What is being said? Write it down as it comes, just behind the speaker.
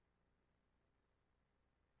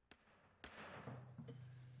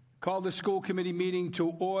Call the school committee meeting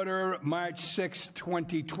to order March 6,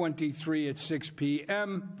 2023 at 6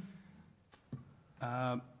 p.m.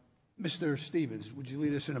 Mr. Stevens, would you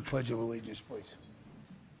lead us in a Pledge of Allegiance, please?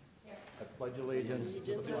 I pledge allegiance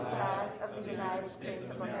to the flag of the United States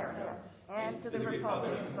of America and to the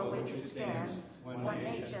republic for which it stands, one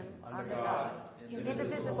nation, under God,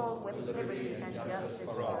 indivisible, with liberty and justice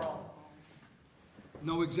for all.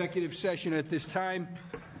 No executive session at this time.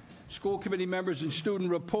 School committee members and student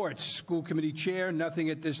reports. School committee chair, nothing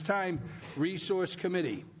at this time. Resource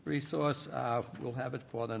committee. Resource, we'll have it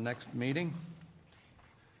for the next meeting.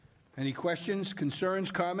 Any questions, concerns,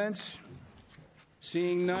 comments?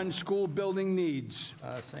 Seeing none. School building needs.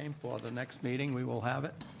 Same for the next meeting, we will have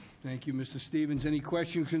it. Thank you, Mr. Stevens. Any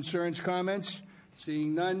questions, concerns, comments?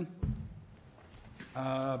 Seeing none.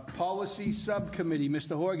 Policy subcommittee.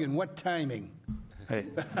 Mr. Horgan, what timing? Hey.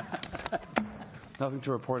 Nothing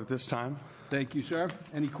to report at this time. Thank you, sir.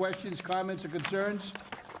 Any questions, comments, or concerns?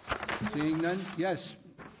 Seeing none? Yes.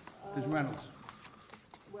 Ms. Reynolds.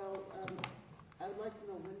 Well, I would like to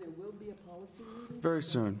know when there will be a policy meeting. Very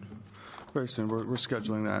soon. Very soon. We're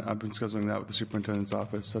scheduling that. I've been scheduling that with the superintendent's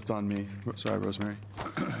office. That's on me. Sorry, Rosemary.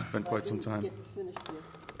 It's been quite some time. I didn't get to finish this.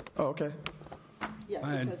 Oh, okay. Yeah,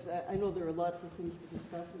 Fine. because I know there are lots of things to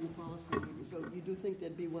discuss in the policy meeting. So you do think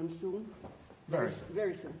there'd be one soon? Very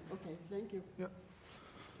soon. Okay, thank you. Yep.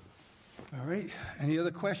 All right. Any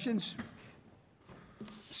other questions?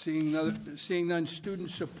 Seeing none,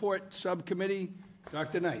 student support subcommittee.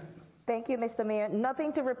 Dr. Knight. Thank you, Mr. Mayor.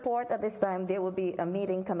 Nothing to report at this time. There will be a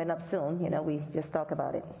meeting coming up soon. We just talked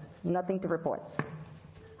about it. Nothing to report.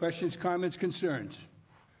 Questions, comments, concerns?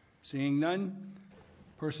 Seeing none.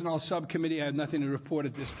 Personnel subcommittee, I have nothing to report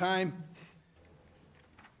at this time.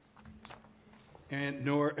 And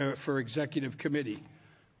nor for executive committee.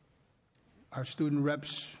 Our student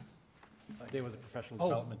reps. Today was a professional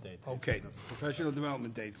development day. Okay, professional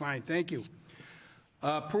development day. Fine, thank you.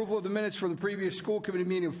 Approval of the minutes from the previous school committee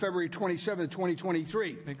meeting of February 27,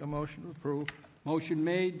 2023. Make a motion to approve. Motion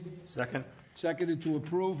made. Second. Seconded to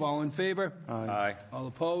approve. All in favor? Aye. All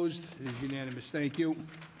opposed? It is unanimous. Thank you.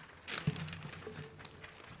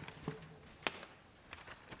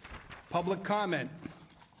 Public comment.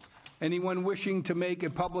 Anyone wishing to make a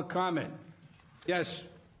public comment? Yes.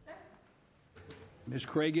 Ms.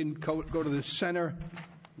 Cragen, go to the center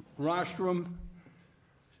rostrum.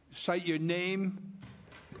 Cite your name,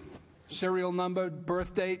 serial number,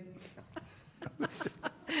 birth date.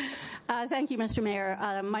 Thank you, Mr.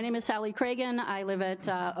 Mayor. My name is Sally Cragen. I live at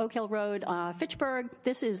Oak Hill Road, Fitchburg.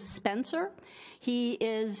 This is Spencer. He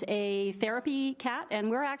is a therapy cat, and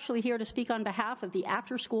we're actually here to speak on behalf of the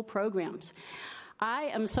after-school programs. I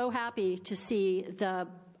am so happy to see the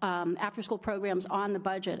after-school programs on the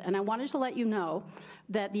budget, and I wanted to let you know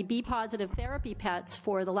that the Be Positive therapy pets,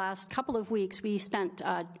 for the last couple of weeks, we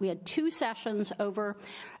had 2 sessions over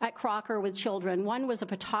at Crocker with children. One was a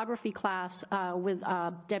photography class with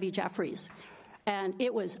Debbie Jeffries, and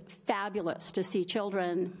it was fabulous to see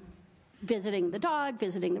children visiting the dog,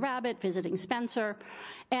 visiting the rabbit, visiting Spencer,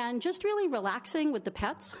 and just really relaxing with the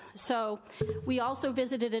pets. So we also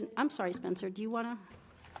visited, I'm sorry, Spencer, do you want to?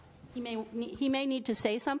 He may need to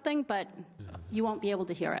say something, but you won't be able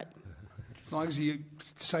to hear it. As long as he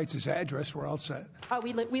cites his address, we're all set. Oh,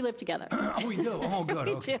 we live together. Oh, we do? Oh, good.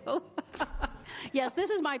 We Okay. do. Yes, this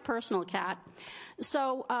is my personal cat.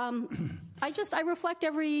 So I reflect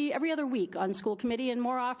every other week on school committee, and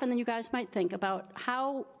more often than you guys might think, about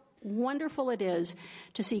how wonderful it is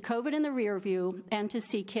to see COVID in the rear view and to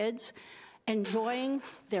see kids enjoying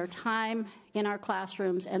their time in our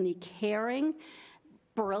classrooms and the caring,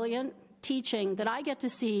 brilliant teaching that I get to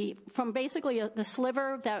see from basically the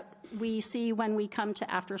sliver that we see when we come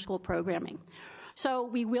to after-school programming. So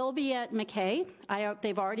we will be at McKay.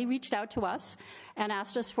 They've already reached out to us and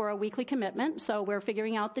asked us for a weekly commitment, so we're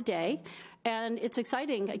figuring out the day. And it's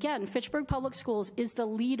exciting. Again, Fitchburg Public Schools is the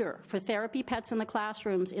leader for therapy pets in the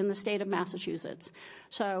classrooms in the state of Massachusetts.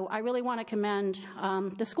 So I really want to commend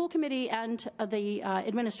the school committee and the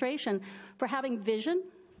administration for having vision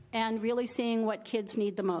and really seeing what kids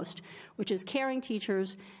need the most, which is caring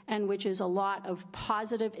teachers and which is a lot of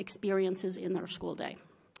positive experiences in their school day.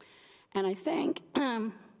 And I think,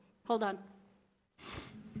 hold on.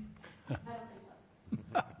 I don't think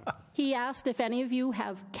so. He asked if any of you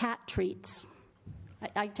have cat treats.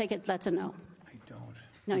 I take it that's a no. I don't.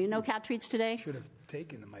 No, you no cat treats today? Should have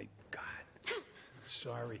taken them. My God.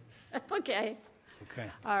 Sorry. That's okay. Okay.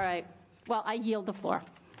 All right. Well, I yield the floor.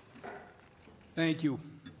 Thank you.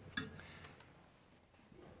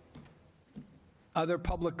 Other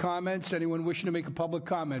public comments? Anyone wishing to make a public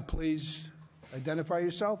comment, please identify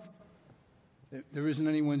yourself. There isn't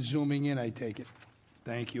anyone zooming in, I take it.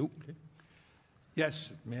 Thank you. Yes,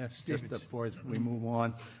 Mayor, just before we move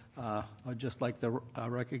on, I'd just like to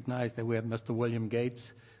recognize that we have Mr. William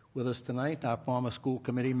Gates with us tonight, our former school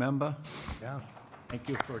committee member. yeah. Thank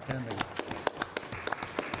you for attending.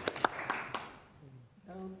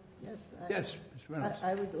 Yes. Yes, Ms. Reynolds.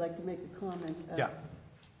 I would like to make a comment. Yeah.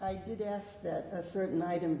 I did ask that a certain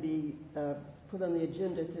item be put on the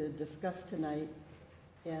agenda to discuss tonight,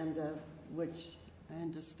 and which I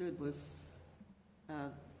understood was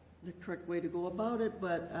the correct way to go about it,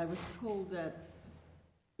 but I was told that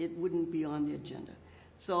it wouldn't be on the agenda.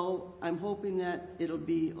 So I'm hoping that it'll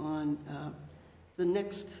be on the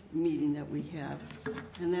next meeting that we have,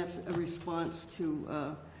 and that's a response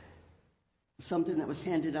to something that was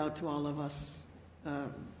handed out to all of us,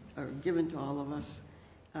 or given to all of us,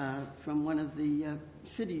 from one of the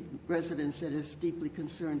city residents that is deeply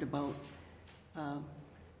concerned about,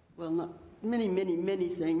 well, not many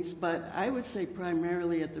things, but I would say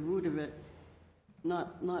primarily at the root of it,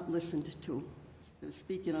 not listened to.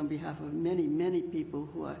 Speaking on behalf of many people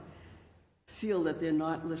who feel that they're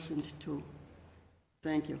not listened to.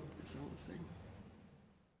 Thank you. That's all I'm saying.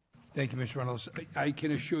 Thank you, Ms. Reynolds. I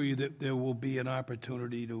can assure you that there will be an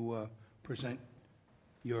opportunity to present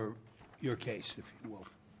your case, if you will.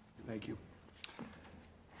 Thank you.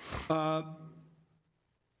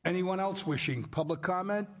 Anyone else wishing? Public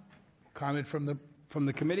comment? Comment from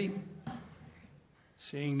the committee?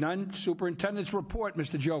 Seeing none, superintendent's report,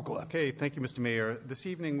 Mr. Jokel. Okay, thank you, Mr. Mayor. This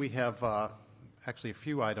evening we have actually a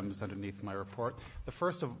few items underneath my report. The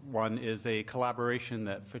first one is a collaboration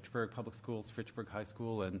that Fitchburg Public Schools, Fitchburg High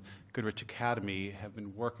School, and Goodrich Academy have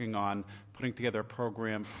been working on putting together a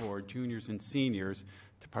program for juniors and seniors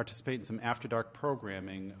to participate in some after-dark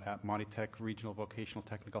programming at Monty Tech Regional Vocational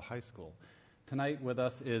Technical High School. Tonight with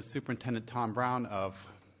us is Superintendent Tom Brown of,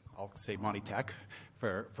 I'll say Monty Tech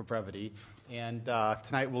for brevity, and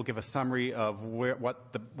tonight we'll give a summary of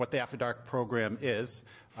what the After Dark program is,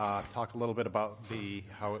 talk a little bit about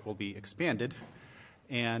how it will be expanded,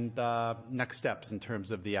 and next steps in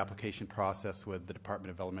terms of the application process with the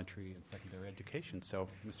Department of Elementary and Secondary Education. So,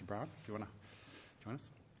 Mr. Brown, if you want to join us.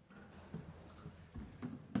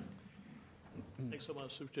 Thanks so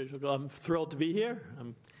much, Superintendent Jokel. I'm thrilled to be here.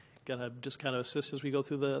 I'm going to just kind of assist as we go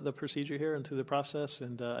through the procedure here and through the process.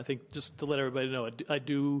 And I think just to let everybody know, I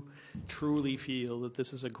do truly feel that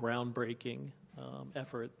this is a groundbreaking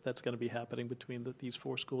effort that's going to be happening between these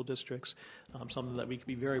four school districts, something that we can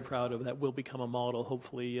be very proud of that will become a model,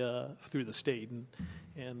 hopefully, through the state.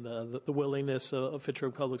 And the willingness of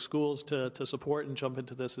Fitchburg Public Schools to support and jump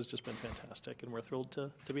into this has just been fantastic, and we're thrilled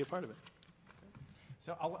to be a part of it.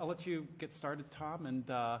 So I'll let you get started, Tom, and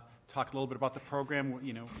talk a little bit about the program.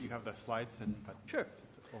 You know, you have the slides, Sure.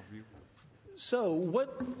 Just an overview. So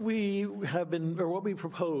what we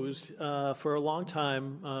proposed for a long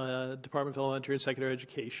time, Department of Elementary and Secondary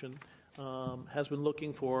Education has been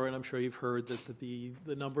looking for, and I'm sure you've heard that the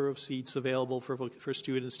number of seats available for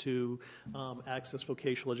students to access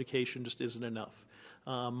vocational education just isn't enough.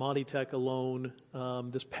 Monty Tech alone,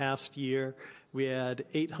 this past year, we had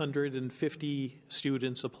 850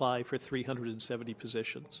 students apply for 370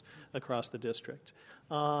 positions across the district.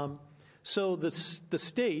 So the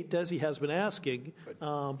state, DESE, has been asking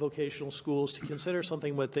vocational schools to consider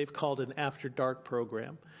something what they've called an after-dark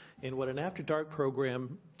program. And what an after-dark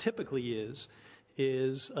program typically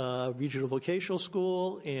is regional vocational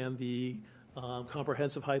school and the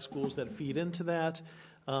comprehensive high schools that feed into that.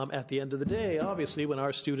 At the end of the day, obviously, when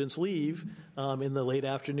our students leave in the late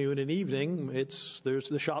afternoon and evening,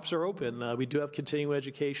 the shops are open. We do have continuing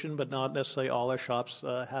education, but not necessarily all our shops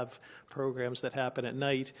have programs that happen at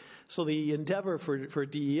night. So the endeavor for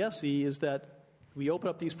DESE is that we open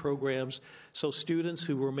up these programs so students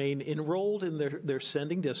who remain enrolled in their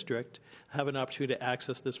sending district have an opportunity to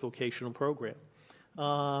access this vocational program.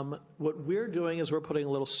 What we're doing is we're putting a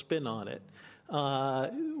little spin on it.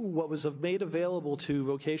 What was made available to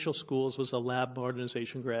vocational schools was a lab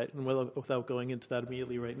modernization grant, and without going into that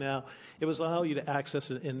immediately right now, it was allow you to access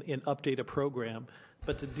and update a program.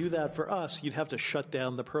 But to do that for us, you'd have to shut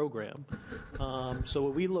down the program. So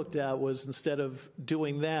what we looked at was instead of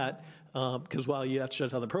doing that, because while you have to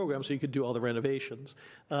shut down the program, so you could do all the renovations,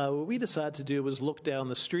 what we decided to do was look down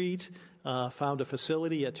the street, found a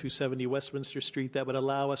facility at 270 Westminster Street that would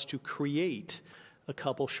allow us to create a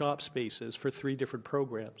couple shop spaces for 3 different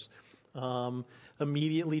programs.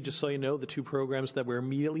 Immediately, just so you know, the 2 programs that we're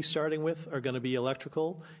immediately starting with are going to be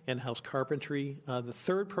electrical and house carpentry. The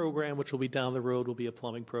 3rd program, which will be down the road, will be a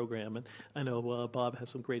plumbing program. And I know Bob has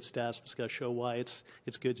some great stats that's going to show why it's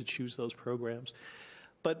good to choose those programs.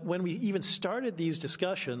 But when we even started these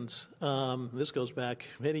discussions, this goes back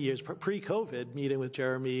many years, pre-COVID, meeting with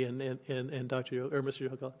Jeremy and Dr. or Mr.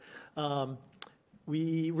 Yokel,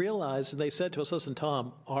 we realized, and they said to us, listen,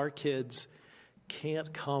 Tom, our kids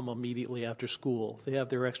can't come immediately after school. They have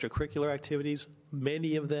their extracurricular activities.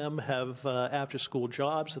 Many of them have after-school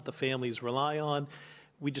jobs that the families rely on.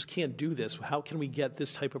 We just can't do this. How can we get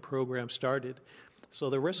this type of program started?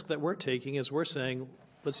 So the risk that we're taking is we're saying,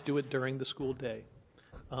 let's do it during the school day.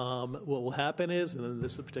 What will happen is, and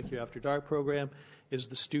this is a particular After Dark program, is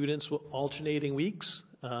the students will alternating weeks.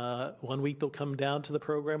 1 week they'll come down to the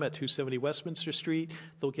program at 270 Westminster Street.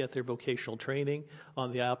 They'll get their vocational training.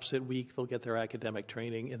 On the opposite week, they'll get their academic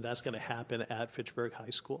training, and that's going to happen at Fitchburg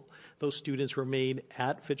High School. Those students remain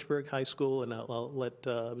at Fitchburg High School, and I'll let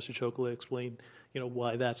Mr. Chocolate explain,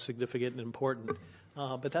 why that's significant and important.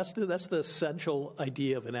 But that's the essential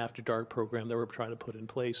idea of an After Dark program that we're trying to put in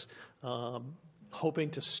place. Hoping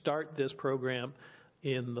to start this program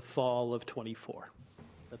in the fall of '24.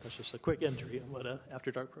 That's just a quick entry on what an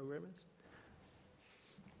After Dark program is.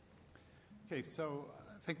 Okay, so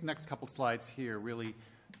I think the next couple slides here really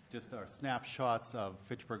just are snapshots of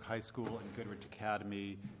Fitchburg High School and Goodrich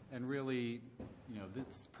Academy. And really,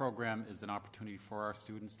 this program is an opportunity for our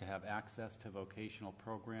students to have access to vocational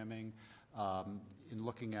programming. In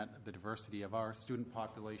looking at the diversity of our student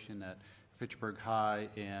population at Fitchburg High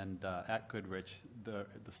and at Goodrich, the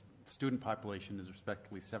student population is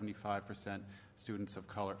respectively 75% students of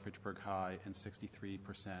color at Fitchburg High and 63%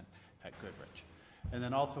 at Goodrich. And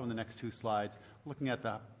then also in the next two slides, looking at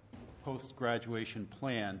the post-graduation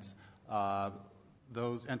plans,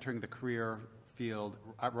 those entering the career field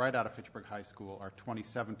right out of Fitchburg High School are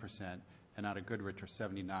 27%, and out of Goodrich are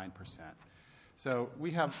 79%. So we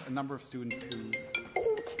have a number of students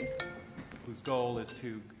whose goal is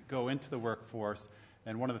to go into the workforce,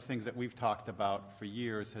 and one of the things that we've talked about for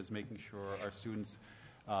years is making sure our students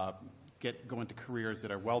go into careers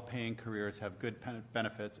that are well-paying careers, have good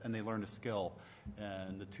benefits, and they learn a skill.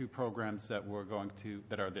 And the two programs that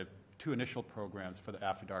that are the two initial programs for the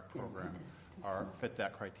After Dark program fit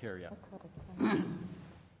that criteria.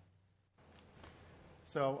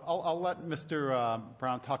 So I'll let Mr.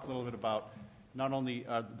 Brown talk a little bit about not only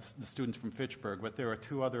the students from Fitchburg, but there are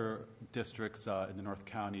two other districts in the North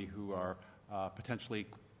County who are potentially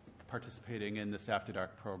participating in this After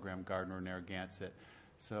Dark program, Gardner and Narragansett.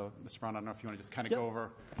 So, Mr. Brown, I don't know if you want to just kind of go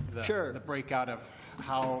over the breakout of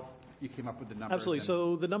how you came up with the numbers. Absolutely.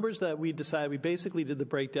 So the numbers that we decided, we basically did the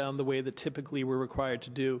breakdown the way that typically we're required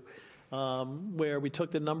to do, where we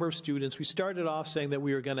took the number of students. We started off saying that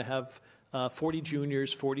we were going to have 40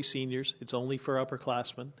 juniors, 40 seniors. It's only for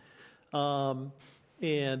upperclassmen.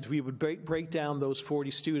 And we would break down those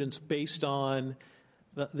 40 students based on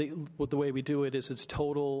the way we do it is it's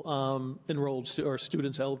total enrolled or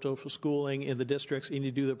students eligible for schooling in the districts, and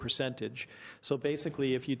you do the percentage. So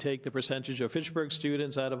basically, if you take the percentage of Fitchburg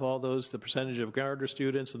students out of all those, the percentage of Gardner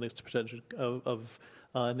students, and the percentage of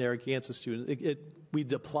Narragansett students,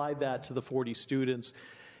 we'd apply that to the 40 students.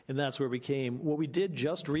 And that's where we came. What we did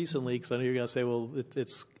just recently, because I know you're going to say, well,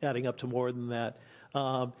 it's adding up to more than that,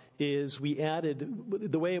 is we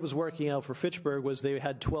added, the way it was working out for Fitchburg was they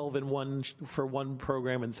had 12 in one for one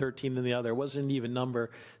program and 13 in the other. It wasn't an even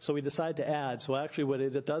number. So we decided to add. So actually what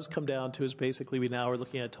it does come down to is basically we now are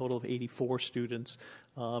looking at a total of 84 students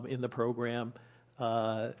in the program.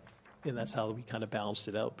 And that's how we kind of balanced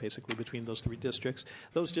it out, basically, between those three districts.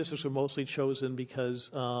 Those districts were mostly chosen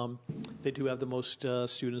because they do have the most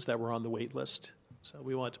students that were on the wait list. So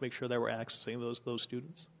we wanted to make sure that we're accessing those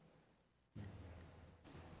students.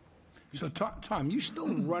 So, Tom, you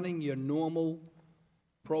still running your normal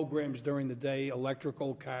programs during the day,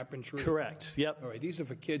 electrical, carpentry? Correct, yep. All right, these are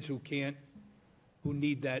for kids who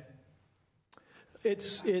need that.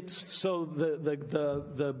 It's so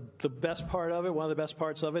the best part of it, one of the best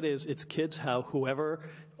parts of it is it's kids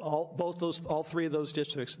all three of those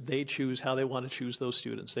districts, they choose how they want to choose those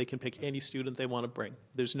students. They can pick any student they want to bring.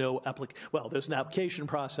 There's no there's an application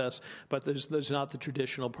process, but there's not the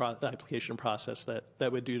traditional application process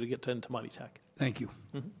that would do to get into Money Tech. Thank you.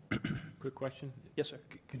 Mm-hmm. Quick question. Yes, sir.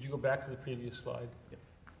 Could you go back to the previous slide? Yep.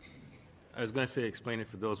 I was going to say explain it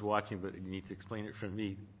for those watching, but you need to explain it for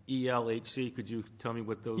me. ELHC, could you tell me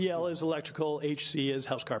what those... EL is electrical, HC is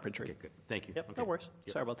house carpentry. Okay, good. Thank you. Yep, okay. No worries.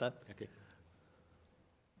 Yep. Sorry about that. Okay.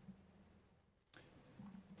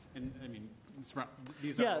 And, I mean,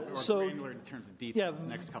 these are more granular in terms of detail in the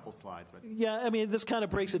next couple slides. But. Yeah, I mean, this kind of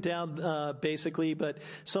breaks it down basically, but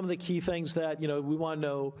some of the key things that, we want to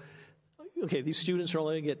know, okay, these students are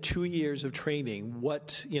only going to get 2 years of training.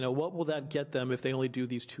 What will that get them if they only do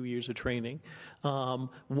these 2 years of training?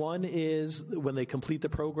 One is when they complete the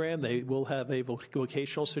program, they will have a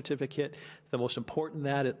vocational certificate. The most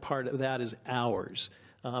important part of that is hours.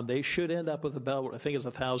 They should end up with about, I think it's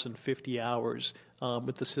 1,050 hours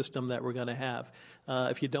with the system that we're going to have.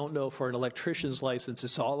 If you don't know, for an electrician's license,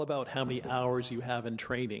 it's all about how many hours you have in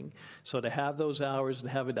training. So to have those hours and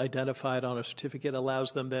have it identified on a certificate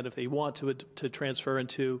allows them then, if they want to transfer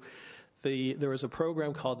into there is a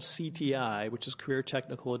program called CTI, which is Career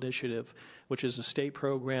Technical Initiative, which is a state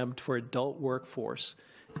program for adult workforce.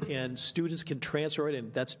 And students can transfer it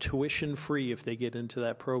in. That's tuition free if they get into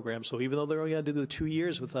that program. So even though they're only going to do the 2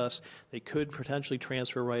 years with us, they could potentially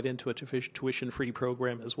transfer right into a tuition free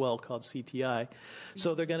program as well called CTI.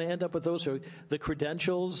 So they're going to end up with those. The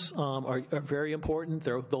credentials are very important.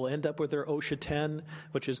 They'll end up with their OSHA 10,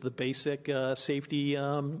 which is the basic safety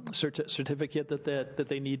certificate that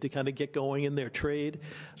they need to kind of get going in their trade.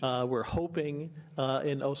 We're hoping,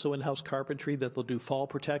 and also in-house carpentry, that they'll do fall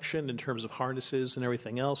protection in terms of harnesses and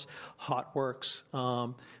everything else. Hot works,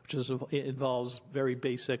 which involves very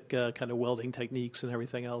basic kind of welding techniques and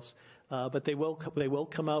everything else. But they will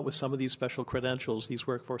come out with some of these special credentials, these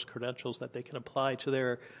workforce credentials that they can apply to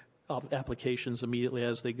their applications immediately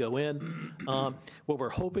as they go in. What we're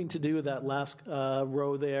hoping to do, that last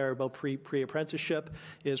row there about pre-apprenticeship,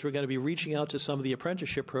 is we're going to be reaching out to some of the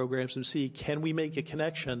apprenticeship programs and see, can we make a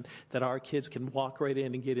connection that our kids can walk right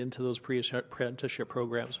in and get into those pre-apprenticeship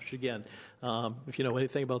programs, which again, if you know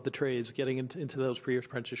anything about the trades, getting into those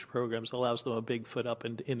pre-apprenticeship programs allows them a big foot up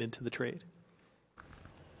and into the trade.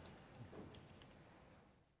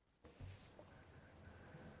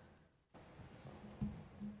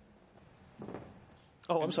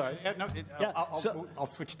 Oh, I'm sorry. I'll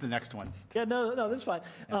switch to the next one. Yeah, no, that's fine.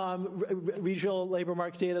 Regional labor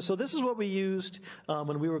market data. So this is what we used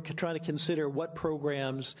when we were trying to consider what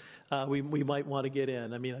programs we might want to get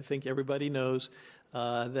in. I mean, I think everybody knows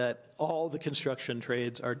that all the construction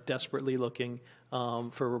trades are desperately looking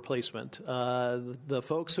for replacement. A lot of the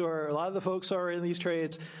folks who are in these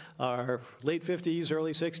trades are late 50s,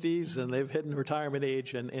 early 60s, and they've hit retirement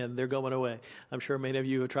age, and they're going away. I'm sure many of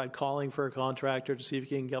you have tried calling for a contractor to see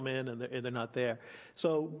if you can come in, and they're not there.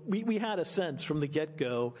 So we had a sense from the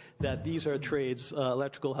get-go that these are trades,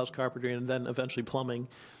 electrical, house carpentry, and then eventually plumbing,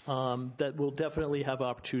 that will definitely have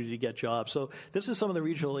opportunity to get jobs. So this is some of the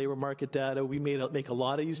regional labor market data. We make a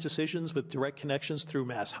lot of these decisions with direct connections through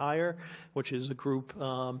Mass Hire, which is a group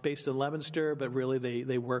based in Leominster, but really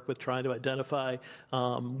they work with trying to identify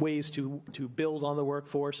ways to build on the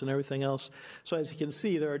workforce and everything else. So as you can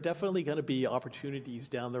see, there are definitely going to be opportunities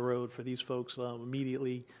down the road for these folks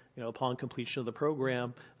immediately, upon completion of the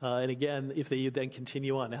program. And again, if they then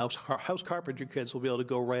continue on, house carpentry kids will be able to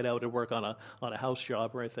go right out and work on a house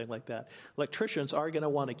job or anything like that. Electricians are going to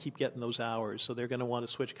want to keep getting those hours, so they're going to want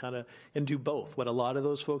to switch kind of and do both. What a lot of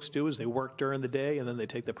those folks do is they work during the day and then they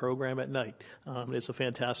take the program at night. It's a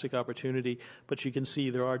fantastic opportunity, but you can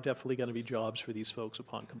see there are definitely going to be jobs for these folks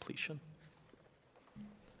upon completion.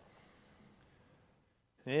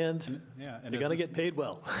 And they're going to get paid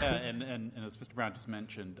well. And as Mr. Brown just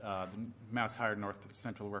mentioned, the Mass Hire North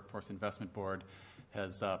Central Workforce Investment Board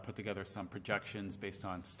has put together some projections based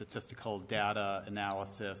on statistical data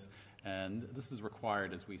analysis, and this is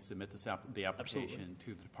required as we submit the application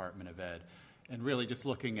to the Department of Ed. And really just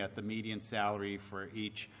looking at the median salary for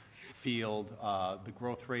each field, the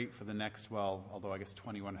growth rate for the next, although I guess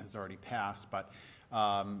 21 has already passed, but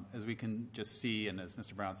as we can just see, and as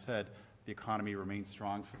Mr. Brown said, the economy remains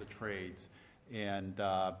strong for the trades. And,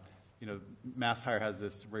 Mass Hire has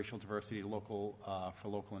this racial diversity for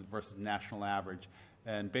local versus national average.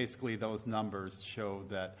 And basically those numbers show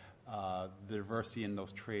that the diversity in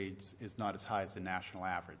those trades is not as high as the national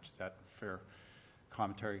average. Is that fair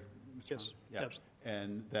commentary, Mr. Yes. Yeah. Absolutely.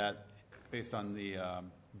 And that based on the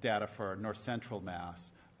data for North Central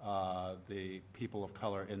Mass, the people of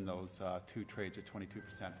color in those two trades are 22%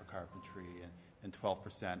 for carpentry and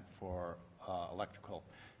 12% for electrical.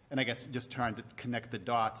 And I guess just trying to connect the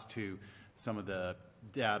dots to some of the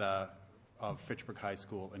data of Fitchburg High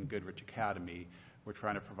School and Goodrich Academy, we're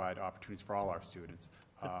trying to provide opportunities for all our students.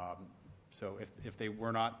 So if they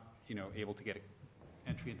were not, able to get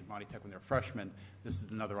entry into Monty Tech when they're freshmen, this is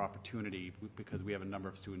another opportunity because we have a number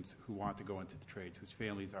of students who want to go into the trades, whose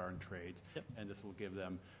families are in trades, and this will give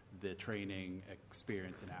them the training,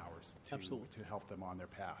 experience, and hours to help them on their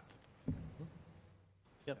path.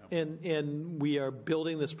 Yep. And we are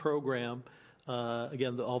building this program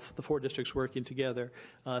again, all the 4 districts working together,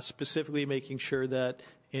 specifically making sure that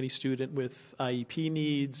any student with IEP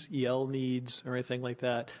needs, EL needs, or anything like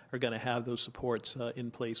that are going to have those supports in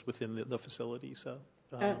place within the facility. So,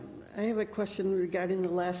 I have a question regarding the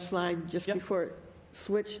last slide, just Yep. before it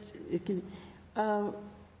switched.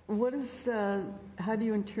 What is, how do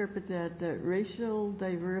you interpret that, racial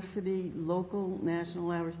diversity, local,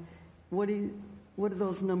 national average? What do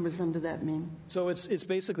those numbers under that mean? So it's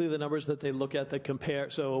basically the numbers that they look at that compare.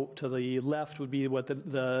 So to the left would be what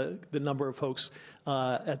the number of folks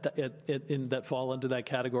that fall into that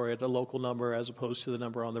category at the local number, as opposed to the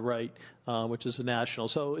number on the right, which is the national.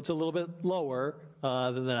 So it's a little bit lower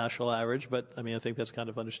than the national average, but I mean I think that's kind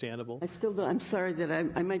of understandable. I still don't, I'm sorry that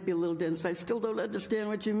I might be a little dense. I still don't understand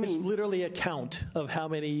what you It's mean. literally a count of how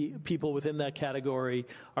many people within that category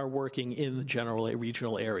are working in the general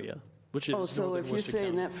regional area, which is So Northern if you're Worcester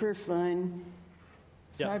saying County. that first line,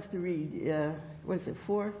 it's Yeah. hard to read. What is it,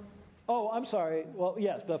 4? Oh, I'm sorry. Well,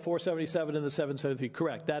 yes, the 477 and the 773.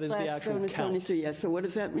 Correct. That is the actual count. 773, yes. So what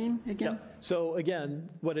does that mean again? Yeah. So again,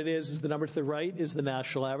 what it is the number to the right is the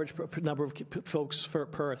national average number of folks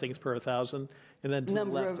per I think it's per 1,000, and then to the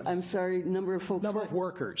left Number of folks. number of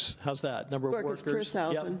workers. How's that? Number of Workers workers per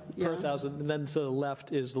 1,000, Yep, per yeah. 1,000, and then to the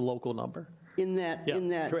left is the local number. In that,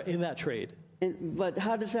 Correct, in that trade. But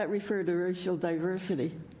how does that refer to racial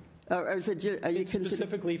diversity? Or is it are you It's considering?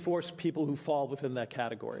 specifically for people who fall within that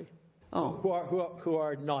category. Oh, Who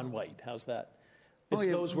are non-white. How's that? It's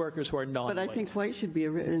yeah. those workers who are non-white. but I think white should be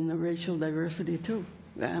in the racial diversity too.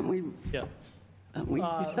 We, Yeah. we,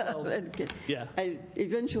 well, yeah.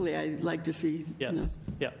 Eventually, I'd like to see Yes.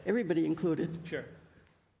 Yeah. everybody included, Sure.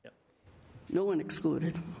 Yep. no one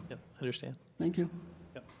excluded. Yep. Understand. Thank you.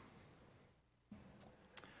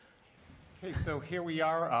 Okay, so here we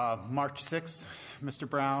are, March 6th. Mr.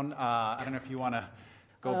 Brown, I don't know if you want to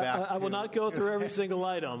go back. I will not go through every single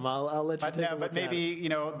item. I'll let you take a look But maybe, at it. you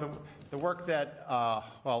know, the work that,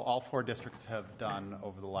 all 4 districts have done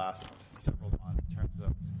over the last several months in terms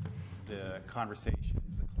of the conversations,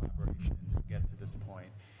 the collaborations to get to this point.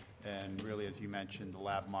 And really, as you mentioned, the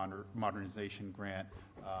lab modernization grant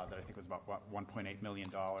that I think was about $1.8 million.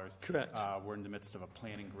 Correct. We're in the midst of a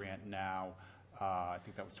planning grant now. I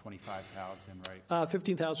think that was $25,000, right?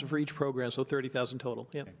 15,000 for each program, so 30,000 total.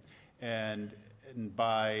 Yeah. Okay. And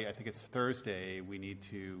by, I think it's Thursday, we need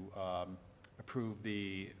to approve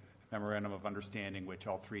the memorandum of understanding, which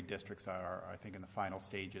all 3 districts are, I think, in the final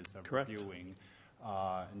stages of Correct. reviewing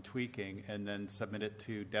and tweaking, and then submit it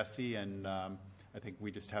to DESE. And I think we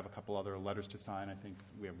just have a couple other letters to sign. I think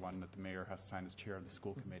we have one that the mayor has to sign as chair of the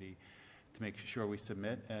school committee to make sure we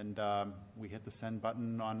submit, and we hit the send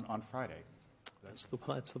button on Friday. That's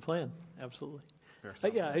the plan. Absolutely. Fair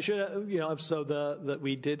Yeah, I should. So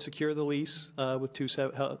we did secure the lease with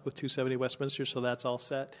 270 Westminster, so that's all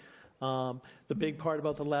set. The big part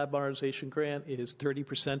about the lab modernization grant is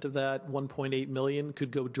 30% of that, $1.8 million, could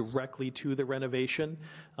go directly to the renovation.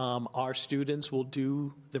 Our students will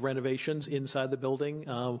do the renovations inside the building,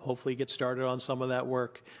 hopefully get started on some of that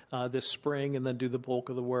work this spring, and then do the bulk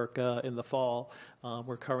of the work in the fall.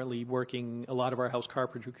 We're currently working, a lot of our house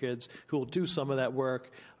carpentry kids who will do some of that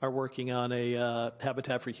work are working on a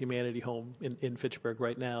Habitat for Humanity home in Fitchburg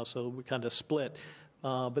right now, so we kind of split.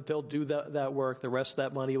 But they'll do that work. The rest of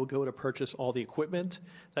that money will go to purchase all the equipment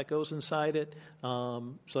that goes inside it.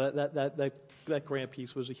 So that grant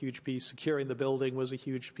piece was a huge piece. Securing the building was a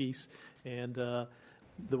huge piece. And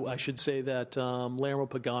I should say that Lermo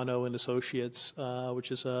Pagano and Associates,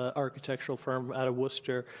 which is an architectural firm out of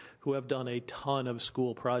Worcester, who have done a ton of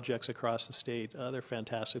school projects across the state. They're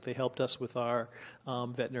fantastic. They helped us with our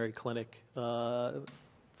veterinary clinic 4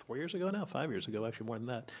 years ago now, 5 years ago, actually more than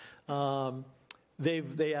that.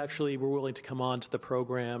 They actually were willing to come on to the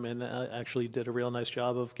program and actually did a real nice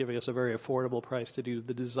job of giving us a very affordable price to do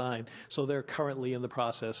the design. So they're currently in the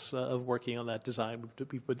process of working on that design.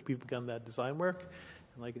 We've begun that design work.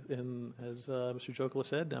 And as Mr. Jokola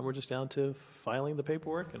said, now we're just down to filing the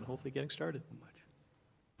paperwork and hopefully getting started.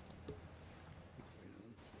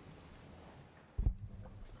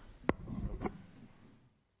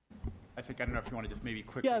 I don't know if you want to just maybe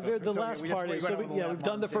quickly. Yeah, go through. the last part is, we've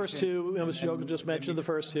done the first two. Mr. Jokola just mentioned the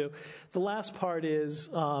first two. The last part is,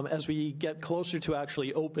 as we get closer to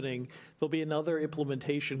actually opening, there'll be another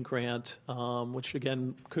implementation grant, which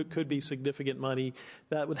again could be significant money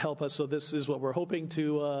that would help us. So this is what we're hoping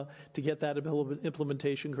to get that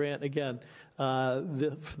implementation grant. Again,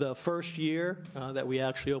 the first year that we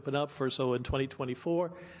actually open up for, so in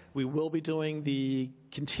 2024, we will be doing the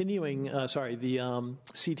CTI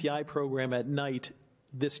program at night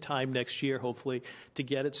this time next year, hopefully, to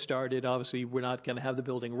get it started. Obviously, we're not going to have the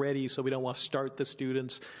building ready, so we don't want to start the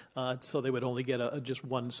students, so they would only get just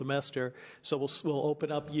one semester. So we'll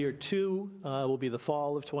open up year 2, will be the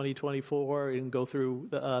fall of 2024, and go through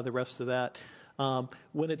the rest of that.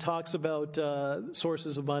 When it talks about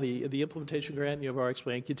sources of money, the implementation grant, you've already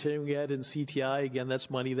explained, continuing ed and CTI, again, that's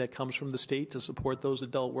money that comes from the state to support those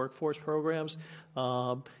adult workforce programs.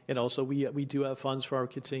 And also we do have funds for our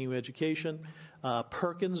continuing education.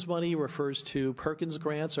 Perkins money refers to Perkins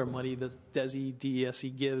grants, or money that DESE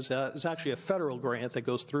gives. It's actually a federal grant that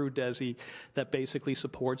goes through DESE that basically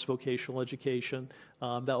supports vocational education.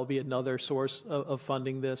 That will be another source of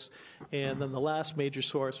funding this. And then the last major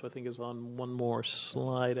source, I think, is on one more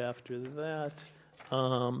slide after that.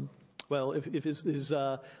 Well, there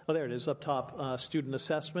it is up top, student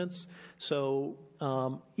assessments. So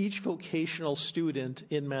each vocational student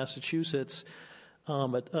in Massachusetts,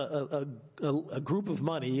 a group of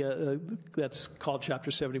money that's called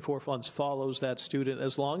Chapter 74 funds follows that student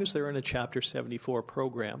as long as they're in a Chapter 74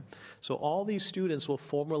 program. So all these students will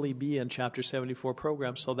formerly be in Chapter 74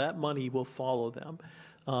 programs, so that money will follow them.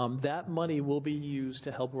 That money will be used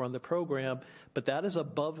to help run the program, but that is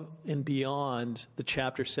above and beyond the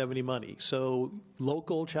Chapter 70 money. So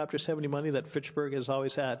local Chapter 70 money that Fitchburg has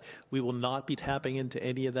always had, we will not be tapping into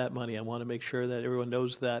any of that money. I want to make sure that everyone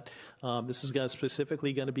knows that this is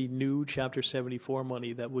specifically going to be new Chapter 74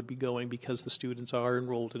 money that would be going because the students are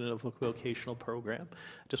enrolled in a vocational program. I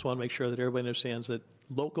just want to make sure that everybody understands that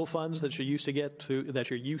local funds that you're used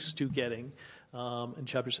to getting, and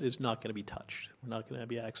Chapter is not going to be touched. We're not going to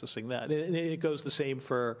be accessing that. And it goes the same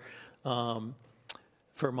for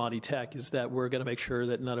Monty Tech, is that we're going to make sure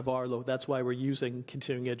that none of our that's why we're using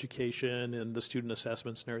continuing education and the student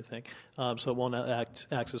assessments and everything. So it won't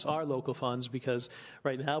access our local funds, because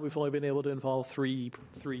right now we've only been able to involve three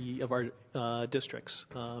of our districts.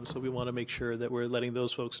 So we want to make sure that we're letting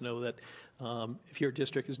those folks know that if your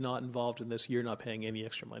district is not involved in this, you're not paying any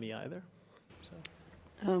extra money either.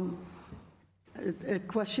 So. A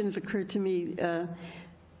question has occurred to me.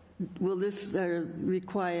 Will this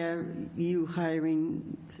require you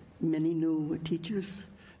hiring many new teachers?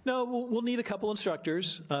 No, we'll need a couple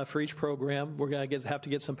instructors for each program. We're going to have to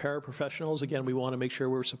get some paraprofessionals. Again, we want to make sure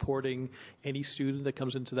we're supporting any student that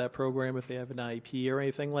comes into that program if they have an IEP or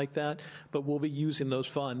anything like that. But we'll be using those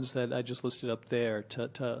funds that I just listed up there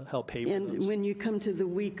to help pay for those. And when you come to the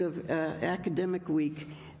week of academic week,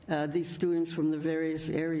 these students from the various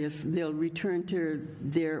areas, they'll return to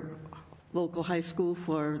their local high school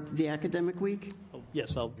for the academic week? Oh,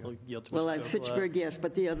 yes, I'll yield to Well, Mr. at Joe. Fitchburg, yes,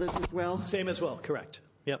 but the others as well? Same as well, correct.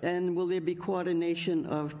 Yep. And will there be coordination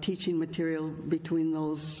of teaching material between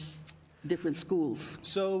those different schools?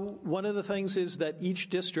 So one of the things is that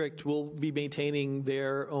each district will be maintaining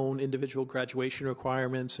their own individual graduation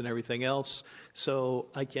requirements and everything else. So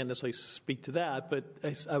I can't necessarily speak to that, but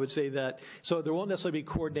I would say that, so there won't necessarily be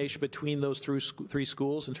coordination between those three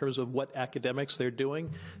schools in terms of what academics they're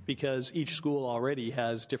doing, because each school already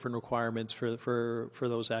has different requirements for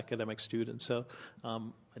those academic students. So,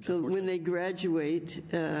 So when they graduate,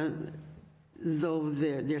 though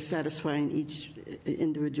they're satisfying each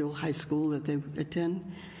individual high school that they attend,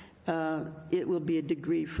 it will be a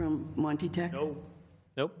degree from Monty Tech?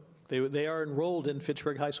 Nope. They are enrolled in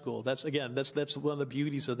Fitchburg High School. That's one of the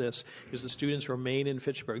beauties of this, is the students remain in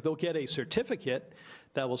Fitchburg. They'll get a certificate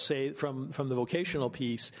that will say from the vocational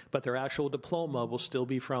piece, but their actual diploma will still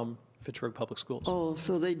be from Fitchburg Public Schools. Oh,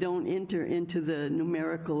 so they don't enter into the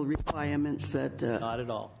numerical requirements that... Not at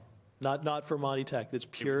all. Not for Monty Tech. It's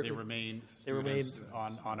pure. They remain students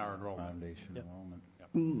on our enrollment. Foundation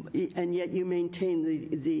enrollment. And yet you maintain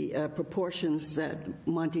the proportions that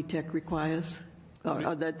Monty Tech requires,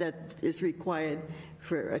 or that is required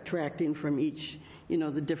for attracting from each,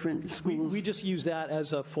 the different schools? We just use that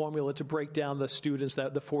as a formula to break down the students,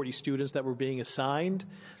 the 40 students that were being assigned.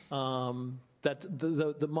 That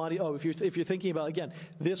the Monty. Oh, if you're thinking about, again,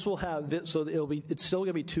 this will have this, so it's still going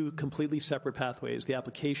to be two completely separate pathways. The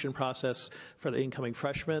application process for the incoming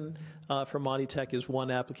freshmen for Monty Tech is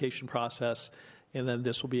one application process, and then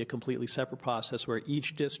this will be a completely separate process where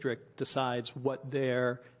each district decides what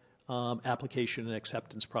their application and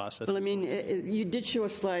acceptance process. Well, I mean, you did show a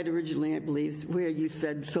slide originally, I believe, where you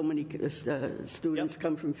said so many students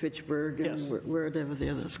come from Fitchburg and Yes. wherever the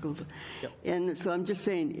other schools are. Yep. And so I'm just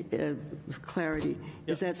saying, for clarity,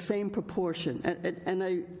 is that same proportion? And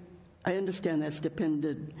I understand that's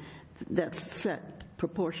that's set,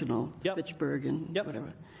 proportional, Yep. Fitchburg and Yep.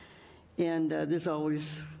 whatever. And there's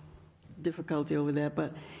always difficulty over that.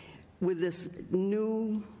 But with this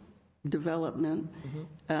new development,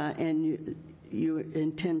 and you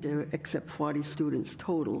intend to accept 40 students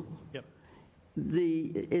total. Yep.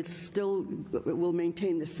 It will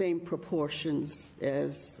maintain the same proportions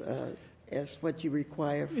as what you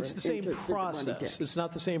require for It's the same entrance into Monty process. Tech. It's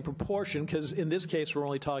not the same proportion, because in this case, we're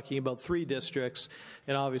only talking about 3 districts,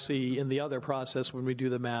 and obviously, in the other process, when we do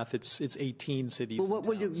the math, it's 18 cities. Well, what and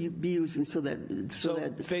will towns. you be using so that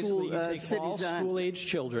Basically, you take all cities aren't- school-age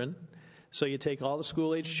children. So you take all the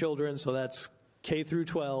school-age children, so that's K through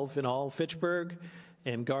 12 in all Fitchburg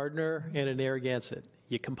and Gardner and in Narragansett.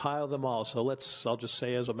 You compile them all. So I'll just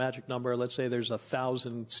say as a magic number, let's say there's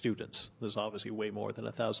 1,000 students. There's obviously way more than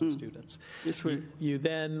 1,000 students. You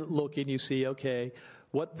then look and you see, okay,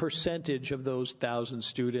 what percentage of those 1,000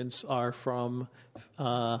 students are from,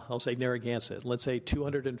 I'll say Narragansett. Let's say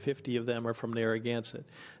 250 of them are from Narragansett.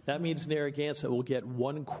 That means Narragansett will get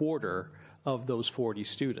 1/4 of those 40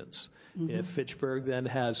 students. If Fitchburg then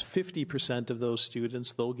has 50% of those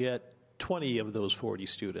students, they'll get 20 of those 40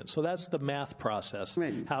 students. So that's the math process,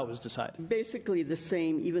 how it was decided. Basically the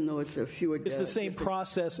same, even though it's a fewer. It's the same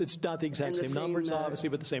process. It's not the exact And the same numbers, same, obviously,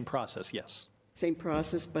 but the same process, yes. Same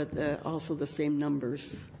process, but also the same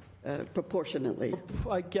numbers proportionately.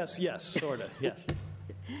 I guess, yes, sort of, yes.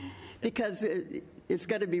 Because it's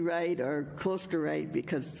got to be right or close to right,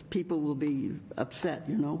 because people will be upset,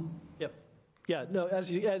 you know? Yep. Yeah, no, as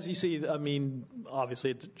you see, I mean,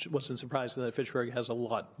 obviously it wasn't surprising that Fitchburg has a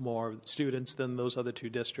lot more students than those other 2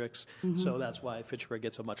 districts. So that's why Fitchburg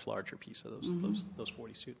gets a much larger piece of those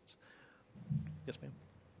 40 students. Yes, ma'am.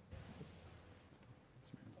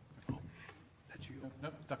 That's you.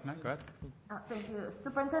 No, Dr. Knight, go ahead. Thank you.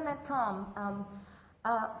 Superintendent Tom,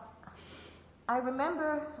 I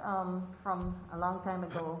remember from a long time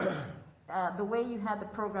ago the way you had the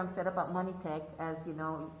program set up at Monty Tech, as you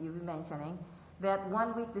know, you were mentioning, that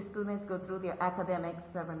 1 week the students go through their academics,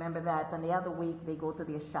 I remember that, and the other week they go to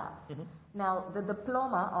their shops. Now, the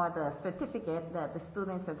diploma or the certificate that the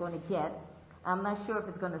students are going to get, I'm not sure if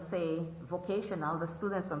it's going to say vocational. The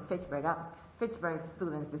students from Fitchburg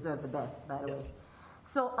students deserve the best, by the way.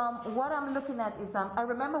 So what I'm looking at is, I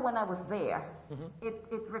remember when I was there,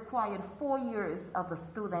 it required 4 years of the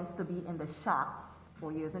students to be in the shop,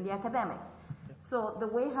 4 years in the academics. So the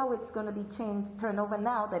way how it's going to be turned over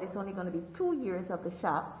now, that it's only going to be 2 years of the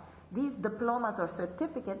shop, these diplomas or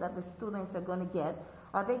certificate that the students are going to get,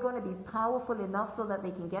 are they going to be powerful enough so that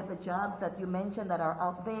they can get the jobs that you mentioned that are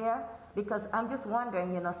out there? Because I'm just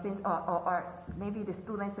wondering, you know, since, or maybe the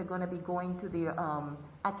students are going to be going to their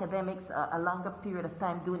academics a longer period of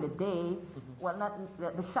time during the day, well, not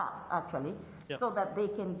the shops, actually, so that they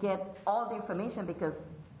can get all the information, because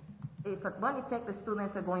if at Monty Tech the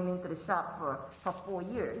students are going into the shop for 4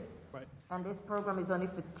 years, and this program is only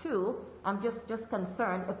for 2, I'm just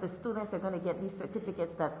concerned if the students are going to get these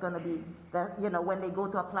certificates that's going to be, that, you know, when they go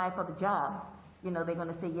to apply for the jobs, you know, they're going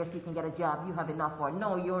to say, yes, you can get a job, you have enough, or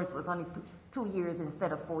no, yours was only 2 years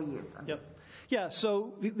instead of 4 years. Yep. Yeah,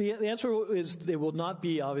 so the answer is they will not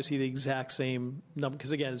be obviously the exact same number, because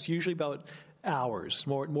again, it's usually about hours,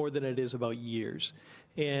 more than it is about years.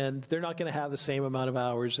 And they're not going to have the same amount of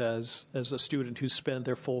hours as a student who's spent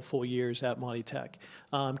their full years at Monty Tech.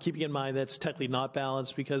 Keeping in mind that's technically not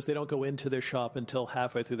balanced because they don't go into their shop until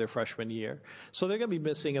halfway through their freshman year. So they're going to be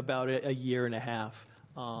missing about a year and a half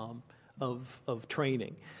of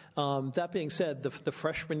training. That being said, the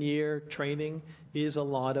freshman year training is a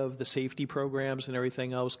lot of the safety programs and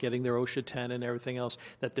everything else, getting their OSHA 10 and everything else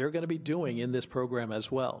that they're going to be doing in this program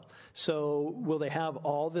as well. So will they have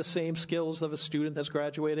all the same skills of a student that's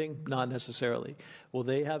graduating? Not necessarily. Will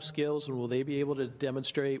they have skills, and will they be able to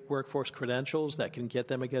demonstrate workforce credentials that can get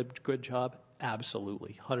them a good job?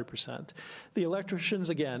 Absolutely, 100%. The electricians,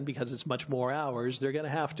 again, because it's much more hours, they're going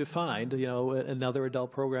to have to find, you know, another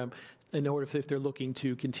adult program in order if they're looking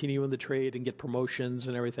to continue in the trade and get promotions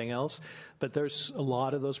and everything else. But there's a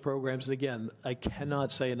lot of those programs. And again, I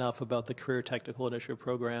cannot say enough about the Career Technical Initiative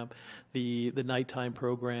Program, the nighttime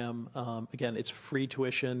program. Again, it's free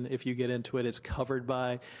tuition. If you get into it, it's covered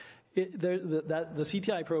by the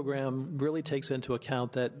CTI program really takes into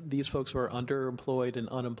account that these folks who are underemployed and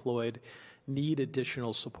unemployed need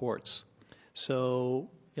additional supports. So,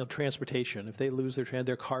 you know, transportation, if they lose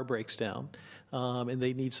their car breaks down, and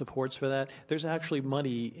they need supports for that, there's actually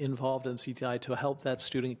money involved in CTI to help that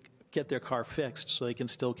student get their car fixed so they can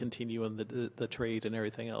still continue in the trade and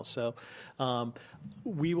everything else. So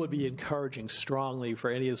we would be encouraging strongly for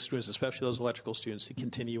any of the students, especially those electrical students, to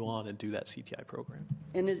continue on and do that CTI program.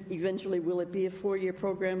 And eventually, will it be a 4-year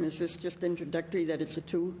program? Is this just introductory that it's a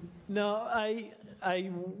 2? No,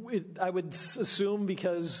 I would assume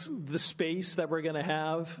because the space that we're going to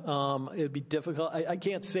have, it'd be difficult. I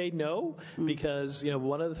can't say no because,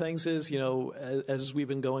 one of the things is, as we've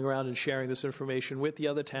been going around and sharing this information with the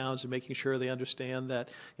other towns and making sure they understand that,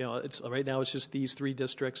 right now it's just these 3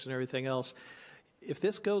 districts and everything else. If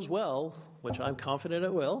this goes well, which I'm confident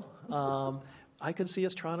it will, I could see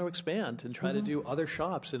us trying to expand and try to do other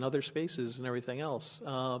shops and other spaces and everything else.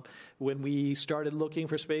 When we started looking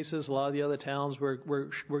for spaces, a lot of the other towns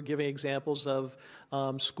were giving examples of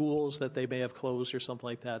schools that they may have closed or something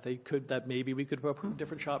like that. That maybe we could put a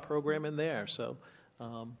different shop program in there. So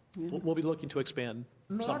we'll be looking to expand.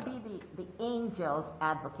 May I sometime. be the angel's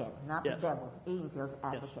advocate, not Yes. the devil's, angel's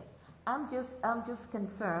advocate. Yes. I'm just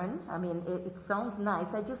concerned. I mean, it sounds nice.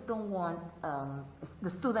 I just don't want the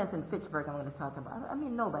students in Fitchburg. I'm going to talk about. I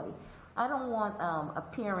mean, nobody. I don't want a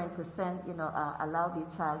parent to allow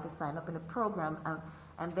their child to sign up in a program,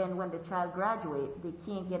 and then when the child graduates, they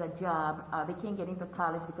can't get a job. They can't get into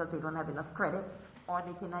college because they don't have enough credit, or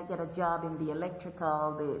they cannot get a job in the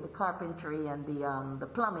electrical, the carpentry, and the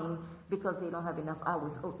plumbing because they don't have enough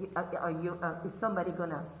hours. Is somebody going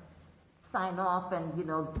to sign off and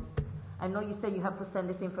I know you said you have to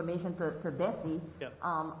send this information to Desi. Yep.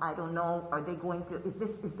 I don't know. Are they going to? Is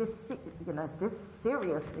this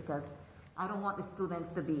serious? Because I don't want the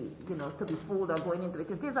students to be fooled or going into it.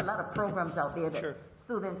 Because there's a lot of programs out there that Sure.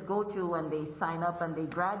 students go to and they sign up and they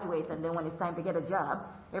graduate, and then when it's time to get a job,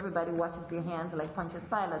 everybody washes their hands like Pontius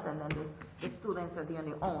Pilate, and then the students are there on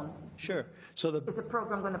their own. Sure. So Is the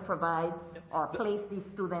program going to provide or place these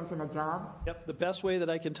students in a job? Yep. The best way that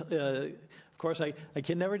I can, of course, I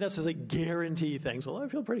can never necessarily guarantee things. Well, I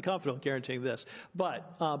feel pretty confident guaranteeing this.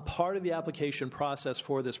 But part of the application process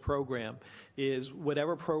for this program is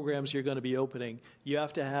whatever programs you're going to be opening, you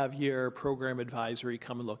have to have your program advisory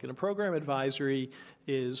come and look. And a program advisory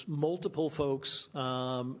is multiple folks.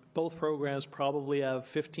 Both programs probably have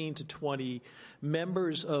 15 to 20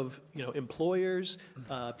 members of employers,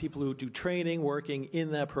 people who do training, working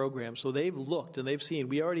in that program. So they've looked and they've seen.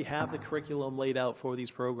 We already have the curriculum laid out for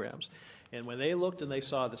these programs. And when they looked and they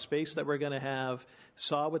saw the space that we're going to have,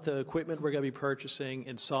 saw what the equipment we're going to be purchasing,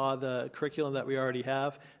 and saw the curriculum that we already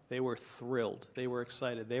have, they were thrilled. They were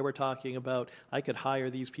excited. They were talking about, I could hire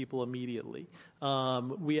these people immediately.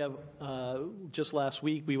 We have, just last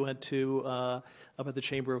week, we went to, up at the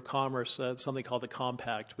Chamber of Commerce, something called the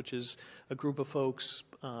Compact, which is a group of folks,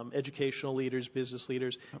 educational leaders, business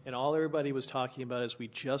leaders, and all everybody was talking about is we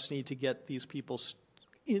just need to get these people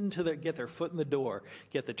get their foot in the door,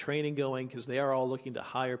 get the training going, because they are all looking to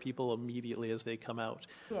hire people immediately as they come out.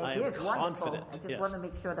 Yeah, I am confident. I just want to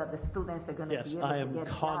make sure that the students are going to be able to I am get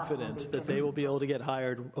confident that they will be able to get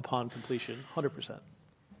hired upon completion, 100%.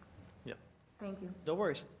 Yeah. Thank you. No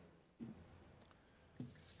worries.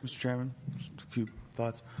 Mr. Chairman, just a few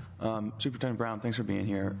thoughts. Superintendent Brown, thanks for being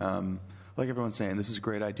here. Like everyone's saying, this is a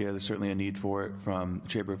great idea. There's certainly a need for it from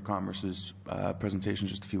Chamber of Commerce's presentation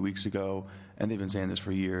just a few weeks ago, and they've been saying this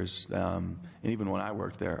for years. And even when I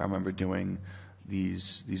worked there, I remember doing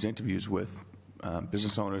these interviews with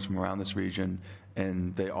business owners from around this region,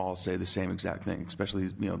 and they all say the same exact thing, especially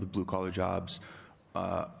the blue-collar jobs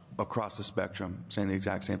across the spectrum, saying the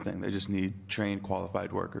exact same thing. They just need trained,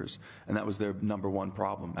 qualified workers, and that was their number one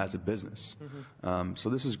problem as a business. So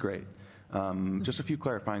this is great. Just a few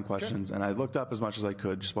clarifying questions, and I looked up as much as I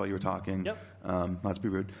could just while you were talking. Yep. Not to be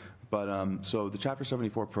rude. But so the Chapter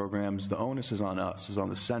 74 programs, the onus is on us, is on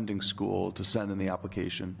the sending school to send in the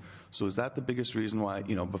application. So is that the biggest reason why,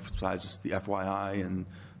 besides the FYI and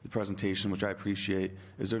the presentation, which I appreciate,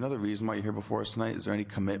 is there another reason why you're here before us tonight? Is there any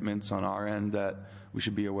commitments on our end that we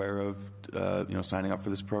should be aware of, signing up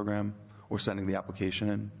for this program or sending the application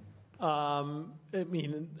in? I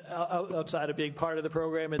mean, outside of being part of the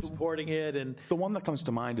program and supporting it, and the one that comes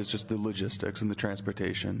to mind is just the logistics and the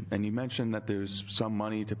transportation. And you mentioned that there's some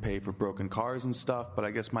money to pay for broken cars and stuff, but I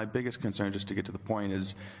guess my biggest concern, just to get to the point,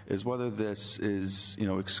 is whether this is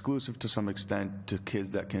exclusive to some extent to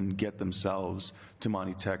kids that can get themselves to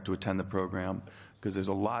Monty Tech to attend the program, because there's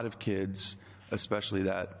a lot of kids, especially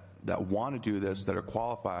that want to do this, that are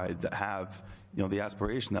qualified, that have the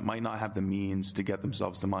aspiration, that might not have the means to get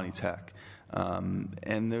themselves to Monty Tech.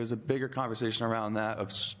 And there's a bigger conversation around that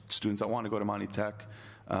of students that want to go to Monty Tech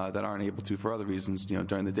that aren't able to for other reasons,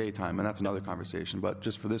 during the daytime, and that's another conversation. But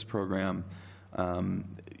just for this program,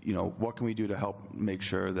 what can we do to help make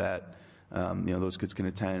sure that those kids can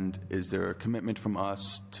attend? Is there a commitment from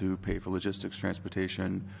us to pay for logistics,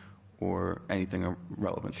 transportation, or anything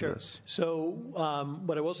relevant to this? So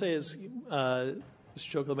what I will say is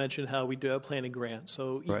Mr. Chokla mentioned how we do have planning grants.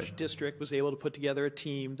 So each Right. district was able to put together a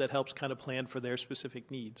team that helps kind of plan for their specific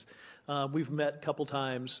needs. We've met a couple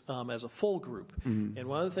times as a full group. And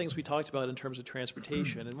one of the things we talked about in terms of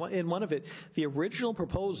transportation, and in one of it, the original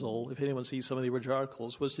proposal, if anyone sees some of the original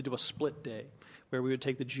articles, was to do a split day where we would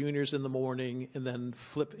take the juniors in the morning and then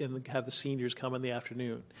flip and have the seniors come in the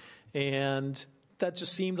afternoon. And that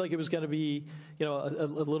just seemed like it was going to be, a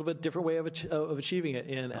little bit different way of achieving it.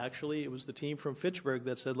 And actually, it was the team from Fitchburg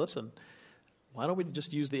that said, listen, why don't we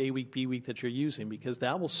just use the A week, B week that you're using? Because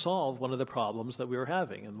that will solve one of the problems that we were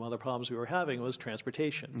having. And one of the problems we were having was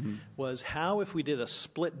transportation, was how, if we did a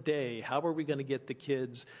split day, how are we going to get the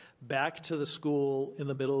kids back to the school in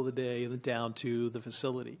the middle of the day and then down to the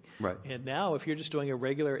facility? Right. And now, if you're just doing a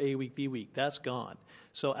regular A week, B week, that's gone.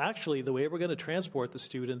 So actually, the way we're going to transport the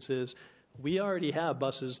students is we already have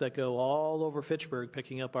buses that go all over Fitchburg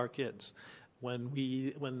picking up our kids. When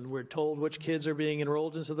we're told which kids are being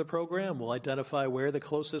enrolled into the program, we'll identify where the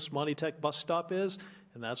closest Monty Tech bus stop is,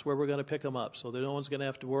 and that's where we're going to pick them up. So that no one's going to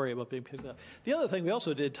have to worry about being picked up. The other thing we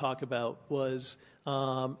also did talk about was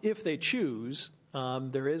if they choose,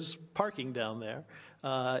 there is parking down there.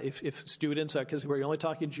 If students are, because we're only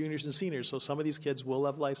talking juniors and seniors, so some of these kids will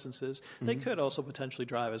have licenses. They could also potentially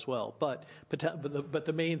drive as well. But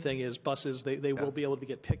the main thing is buses, they will be able to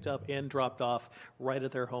get picked up and dropped off right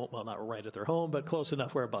at their home. Well, not right at their home, but close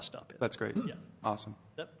enough where a bus stop is. That's great. Yeah. Awesome.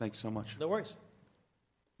 Yep. Thank you so much. No worries.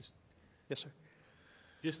 Yes, sir.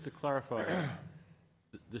 Just to clarify,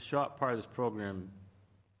 the shop part of this program,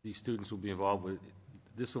 these students will be involved with,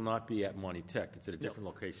 this will not be at Monty Tech. It's at a different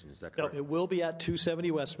location. Is that No, correct? it will be at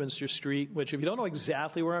 270 Westminster Street, which if you don't know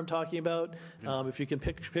exactly where I'm talking about, if you can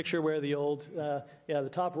picture where the old, the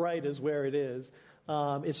top right is where it is.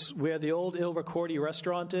 It's where the old Il Ricordi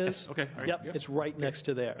restaurant is. Okay, all right, Yep, yep. it's right next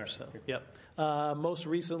to there. So, yep. Most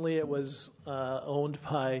recently, it was owned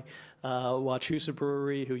by Wachusett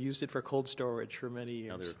Brewery, who used it for cold storage for many years.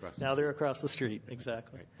 Now they're across the Now street. they're across the street.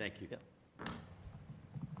 Exactly. All right, thank you. Yep.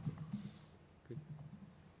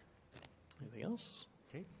 Anything else?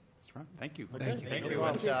 Okay, that's right. Thank you. Okay. Thank No you.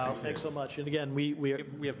 problem. And, Thanks so much. And again, we are.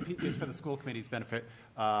 we have, just for the school committee's benefit,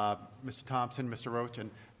 Mr. Thompson, Mr. Roach, and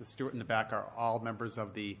the Stewart in the back are all members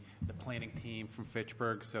of the planning team from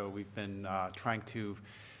Fitchburg. So we've been trying to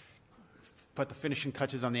put the finishing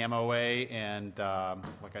touches on the MOA, and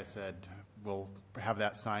like I said, we'll have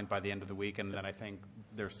that signed by the end of the week. And then I think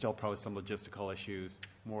there's still probably some logistical issues,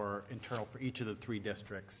 more internal for each of the three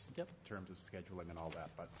districts in terms of scheduling and all that.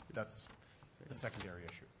 But that's a secondary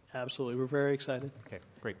issue. Absolutely. We're very excited. Okay,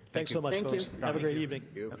 great. Thanks you. so much, Thank folks. you. Have a great evening.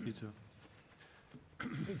 You too.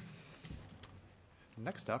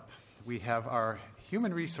 Next up, we have our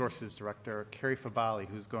Human Resources Director, Carrie Fabali,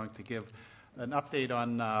 who's going to give an update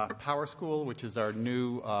on Power School, which is our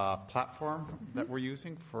new platform that we're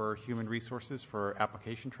using for human resources for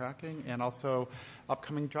application tracking and also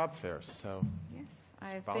upcoming job fairs. So, Yes,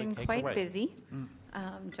 Ms. I've Fowley, been take it quite away. busy.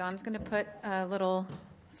 John's going to put a little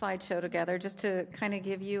slideshow together just to kind of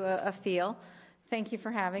give you a feel. Thank you for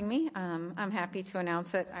having me. I'm happy to announce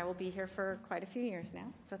that I will be here for quite a few years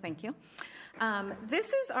now, so thank you. This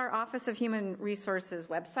is our Office of Human Resources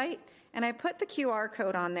website, and I put the QR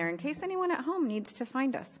code on there in case anyone at home needs to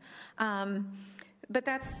find us. But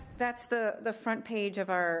that's the front page of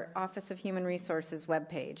our Office of Human Resources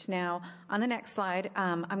webpage. Now, on the next slide,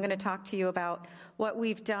 I'm going to talk to you about what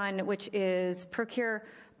we've done, which is procure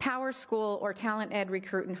Power School or Talent Ed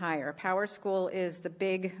Recruit and Hire. Power School is the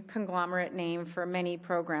big conglomerate name for many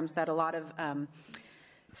programs that a lot of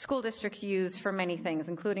school districts use for many things,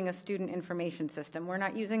 including a student information system. We're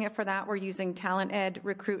not using it for that. We're using Talent Ed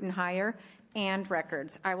Recruit and Hire and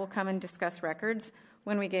records. I will come and discuss records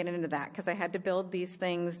when we get into that, because I had to build these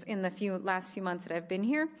things in the last few months that I've been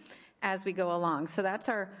here as we go along. So that's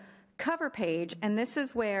our cover page, and this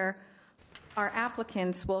is where our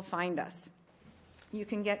applicants will find us. You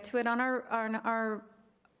can get to it on our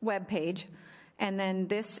web page, and then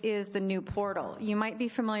this is the new portal. You might be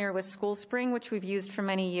familiar with SchoolSpring, which we've used for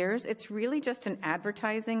many years. It's really just an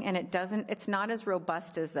advertising, and it's not as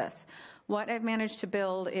robust as this. What I've managed to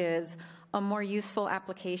build is a more useful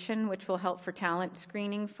application, which will help for talent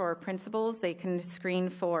screening for principals. They can screen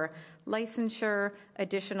for licensure,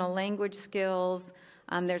 additional language skills.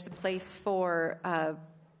 There's a place for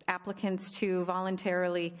applicants to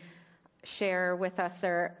voluntarily share with us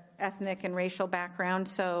their ethnic and racial background.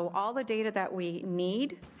 So all the data that we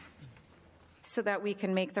need so that we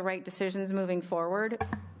can make the right decisions moving forward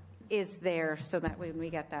is there, so that when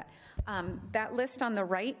we get that. That list on the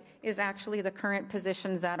right is actually the current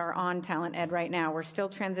positions that are on Talent Ed right now. We're still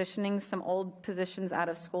transitioning some old positions out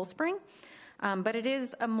of SchoolSpring. But it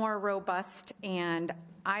is a more robust, and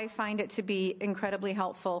I find it to be incredibly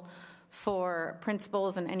helpful for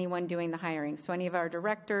principals and anyone doing the hiring. So any of our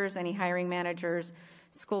directors, any hiring managers,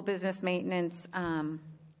 school business maintenance,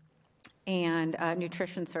 and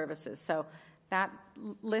nutrition services. So that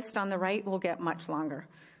list on the right will get much longer.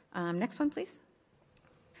 Next one, please.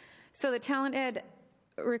 So the Talent Ed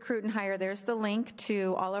Recruit and Hire, there's the link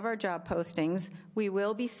to all of our job postings. We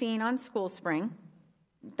will be seen on SchoolSpring.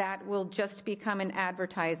 That will just become an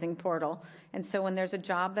advertising portal. And so when there's a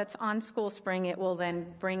job that's on SchoolSpring, it will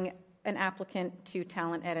then bring an applicant to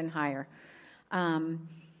Talent Ed and Hire.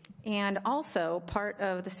 And also, part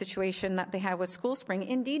of the situation that they have with SchoolSpring,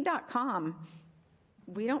 Indeed.com,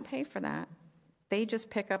 we don't pay for that. They just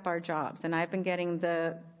pick up our jobs. And I've been getting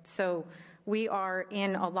so we are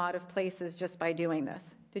in a lot of places just by doing this.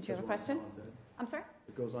 Did you have a question? I'm sorry?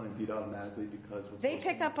 It goes on Indeed automatically because they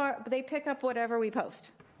pick up whatever we post.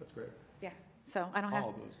 That's great. Yeah. So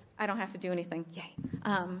I don't have to do anything. Yay.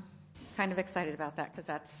 Kind of excited about that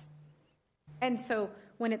because and so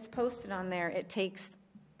when it's posted on there, it takes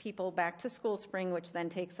people back to SchoolSpring, which then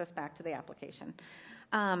takes us back to the application.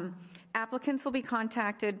 Applicants will be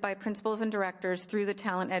contacted by principals and directors through the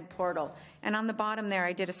Talent Ed portal. And on the bottom there,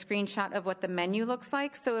 I did a screenshot of what the menu looks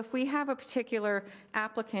like. So if we have a particular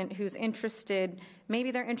applicant who's interested,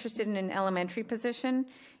 maybe they're interested in an elementary position,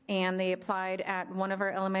 and they applied at one of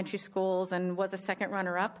our elementary schools and was a second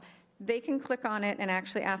runner-up, they can click on it and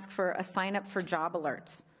actually ask for a sign-up for job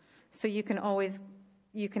alerts. So you can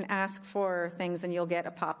ask for things and you'll get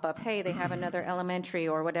a pop-up, hey, they have another elementary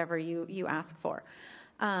or whatever you ask for.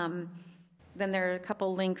 Then there are a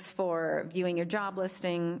couple links for viewing your job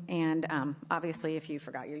listing, and obviously if you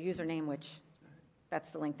forgot your username, which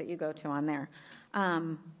that's the link that you go to on there.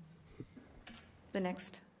 The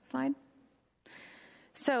next slide.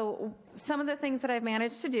 So some of the things that I've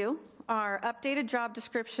managed to do are updated job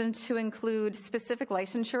descriptions to include specific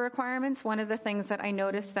licensure requirements. One of the things that I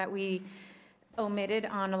noticed that we omitted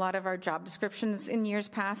on a lot of our job descriptions in years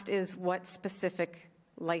past is what specific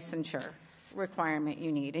licensure requirement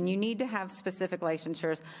you need. And you need to have specific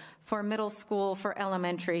licensures for middle school, for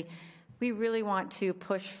elementary. We really want to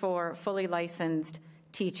push for fully licensed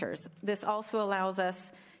teachers. This also allows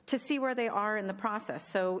us to see where they are in the process.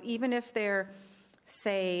 So even if they're,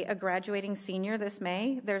 say, a graduating senior this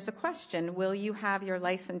May, there's a question, will you have your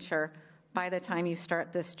licensure by the time you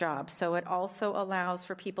start this job? So it also allows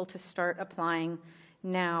for people to start applying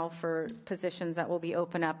now for positions that will be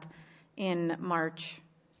open up in March,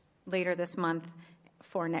 later this month,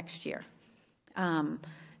 for next year. An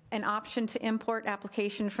option to import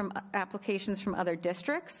applications from other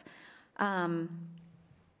districts.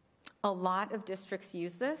 A lot of districts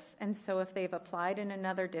use this, and so if they've applied in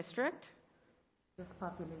another district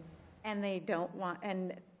and they don't want,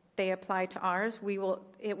 and they apply to ours,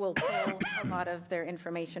 it will pull a lot of their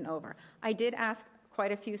information over. I did ask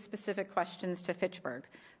quite a few specific questions to Fitchburg,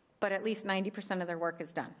 but at least 90% of their work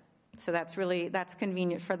is done. So that's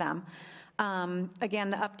convenient for them. Again,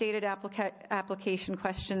 the updated application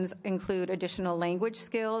questions include additional language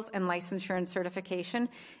skills and licensure and certification.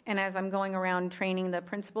 And as I'm going around training the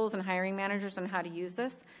principals and hiring managers on how to use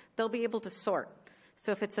this, they'll be able to sort.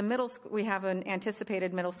 So if it's a middle school, we have an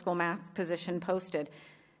anticipated middle school math position posted.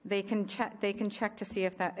 They can check to see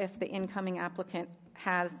if the incoming applicant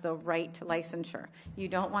has the right licensure. You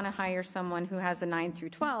don't want to hire someone who has a 9 through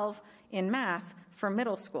 12 in math for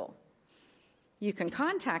middle school. You can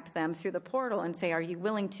contact them through the portal and say, are you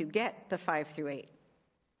willing to get the 5 through 8?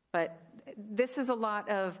 But this is a lot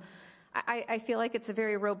of, I feel like it's a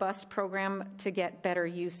very robust program to get better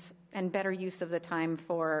use of the time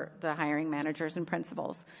for the hiring managers and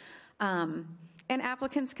principals. And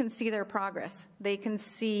applicants can see their progress. They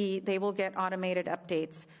will get automated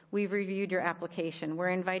updates. We've reviewed your application. We're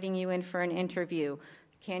inviting you in for an interview.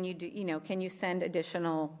 Can you send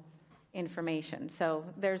additional information? So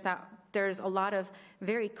there's a lot of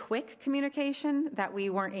very quick communication that we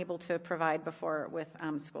weren't able to provide before with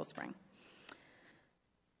SchoolSpring.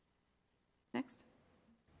 Next.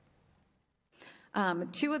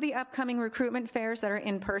 2 of the upcoming recruitment fairs that are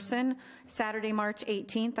in person, Saturday, March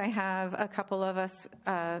 18th, I have a couple of us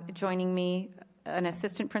joining me, an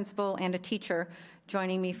assistant principal and a teacher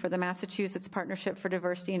joining me for the Massachusetts Partnership for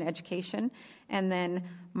Diversity in Education. And then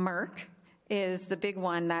MERC is the big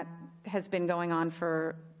one that has been going on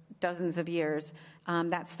for dozens of years.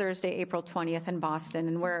 That's Thursday, April 20th in Boston,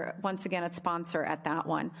 and we're once again a sponsor at that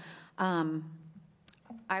one.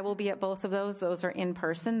 I will be at both of those. Those are in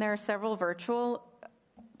person. There are several virtual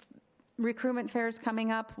recruitment fairs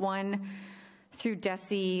coming up, one through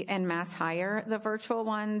DESE and Mass Hire. The virtual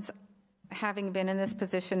ones, having been in this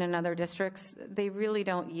position in other districts, they really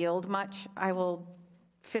don't yield much. I will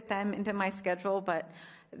fit them into my schedule, but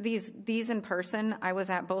these in person, I was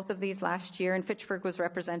at both of these last year, and Fitchburg was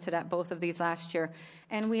represented at both of these last year,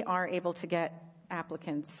 and we are able to get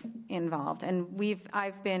applicants involved. And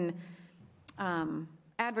I've been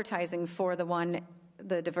advertising for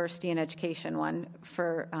the diversity in education one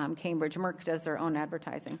for Cambridge. Merck does their own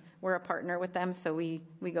advertising. We're a partner with them, so we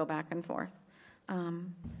go back and forth.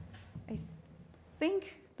 I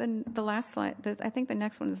think the last slide, I think the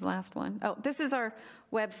next one is the last one. Oh, this is our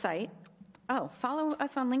website. Oh, follow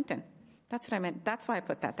us on LinkedIn. That's what I meant. That's why I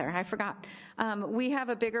put that there. I forgot. We have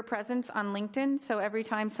a bigger presence on LinkedIn, so every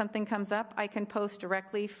time something comes up, I can post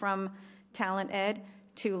directly from Talent Ed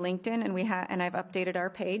to LinkedIn, and I've updated our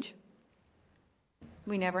page.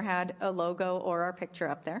 We never had a logo or our picture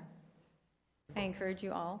up there. I encourage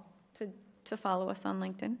you all to follow us on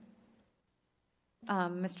LinkedIn.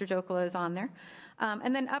 Mr. Jokela is on there.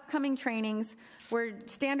 And then upcoming trainings, we're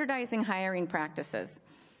standardizing hiring practices.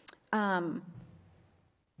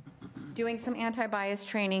 Doing some anti-bias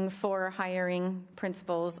training for hiring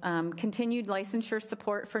principals, continued licensure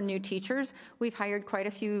support for new teachers. We've hired quite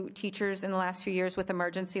a few teachers in the last few years with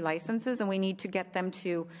emergency licenses, and we need to get them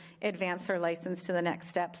to advance their license to the next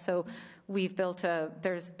step. So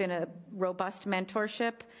there's been a robust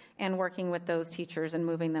mentorship and working with those teachers and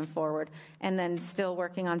moving them forward. And then still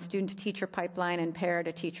working on student-to-teacher pipeline and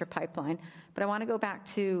para-to-teacher pipeline. But I want to go back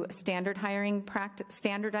to standardizing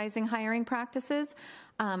hiring practices.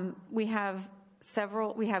 We have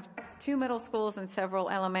 2 middle schools and several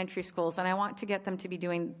elementary schools, and I want to get them to be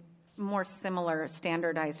doing more similar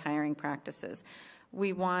standardized hiring practices.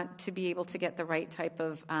 We want to be able to get the right type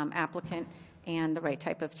of applicant and the right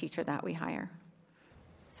type of teacher that we hire.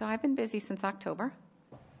 So I've been busy since October,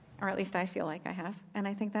 or at least I feel like I have, and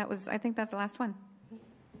I think that's the last one.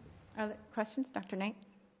 Are there questions, Dr. Knight?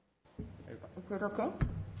 Is it okay?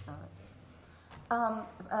 All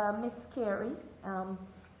right. Ms. Carey,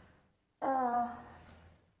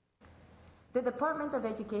 the Department of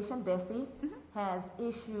Education, DESE, has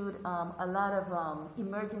issued a lot of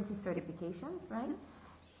emergency certifications, right?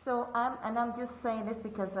 So I'm just saying this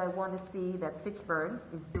because I want to see that Fitchburg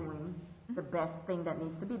is doing the best thing that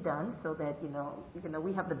needs to be done, so that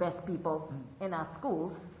we have the best people in our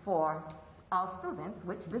schools for our students,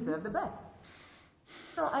 which deserve the best.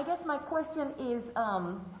 So I guess my question is,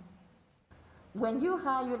 when you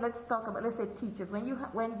hire, let's say teachers. When you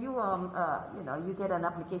get an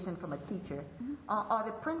application from a teacher, are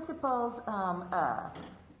the principals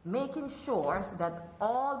making sure that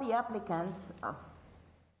all the applicants of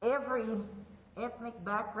every ethnic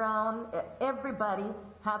background, everybody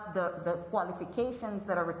have the qualifications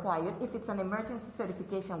that are required? If it's an emergency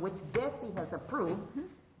certification, which DESE has approved,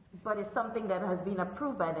 but it's something that has been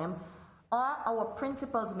approved by them, are our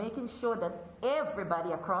principals making sure that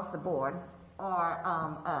everybody across the board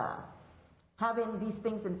are having these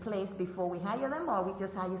things in place before we hire them, or we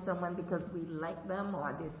just hire someone because we like them,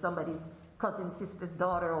 or there's somebody's cousin, sister's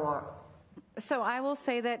daughter, or... So I will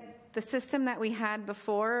say that the system that we had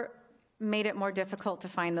before made it more difficult to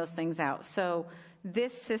find those things out. So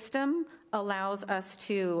this system allows us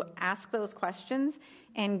to ask those questions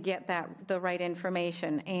and get the right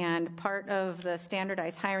information. And part of the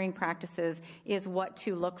standardized hiring practices is what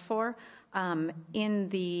to look for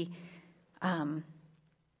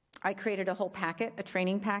I created a whole packet, a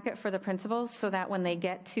training packet for the principals, so that when they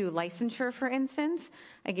get to licensure, for instance,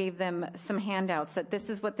 I gave them some handouts that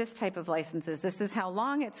this is what this type of license is. This is how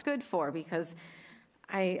long it's good for, because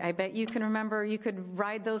I bet you can remember you could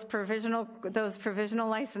ride those provisional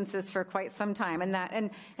licenses for quite some time,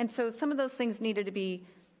 and so some of those things needed to be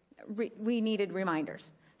we needed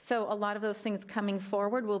reminders. So a lot of those things coming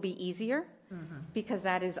forward will be easier, because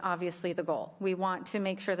that is obviously the goal. We want to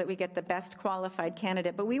make sure that we get the best qualified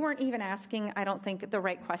candidate, but we weren't even asking, I don't think, the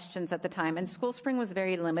right questions at the time, and School Spring was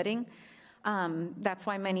very limiting. That's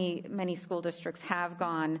why many school districts have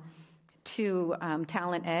gone to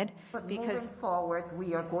Talent Ed. But moving forward,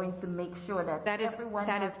 we are going to make sure that everyone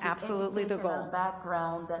has the absolutely the goal.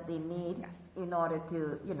 Background that they need in order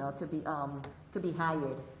to be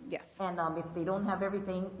hired. Yes. And if they don't have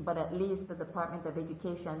everything, but at least the Department of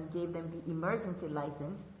Education gave them the emergency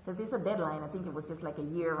license, because there's a deadline. I think it was just like a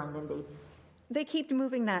year, and then they keep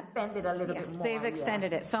moving that. Extended a little bit more. They've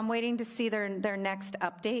extended it. So I'm waiting to see their next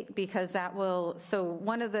update, because that will. So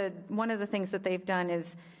one of the things that they've done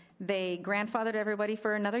is they grandfathered everybody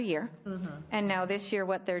for another year, and now this year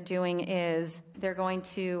what they're doing is they're going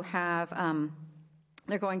to have.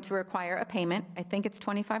 They're going to require a payment. I think it's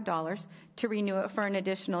 $25 to renew it for an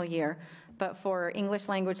additional year. But for English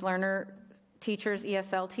language learner teachers,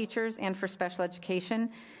 ESL teachers, and for special education.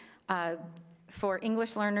 For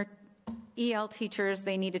English learner EL teachers,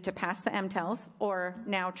 they needed to pass the MTELs or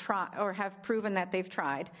now try or have proven that they've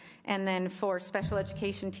tried. And then for special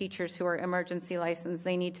education teachers who are emergency licensed,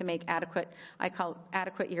 they need to make adequate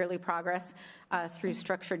yearly progress through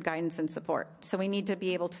structured guidance and support. So we need to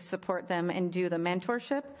be able to support them and do the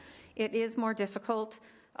mentorship. It is more difficult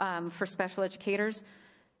for special educators.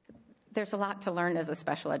 There's a lot to learn as a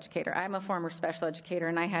special educator. I'm a former special educator,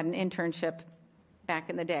 and I had an internship back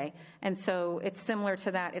in the day. And so it's similar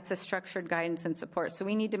to that. It's a structured guidance and support. So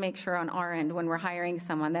we need to make sure on our end when we're hiring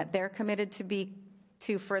someone that they're committed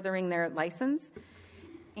to furthering their license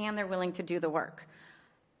and they're willing to do the work.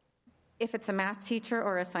 If it's a math teacher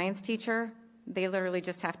or a science teacher, they literally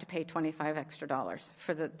just have to pay $25 extra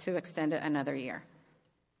to extend it another year.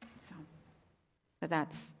 So, but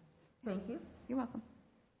that's... Thank you. You're welcome.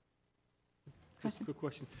 Just a quick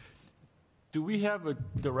question. Do we have a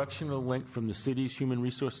directional link from the city's human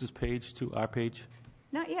resources page to our page?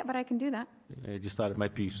 Not yet, but I can do that. I just thought it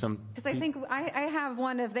might be some... Because I think I have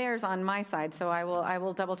one of theirs on my side, so I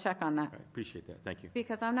will double check on that. I appreciate that. Thank you.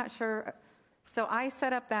 Because I'm not sure. So I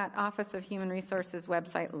set up that Office of Human Resources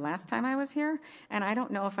website last time I was here, and I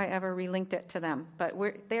don't know if I ever relinked it to them, but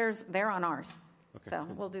they're on ours. Okay. So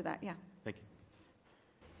we'll do that, yeah. Thank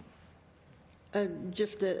you.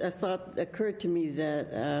 Just a thought occurred to me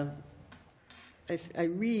that I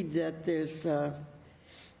read that there's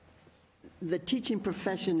the teaching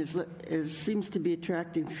profession seems to be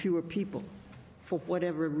attracting fewer people for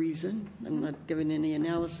whatever reason. I'm not giving any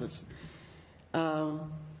analysis.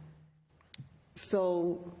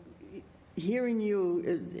 So hearing you,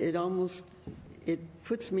 it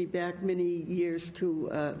puts me back many years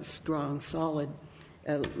to strong, solid.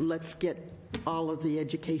 Let's get all of the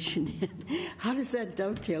education in. How does that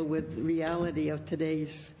dovetail with the reality of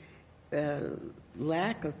today's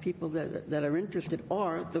lack of people that are interested,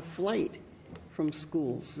 or the flight from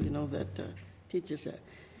schools, that teachers that?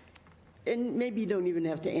 And maybe you don't even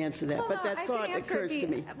have to answer that, but that thought occurs to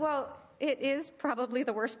me. Well, it is probably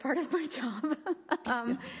the worst part of my job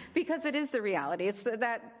because it is the reality. It's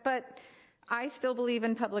that, but I still believe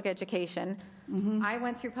in public education. Mm-hmm. I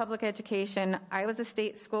went through public education. I was a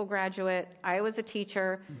state school graduate. I was a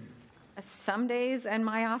teacher. Mm-hmm. Some days in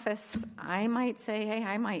my office, I might say, hey,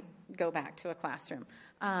 I might go back to a classroom.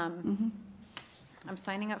 Mm-hmm. I'm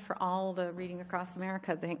signing up for all the Reading Across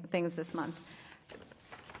America things this month.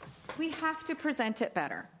 We have to present it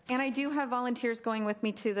better. And I do have volunteers going with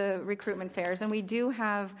me to the recruitment fairs, and we do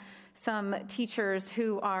have some teachers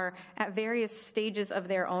who are at various stages of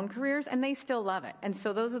their own careers, and they still love it. And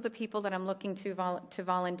so those are the people that I'm looking to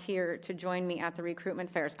volunteer to join me at the recruitment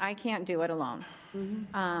fairs. I can't do it alone.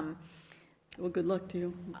 Mm-hmm. Well, good luck to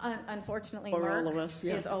you. Unfortunately, or Mark all of us,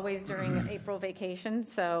 yeah. is always during April vacation.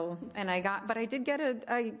 So, I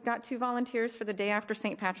got 2 volunteers for the day after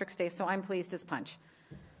St. Patrick's Day. So I'm pleased as punch.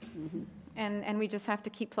 Mm-hmm. And we just have to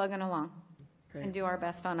keep plugging along and do our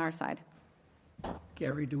best on our side.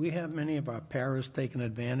 Gary, do we have many of our paras taking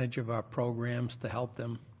advantage of our programs to help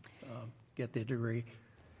them get their degree?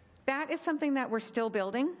 That is something that we're still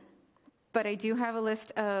building, but I do have a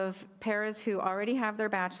list of paras who already have their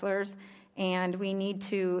bachelor's, and we need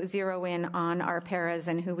to zero in on our paras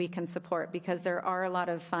and who we can support because there are a lot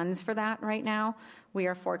of funds for that right now. We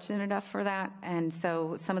are fortunate enough for that, and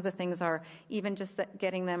so some of the things are even just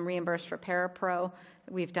getting them reimbursed for Parapro.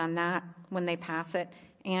 We've done that when they pass it,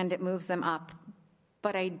 and it moves them up.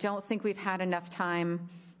 But I don't think we've had enough time.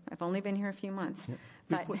 I've only been here a few months.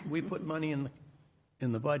 Yeah. We put money in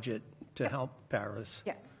the budget to help paras.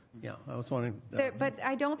 Yes. Yeah, I was wondering. But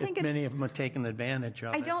I don't think many of them are taking advantage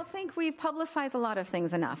of it. I don't think we've publicized a lot of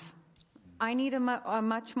things enough. I need a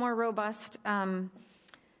much more robust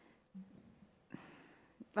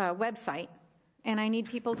website, and I need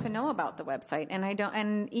people to know about the website. And I don't.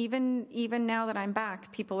 And even now that I'm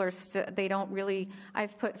back, people are they don't really.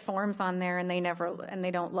 I've put forms on there, and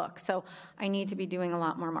they don't look. So I need to be doing a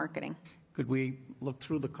lot more marketing. Could we look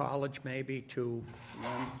through the college maybe to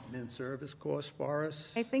run an in-service course for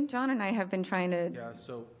us? I think John and I have been trying to. Yeah,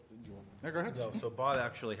 so... go ahead. So Bob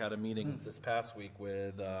actually had a meeting this past week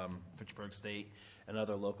with Fitchburg State and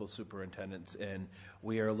other local superintendents, and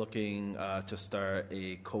we are looking to start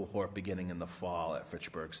a cohort beginning in the fall at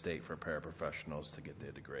Fitchburg State for paraprofessionals to get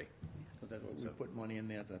their degree. So that's what we put money in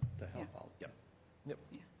there to help out. Yep. Yeah.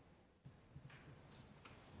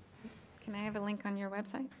 Can I have a link on your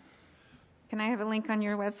website?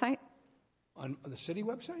 On the city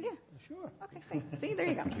website? Yeah. Sure. Okay, thanks. See, there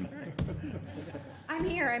you go. I'm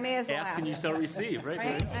here. I may as well ask. And you shall receive, right?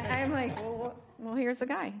 Right? I'm like, well, well, here's the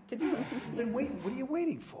guy to do it. Then wait, what are you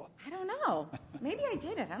waiting for? I don't know. Maybe I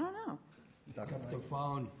did it. I don't know. Pick up the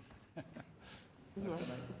phone.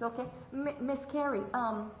 Yes, it's okay. Miss Carey,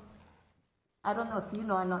 I don't know if you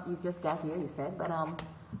know or not, you just got here, you said, but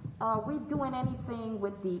are we doing anything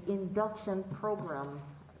with the induction program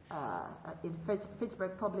in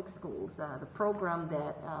Fitchburg Public Schools, the program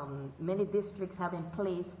that many districts have in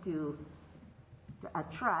place to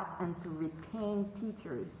attract and to retain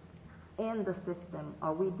teachers in the system?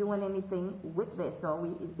 Are we doing anything with this?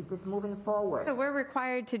 Is this moving forward? So we're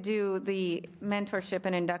required to do the mentorship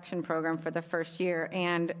and induction program for the first year,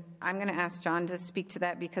 and I'm going to ask John to speak to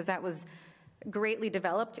that because that was greatly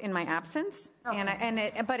developed in my absence.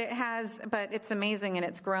 Okay. But it's amazing and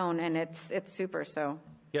it's grown and it's super. So.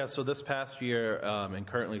 Yeah, so this past year and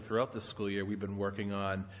currently throughout this school year, we've been working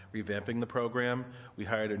on revamping the program. We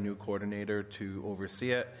hired a new coordinator to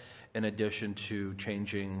oversee it, in addition to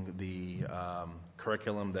changing the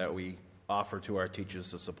curriculum that we offer to our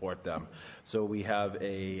teachers to support them. So we have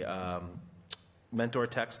a mentor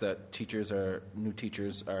text that new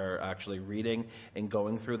teachers are actually reading and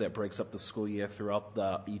going through that breaks up the school year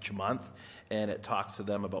throughout each month, and it talks to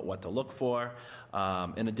them about what to look for.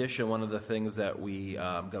 In addition, one of the things that we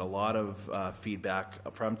got a lot of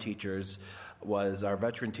feedback from teachers was our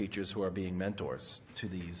veteran teachers who are being mentors to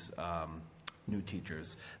these new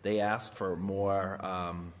teachers. They asked for more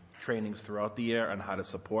trainings throughout the year on how to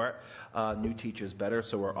support new teachers better,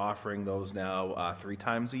 so we're offering those now 3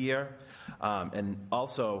 times a year. And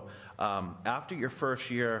also, after your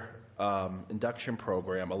first year induction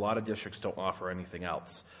program, a lot of districts don't offer anything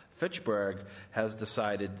else. Fitchburg has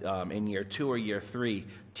decided in year 2 or year 3,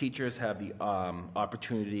 teachers have the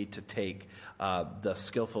opportunity to take the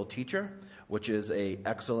Skillful Teacher, which is an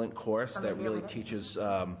excellent course that really teaches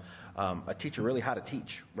a teacher really how to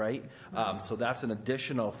teach, right? So that's an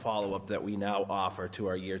additional follow-up that we now offer to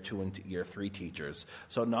our year 2 and year 3 teachers.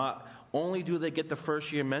 So not only do they get the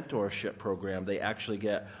first year mentorship program, they actually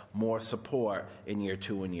get more support in year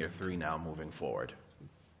 2 and year 3 now moving forward.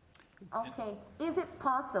 Okay, is it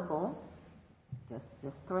possible,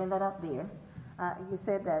 just throwing that up there, you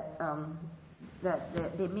said that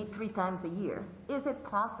they meet 3 times a year. Is it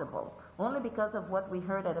possible, only because of what we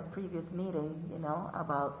heard at a previous meeting,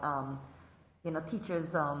 about, teachers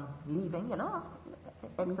leaving,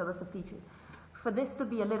 exodus of teachers, for this to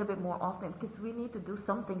be a little bit more often, because we need to do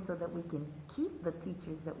something so that we can keep the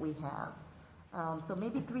teachers that we have. So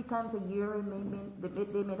maybe 3 times a year,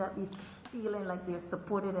 they may not be feeling like they're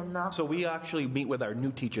supported enough. So we actually meet with our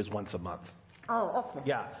new teachers once a month. Oh, okay.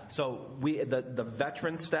 Yeah, so the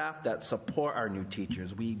veteran staff that support our new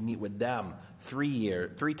teachers, we meet with them 3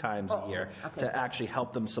 times a year to actually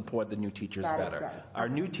help them support the new teachers better. Our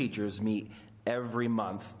new teachers meet every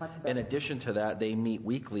month. In addition to that, they meet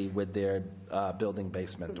weekly with their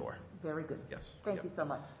building-based mentor. Very good. Yes. Thank you so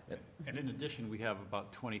much. And in addition, we have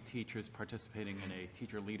about 20 teachers participating in a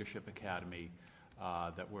teacher leadership academy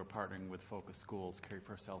that we're partnering with Focus Schools. Carrie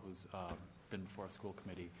Purcell, who's been before a school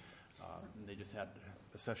committee, and they just had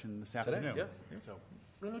a session this afternoon. Yeah. So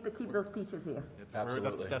We need to keep those teachers here.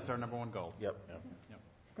 Absolutely. That's our number 1 goal. Yep.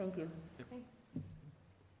 Thank you. Okay.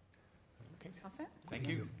 All set? Thank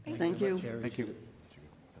you. Thank you. Thank you.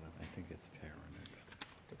 I think it's Tara next.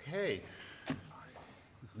 Okay.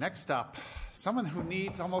 Next up, someone who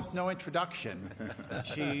needs almost no introduction.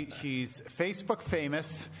 She's Facebook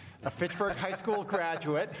famous, a Fitchburg High School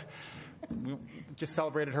graduate. We just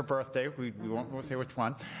celebrated her birthday. We won't say which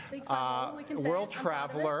one. World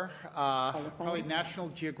traveler, probably National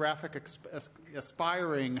Geographic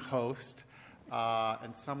aspiring host,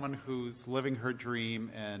 and someone who's living her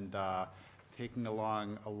dream and taking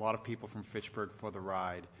along a lot of people from Fitchburg for the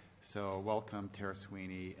ride. So welcome, Tara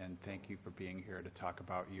Sweeney, and thank you for being here to talk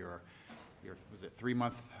about your was it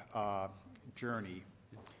 3-month journey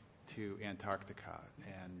to Antarctica.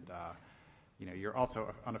 And you're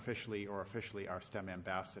also unofficially or officially our STEM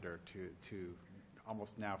ambassador to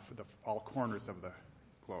almost now for all corners of the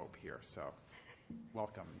globe here. So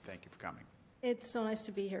welcome, and thank you for coming. It's so nice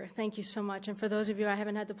to be here. Thank you so much. And for those of you I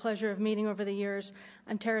haven't had the pleasure of meeting over the years,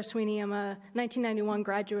 I'm Tara Sweeney. I'm a 1991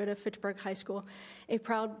 graduate of Fitchburg High School, a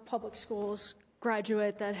proud public schools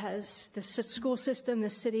graduate that has the school system, the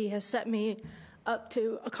city has set me up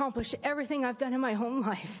to accomplish everything I've done in my home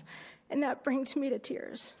life. And that brings me to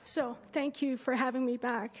tears. So thank you for having me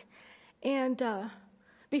back. And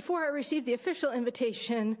before I received the official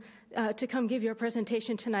invitation to come give you a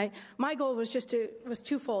presentation tonight, my goal was was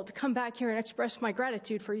twofold: to come back here and express my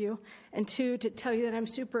gratitude for you, and 2, to tell you that I'm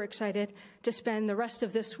super excited to spend the rest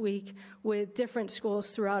of this week with different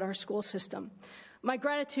schools throughout our school system. My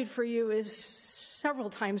gratitude for you is several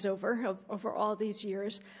times over all these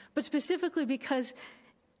years, but specifically because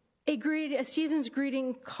a season's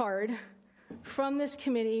greeting card from this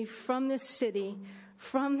committee, from this city,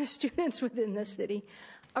 from the students within this city,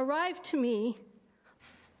 arrived to me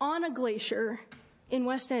on a glacier in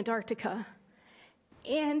West Antarctica.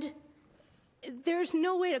 And there's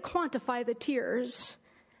no way to quantify the tears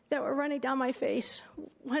that were running down my face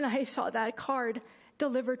when I saw that card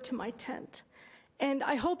delivered to my tent. And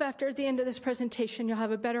I hope after the end of this presentation, you'll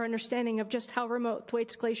have a better understanding of just how remote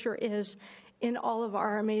Thwaites Glacier is in all of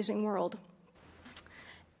our amazing world.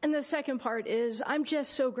 And the second part is, I'm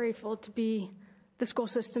just so grateful to be the school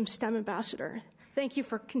system STEM ambassador. Thank you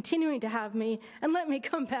for continuing to have me, and let me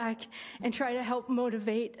come back and try to help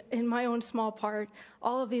motivate, in my own small part,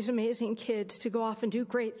 all of these amazing kids to go off and do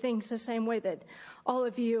great things the same way that all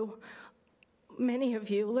of you, many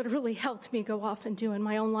of you, literally helped me go off and do in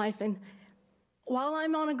my own life. And while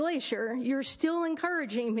I'm on a glacier, you're still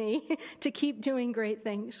encouraging me to keep doing great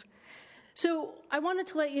things. So I wanted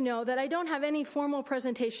to let you know that I don't have any formal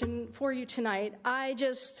presentation for you tonight. I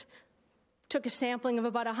just took a sampling of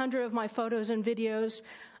about 100 of my photos and videos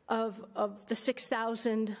of the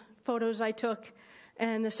 6,000 photos I took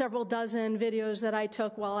and the several dozen videos that I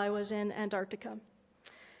took while I was in Antarctica.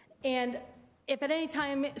 And if at any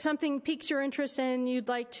time something piques your interest and you'd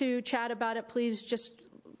like to chat about it, please just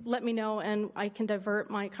let me know and I can divert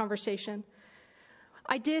my conversation.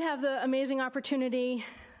 I did have the amazing opportunity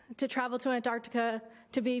to travel to Antarctica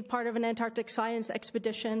to be part of an Antarctic science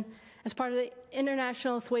expedition as part of the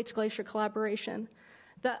International Thwaites Glacier Collaboration.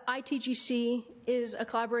 The ITGC is a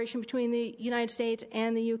collaboration between the United States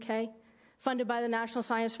and the UK, funded by the National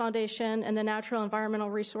Science Foundation and the Natural Environmental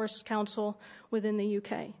Resource Council within the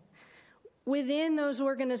UK. Within those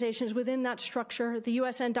organizations, within that structure, the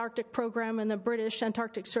U.S. Antarctic Program and the British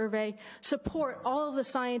Antarctic Survey support all of the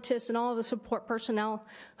scientists and all of the support personnel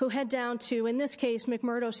who head down to, in this case,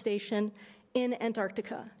 McMurdo Station in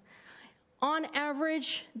Antarctica. On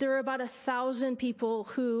average, there are about 1,000 people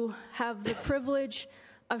who have the privilege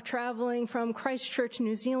of traveling from Christchurch,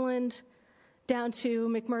 New Zealand, down to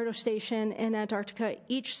McMurdo Station in Antarctica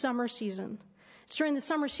each summer season. It's during the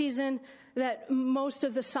summer season that most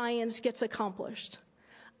of the science gets accomplished.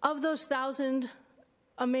 Of those 1,000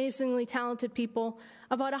 amazingly talented people,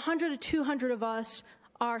 about 100 to 200 of us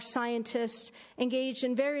are scientists engaged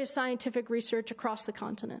in various scientific research across the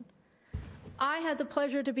continent. I had the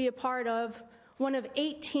pleasure to be a part of one of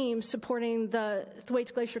 8 teams supporting the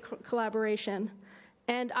Thwaites Glacier Collaboration,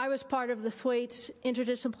 and I was part of the Thwaites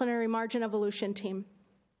Interdisciplinary Margin Evolution team,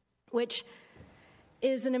 which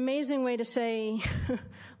is an amazing way to say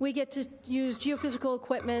we get to use geophysical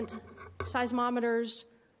equipment, seismometers,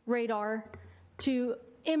 radar, to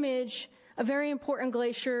image a very important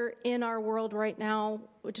glacier in our world right now,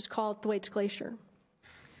 which is called Thwaites Glacier.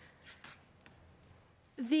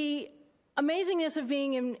 The amazingness of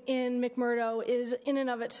being in McMurdo is, in and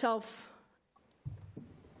of itself,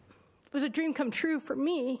 was a dream come true for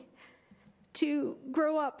me to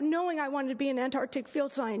grow up knowing I wanted to be an Antarctic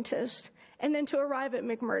field scientist and then to arrive at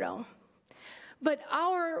McMurdo. But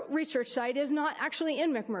our research site is not actually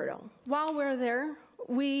in McMurdo. While we're there,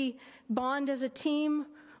 we bond as a team.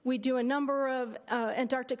 We do a number of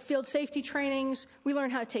Antarctic field safety trainings. We learn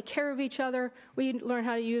how to take care of each other. We learn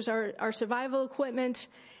how to use our survival equipment.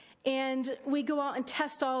 And we go out and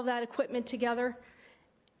test all of that equipment together.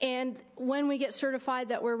 And when we get certified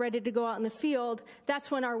that we're ready to go out in the field, that's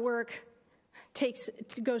when our work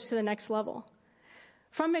goes to the next level.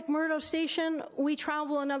 From McMurdo Station, we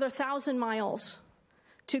travel another 1,000 miles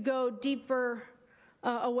to go deeper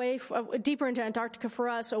deeper into Antarctica for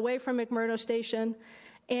us, away from McMurdo Station,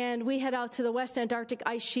 and we head out to the West Antarctic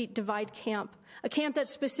Ice Sheet Divide Camp, a camp that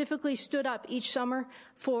specifically stood up each summer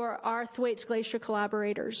for our Thwaites Glacier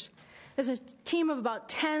collaborators. There's a team of about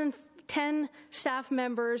 10 staff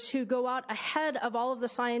members who go out ahead of all of the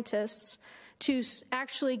scientists to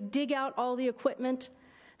actually dig out all the equipment,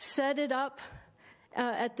 set it up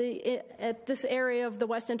at this area of the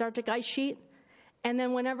West Antarctic ice sheet, and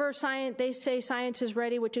then whenever they say science is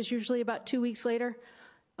ready, which is usually about 2 weeks later,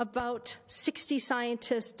 about 60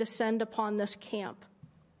 scientists descend upon this camp.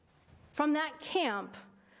 From that camp,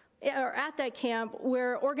 or at that camp,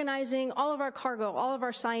 we're organizing all of our cargo, all of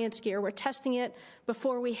our science gear. We're testing it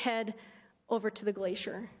before we head over to the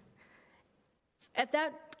glacier. At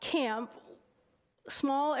that camp,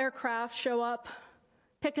 small aircraft show up,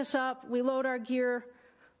 pick us up, we load our gear,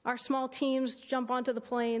 our small teams jump onto the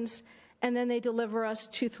planes, and then they deliver us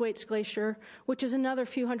to Thwaites Glacier, which is another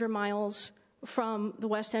few hundred miles from the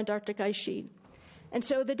West Antarctic ice sheet. And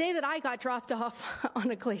so the day that I got dropped off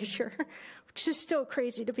on a glacier, which is still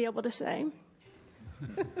crazy to be able to say,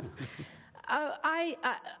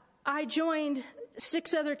 I joined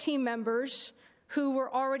 6 other team members who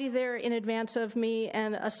were already there in advance of me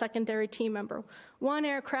and a secondary team member. One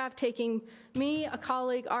aircraft taking me, a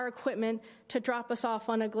colleague, our equipment to drop us off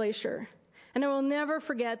on a glacier. And I will never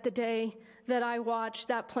forget the day that I watched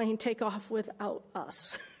that plane take off without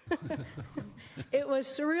us. It was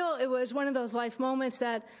surreal. It was one of those life moments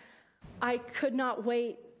that I could not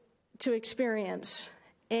wait to experience.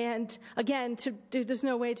 And again, there's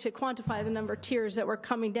no way to quantify the number of tears that were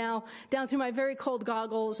coming down through my very cold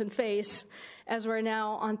goggles and face as we're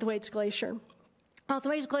now on Thwaites Glacier.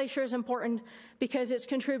 Thwaites Glacier is important because it's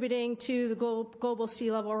contributing to the global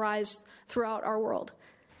sea level rise throughout our world.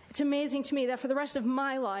 It's amazing to me that for the rest of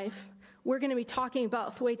my life, we're going to be talking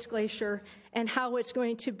about Thwaites Glacier and how it's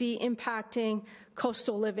going to be impacting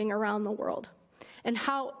coastal living around the world. And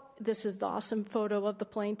how, this is the awesome photo of the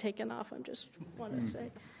plane taking off, I just want to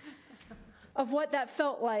say, of what that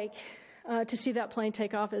felt like to see that plane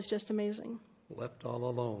take off is just amazing. Left all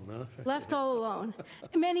alone, huh? Left all alone.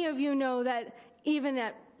 Many of you know that even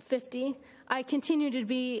at 50, I continue to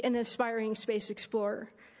be an aspiring space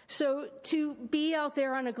explorer. So to be out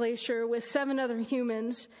there on a glacier with 7 other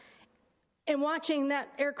humans and watching that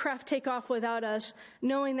aircraft take off without us,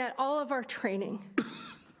 knowing that all of our training,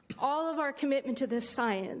 all of our commitment to this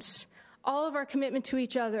science, all of our commitment to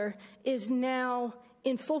each other is now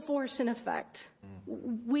in full force and effect.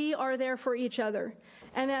 We are there for each other.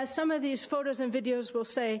 And as some of these photos and videos will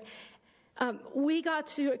say, we got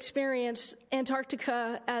to experience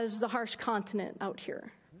Antarctica as the harsh continent out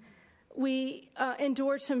here. We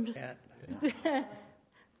endured some...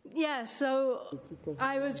 Yeah, so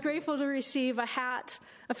I was grateful to receive a hat,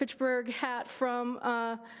 a Fitchburg hat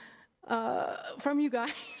from you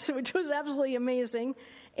guys, which was absolutely amazing.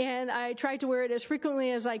 And I tried to wear it as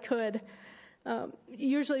frequently as I could,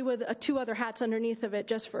 usually with 2 other hats underneath of it,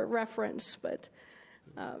 just for reference. But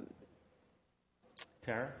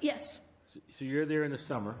Tara? Yes. So you're there in the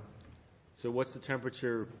summer. So what's the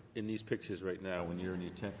temperature in these pictures right now when you're in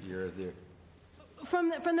your tent? You're there. From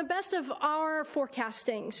the best of our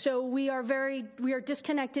forecasting, so we are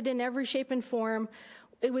disconnected in every shape and form,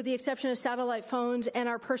 with the exception of satellite phones and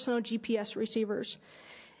our personal GPS receivers.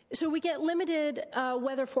 So we get limited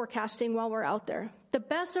weather forecasting while we're out there. The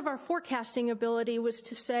best of our forecasting ability was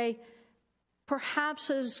to say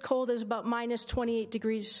perhaps as cold as about minus 28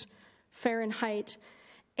 degrees Fahrenheit.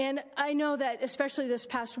 And I know that especially this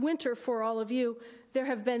past winter for all of you, there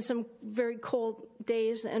have been some very cold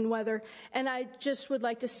days and weather. And I just would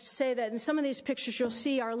like to say that in some of these pictures, you'll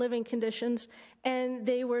see our living conditions, and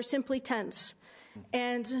they were simply tents.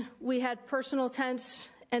 And we had personal tents,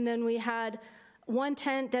 and then we had one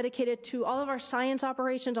tent dedicated to all of our science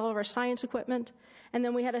operations, all of our science equipment. And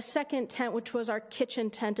then we had a second tent, which was our kitchen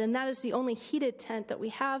tent. And that is the only heated tent that we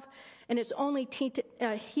have. And it's only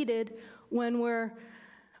heated when we're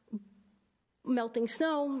melting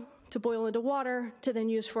snow to boil into water to then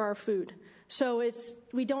use for our food. So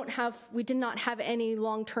we did not have any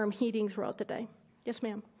long-term heating throughout the day. Yes,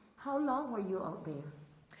 ma'am. How long were you out there?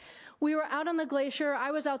 We were out on the glacier.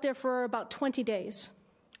 I was out there for about 20 days.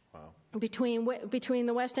 Wow. Between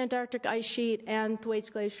the West Antarctic ice sheet and Thwaites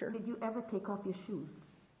Glacier. Did you ever take off your shoes?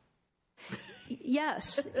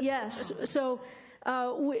 Yes. So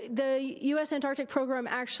the U.S. Antarctic program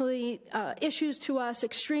actually issues to us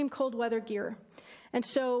extreme cold weather gear. And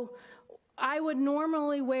so I would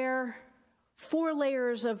normally wear 4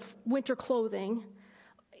 layers of winter clothing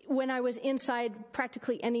when I was inside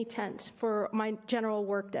practically any tent for my general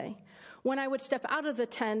workday. When I would step out of the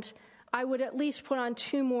tent, I would at least put on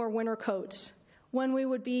 2 more winter coats. When we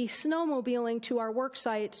would be snowmobiling to our work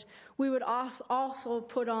sites, we would also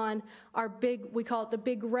put on our we call it the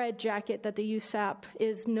big red jacket that the USAP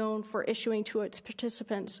is known for issuing to its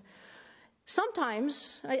participants.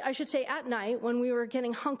 Sometimes, I should say at night, when we were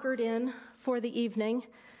getting hunkered in for the evening,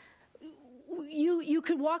 you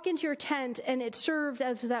could walk into your tent and it served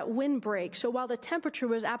as that windbreak. So while the temperature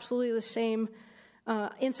was absolutely the same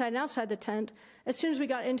inside and outside the tent, as soon as we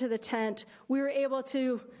got into the tent, we were able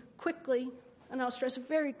to quickly, and I'll stress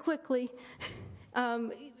very quickly,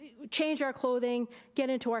 change our clothing, get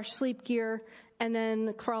into our sleep gear, and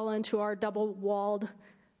then crawl into our double-walled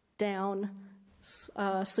down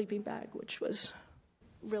sleeping bag, which was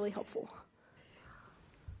really helpful.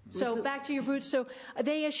 So back to your boots. So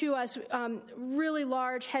they issue us really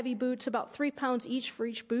large, heavy boots, about 3 pounds each for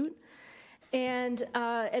each boot. And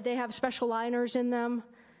they have special liners in them.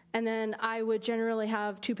 And then I would generally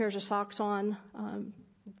have 2 pairs of socks on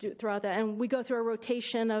throughout that. And we go through a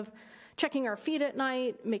rotation of checking our feet at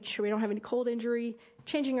night, making sure we don't have any cold injury,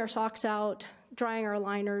 changing our socks out, drying our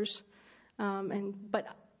liners. But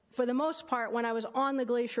for the most part, when I was on the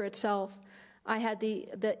glacier itself, I had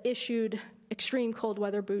the issued extreme cold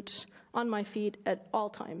weather boots on my feet at all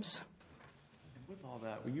times. With all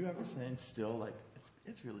that, were you ever saying still, like,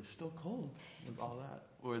 it's really still cold with all that?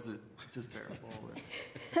 Or is it just bearable?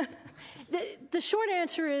 The short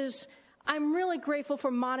answer is I'm really grateful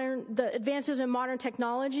for the advances in modern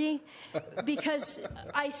technology, because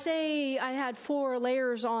I say I had 4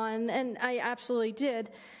 layers on, and I absolutely did.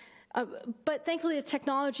 But thankfully, the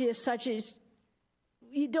technology is such as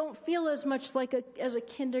you don't feel as much like as a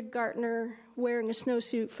kindergartner wearing a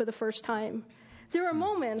snowsuit for the first time. There are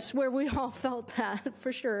moments where we all felt that,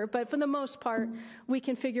 for sure, but for the most part, we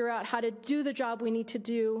can figure out how to do the job we need to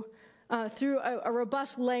do through a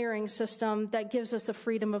robust layering system that gives us the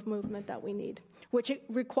freedom of movement that we need, which it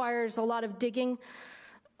requires a lot of digging,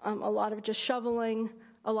 a lot of just shoveling,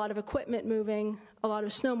 a lot of equipment moving, a lot of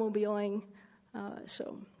snowmobiling.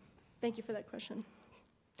 So thank you for that question.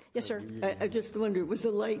 Yes, sir. I just wondered, was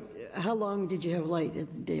the light, how long did you have light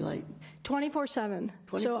at the daylight? 24/7.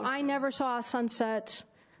 So I never saw a sunset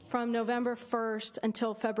from November 1st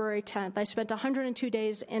until February 10th. I spent 102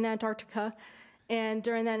 days in Antarctica, and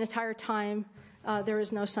during that entire time, there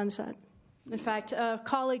was no sunset. In fact, a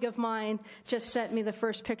colleague of mine just sent me the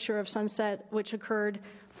first picture of sunset, which occurred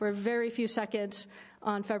for a very few seconds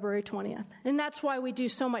on February 20th. And that's why we do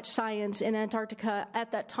so much science in Antarctica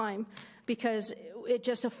at that time, because it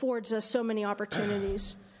just affords us so many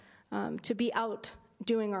opportunities to be out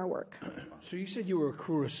doing our work. So you said you were a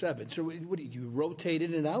crew of 7. So what did you rotate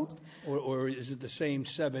in and out, or is it the same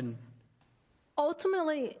 7?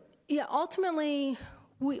 Ultimately,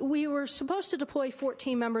 we were supposed to deploy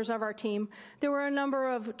 14 members of our team. There were a number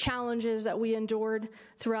of challenges that we endured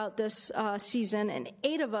throughout this season, and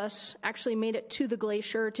 8 of us actually made it to the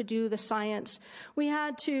glacier to do the science. We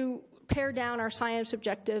had to pare down our science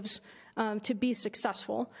objectives to be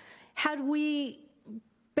successful. Had we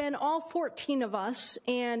been all 14 of us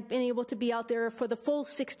and been able to be out there for the full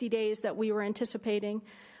 60 days that we were anticipating,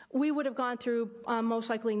 we would have gone through most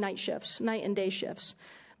likely night and day shifts.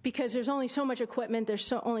 Because there's only so much equipment,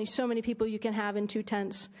 there's only so many people you can have in 2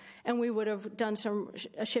 tents, and we would have done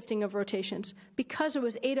a shifting of rotations. Because it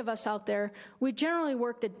was 8 of us out there, we generally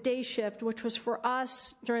worked a day shift, which was for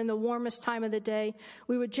us during the warmest time of the day.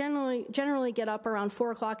 We would generally get up around 4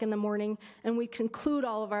 o'clock in the morning, and we'd conclude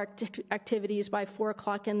all of our activities by 4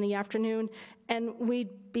 o'clock in the afternoon, and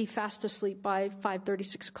we'd be fast asleep by 5:30,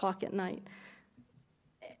 6 o'clock at night,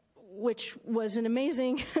 which was an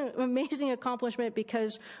amazing accomplishment,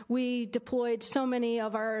 because we deployed so many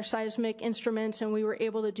of our seismic instruments and we were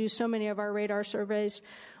able to do so many of our radar surveys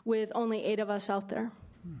with only 8 of us out there.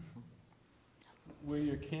 Where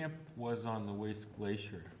your camp was on the Waste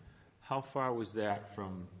Glacier, how far was that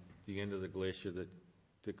from the end of the glacier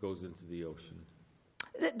that goes into the ocean?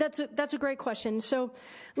 That's a great question. So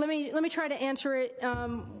let me try to answer it,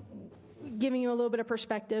 giving you a little bit of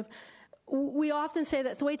perspective. We often say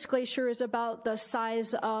that Thwaites Glacier is about the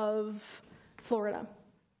size of Florida,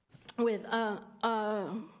 with a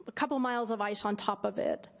couple miles of ice on top of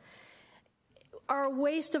it. Our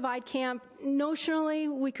Waste Divide camp, notionally,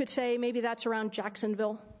 we could say maybe that's around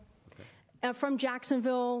Jacksonville. Okay. From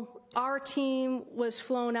Jacksonville, our team was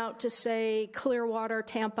flown out to, say, Clearwater,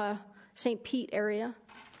 Tampa, St. Pete area.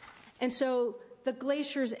 And so the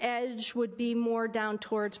glacier's edge would be more down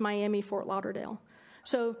towards Miami, Fort Lauderdale.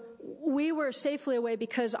 So we were safely away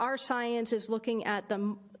because our science is looking at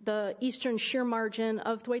the eastern shear margin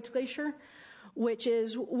of Thwaites Glacier, which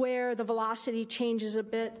is where the velocity changes a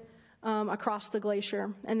bit across the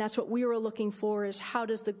glacier. And that's what we were looking for, is how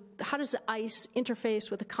does the ice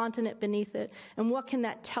interface with the continent beneath it, and what can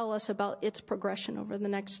that tell us about its progression over the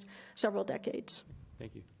next several decades.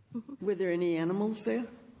 Thank you. Mm-hmm. Were there any animals there?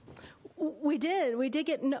 We did. We did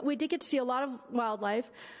get to see a lot of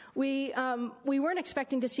wildlife. We weren't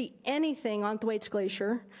expecting to see anything on Thwaites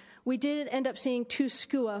Glacier. We did end up seeing 2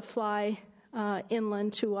 skua fly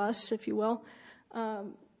inland to us, if you will.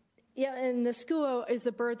 And the skua is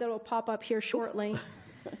a bird that will pop up here shortly.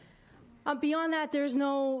 Beyond that, there's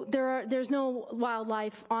no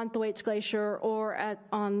wildlife on Thwaites Glacier or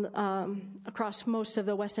across most of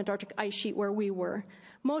the West Antarctic ice sheet where we were.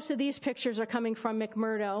 Most of these pictures are coming from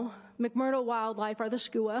McMurdo. McMurdo wildlife are the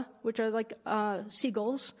skua, which are like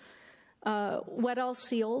seagulls, Weddell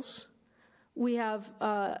seals. We have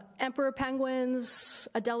emperor penguins,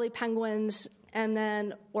 Adelie penguins, and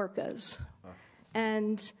then orcas. Oh.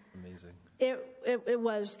 And amazing. It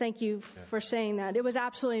was, thank you for saying that. It was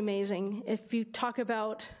absolutely amazing. If you talk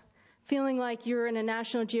about feeling like you're in a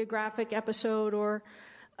National Geographic episode or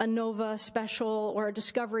a Nova special or a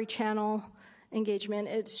Discovery Channel engagement.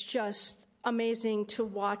 It's just amazing to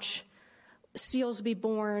watch seals be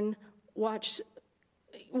born, watch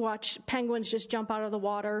penguins just jump out of the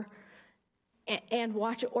water, and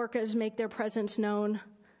watch orcas make their presence known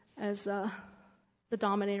as the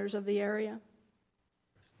dominators of the area.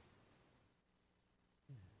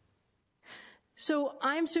 So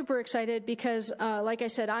I'm super excited because, like I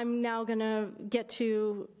said, I'm now going to get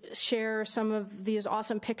to share some of these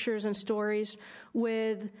awesome pictures and stories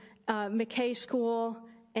with McKay School,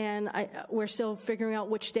 and we're still figuring out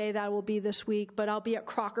which day that will be this week, but I'll be at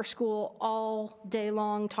Crocker School all day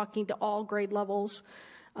long talking to all grade levels.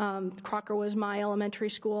 Crocker was my elementary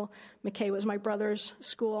school. McKay was my brother's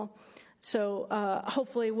school. So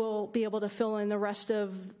hopefully we'll be able to fill in the rest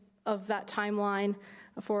of that timeline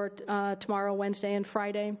for tomorrow, Wednesday, and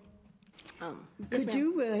Friday. Could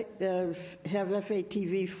you have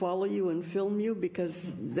FATV follow you and film you?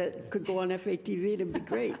 Because that could go on FATV. It'd be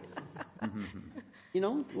great. You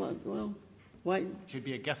know, well, why? Should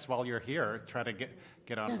be a guest while you're here. Try to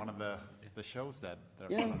get on one of the shows that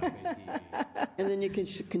are on FATV. And then you can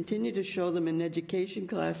continue to show them in education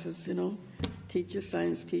classes, you know, teachers,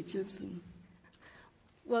 science teachers.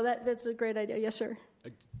 Well, that's a great idea. Yes, sir.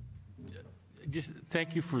 Just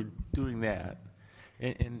thank you for doing that,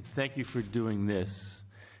 and thank you for doing this,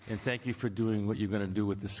 and thank you for doing what you're going to do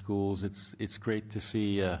with the schools. It's great to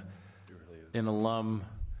see an alum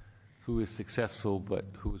who is successful but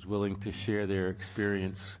who is willing to share their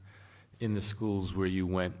experience in the schools where you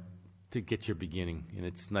went to get your beginning. And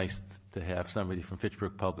it's nice to have somebody from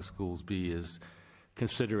Fitchburg Public Schools be as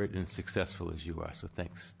considerate and successful as you are. So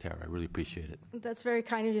thanks, Tara. I really appreciate it. That's very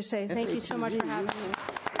kind of you to say. Thank you so much for having me.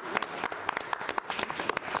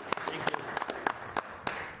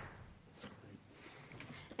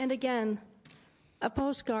 And again, a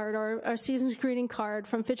postcard or a season's greeting card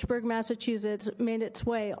from Fitchburg, Massachusetts made its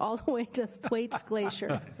way all the way to Thwaites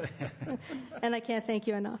Glacier. And I can't thank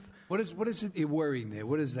you enough. What is it you're wearing there?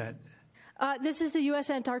 What is that? This is the U.S.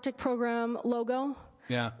 Antarctic Program logo.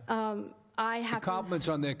 Yeah. Compliments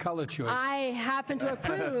on their color choice. I happen to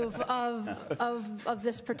approve of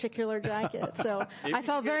this particular jacket, so I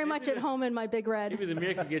felt very much at home in my big red. Maybe the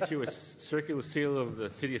mayor could get you a circular seal of the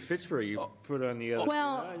city of Fitchburg. You put on the other.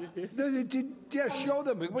 Well, yeah, show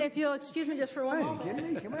them. If you'll excuse me just for one moment. Are you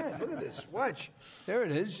kidding me? Come on, look at this. Watch. There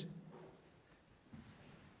it is.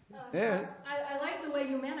 Yeah. I like the way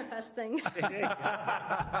you manifest things. There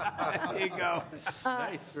you go.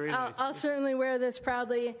 Nice, very nice. I'll certainly wear this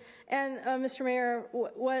proudly. And Mr. Mayor,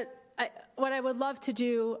 what I would love to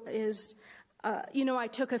do is, I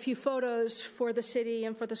took a few photos for the city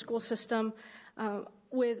and for the school system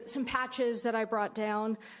with some patches that I brought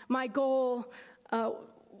down. My goal,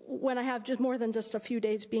 when I have just more than just a few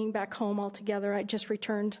days being back home altogether, I just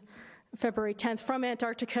returned February 10th from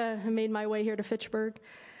Antarctica and made my way here to Fitchburg.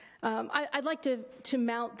 I'd like to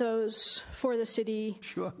mount those for the city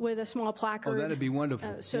with a small placard. Oh, that'd be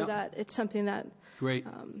wonderful. So that it's something that... Great.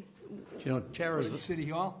 Tara's at City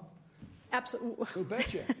Hall? Absolutely. Who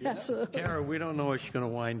betcha? Absolutely. Tara, we don't know where she's going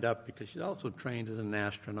to wind up because she's also trained as an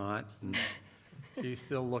astronaut, and she's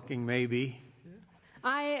still looking, maybe.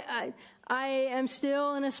 I am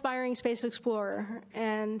still an aspiring space explorer,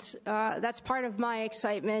 and that's part of my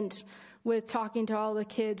excitement with talking to all the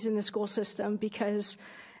kids in the school system because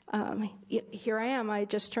here I am. I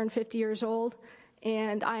just turned 50 years old,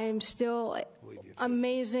 and I am still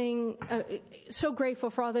amazing, so grateful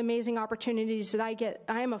for all the amazing opportunities that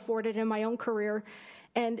I am afforded in my own career.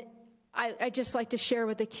 And I just like to share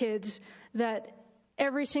with the kids that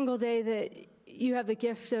every single day that you have the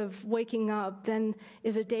gift of waking up, then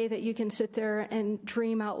is a day that you can sit there and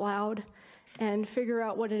dream out loud and figure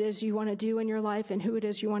out what it is you want to do in your life and who it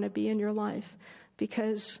is you want to be in your life.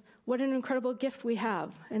 Because what an incredible gift we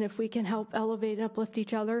have. And if we can help elevate and uplift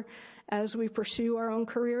each other as we pursue our own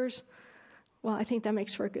careers, well, I think that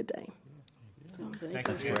makes for a good day. So,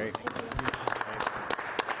 That's great.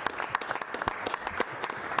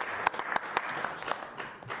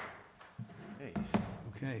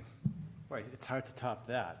 Okay. Right, it's hard to top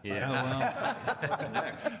that. Yeah. What's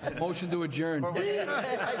next? Motion to adjourn. We're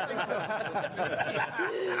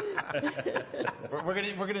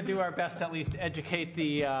going to do our best to at least educate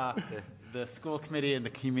the school committee and the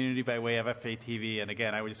community by way of FATV. And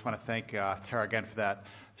again, I just want to thank Tara again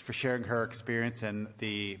for sharing her experience and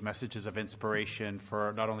the messages of inspiration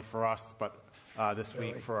for not only for us but this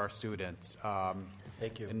week for our students.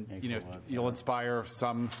 Thank you. And, Thanks you know, a lot. you'll inspire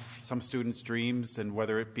some students' dreams, and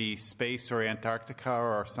whether it be space or Antarctica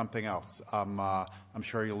or something else, I'm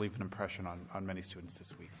sure you'll leave an impression on many students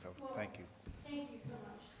this week. So thank you. Thank you so much.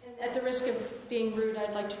 And at the risk of being rude,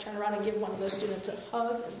 I'd like to turn around and give one of those students a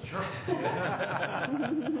hug. Sure.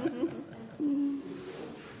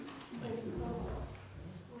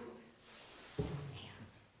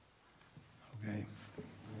 Okay.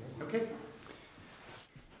 Okay.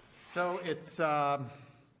 So it's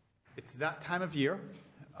that time of year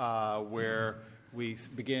where we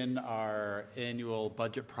begin our annual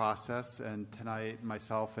budget process, and tonight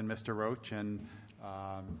myself and Mr. Roach and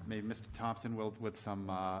maybe Mr. Thompson will with some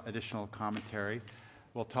additional commentary.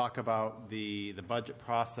 We'll talk about the budget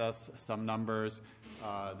process, some numbers,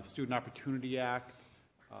 the Student Opportunity Act,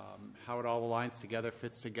 how it all aligns together,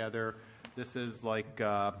 fits together. This is like,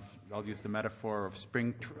 I'll use the metaphor of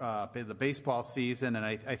spring, the baseball season, and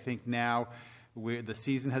I think now the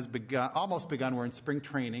season has almost begun. We're in spring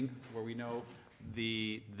training, where we know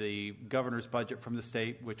the governor's budget from the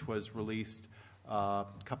state, which was released a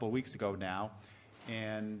couple of weeks ago now,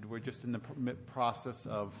 and we're just in the process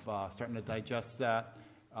of starting to digest that,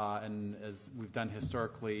 and as we've done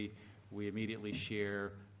historically, we immediately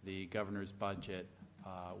share the governor's budget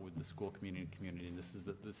with the school community, and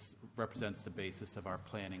this represents the basis of our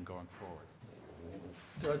planning going forward.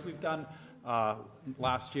 So as we've done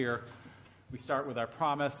last year, we start with our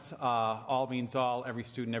promise, all means all, every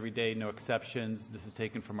student, every day, no exceptions. This is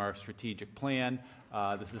taken from our strategic plan.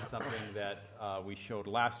 This is something that we showed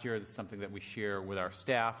last year. This is something that we share with our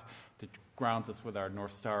staff to grounds us with our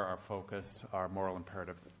North Star, our focus, our moral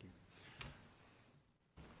imperative.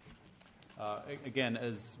 Again,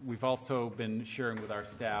 as we've also been sharing with our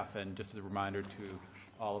staff, and just as a reminder to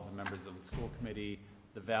all of the members of the school committee,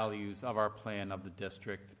 the values of our plan of the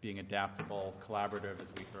district, being adaptable, collaborative,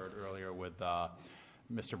 as we heard earlier with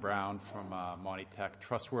Mr. Brown from Monty Tech,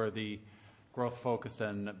 trustworthy, growth-focused,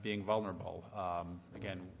 and being vulnerable.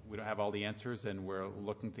 Again, we don't have all the answers, and we're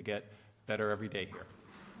looking to get better every day here.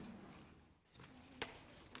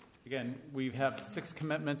 Again, we have 6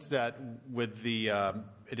 commitments that, with the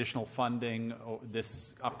additional funding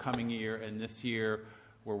this upcoming year and this year,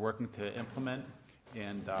 we're working to implement.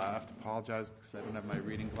 And I have to apologize because I don't have my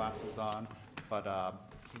reading glasses on. But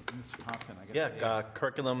Mr. Thompson, I guess. Yeah,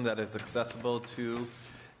 curriculum that is accessible to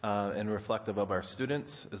and reflective of our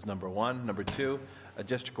students is number 1. Number 2, a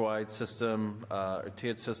district-wide system, or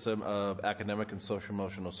tiered system of academic and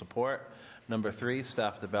social-emotional support. Number 3,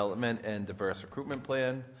 staff development and diverse recruitment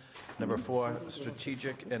plan. Number 4,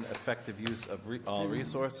 strategic and effective use of all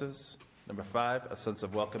resources. Number 5, a sense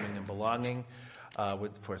of welcoming and belonging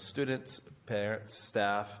for students, parents,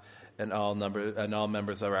 staff, and all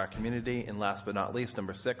members of our community. And last but not least,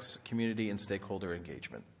 number 6, community and stakeholder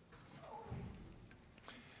engagement.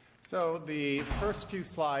 So the first few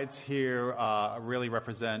slides here really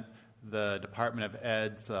represent the Department of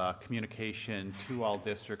Ed's communication to all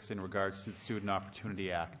districts in regards to the Student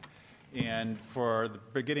Opportunity Act. And for the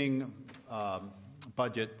beginning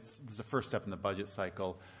budgets, this is the first step in the budget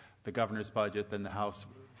cycle, the governor's budget, then the House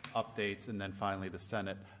updates, and then finally the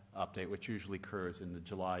Senate update, which usually occurs in the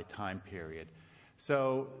July time period.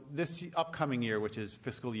 So this upcoming year, which is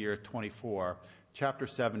fiscal year 24, Chapter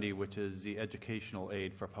 70, which is the educational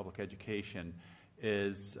aid for public education,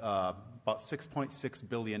 is about $6.6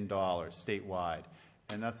 billion statewide.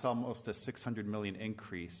 And that's almost a $600 million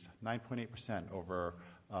increase, 9.8% over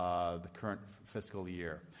the current fiscal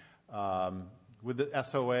year. With the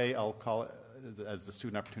SOA, I'll call it, as the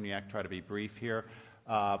Student Opportunity Act, try to be brief here.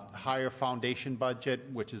 Higher foundation budget,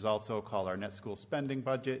 which is also called our net school spending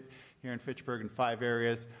budget here in Fitchburg in 5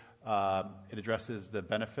 areas. It addresses the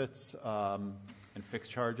benefits and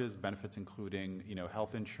fixed charges, benefits including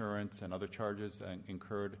health insurance and other charges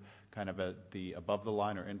incurred kind of at the above the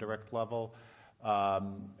line or indirect level.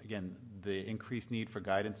 Again, the increased need for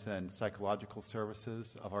guidance and psychological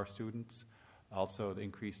services of our students. Also, the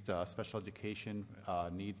increased special education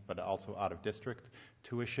needs, but also out-of-district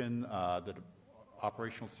tuition. The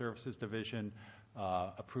Operational Services Division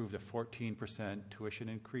approved a 14% tuition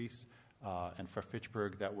increase, and for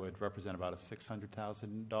Fitchburg, that would represent about a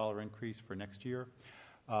 $600,000 increase for next year.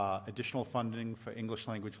 Additional funding for English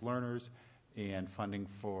language learners and funding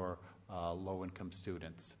for low-income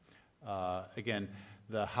students. Again,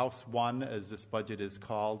 the House 1, as this budget is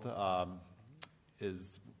called,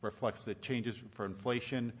 reflects the changes for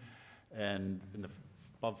inflation and in the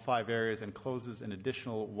above 5 areas, and closes an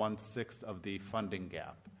additional 1/6 of the funding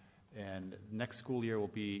gap. And next school year will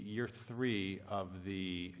be year 3 of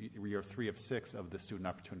 6 of the Student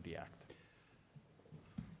Opportunity Act.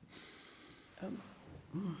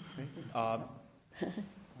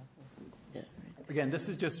 Again, this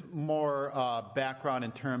is just more background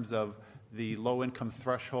in terms of the low-income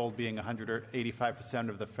threshold being 185%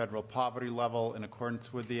 of the federal poverty level in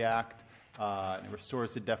accordance with the Act. It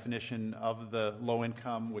restores the definition of the low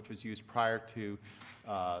income, which was used prior to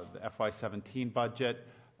the FY17 budget.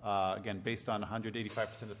 Again, based on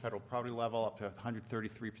 185% of the federal poverty level, up to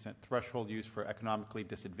 133% threshold used for economically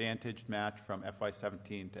disadvantaged match from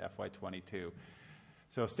FY17 to FY22.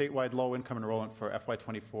 So statewide low-income enrollment for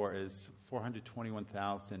FY24 is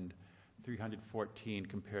 421,314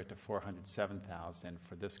 compared to 407,000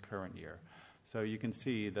 for this current year. So you can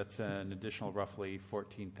see that's an additional roughly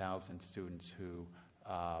 14,000 students who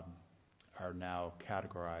are now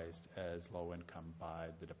categorized as low-income by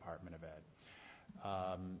the Department of Ed.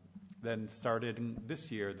 Then started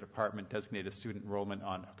this year, the department designated student enrollment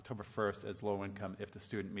on October 1st as low-income if the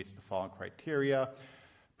student meets the following criteria: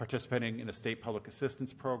 participating in a state public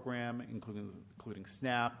assistance program, including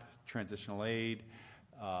SNAP, transitional aid,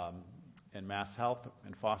 and mass health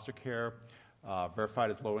and foster care, verified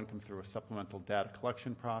as low income through a supplemental data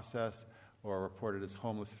collection process, or reported as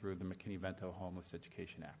homeless through the McKinney-Vento Homeless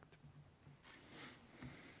Education Act.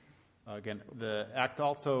 Again, the Act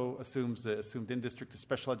also assumes the assumed in-district to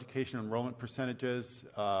special education enrollment percentages,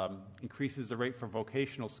 increases the rate for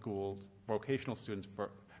vocational students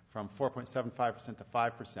from 4.75% to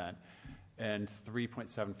 5%, and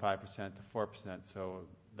 3.75% to 4%. So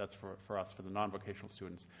that's for us, for the non-vocational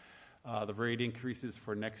students. The rate increases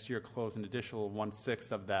for next year close an additional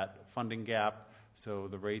 1/6 of that funding gap. So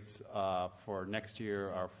the rates for next year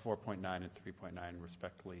are 4.9 and 3.9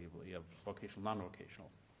 respectively of vocational, non-vocational.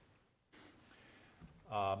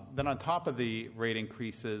 Then on top of the rate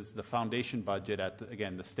increases, the foundation budget at,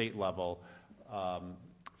 the state level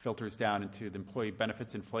filters down into the employee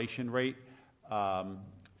benefits inflation rate.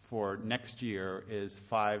 For next year is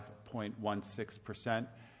 5.16%,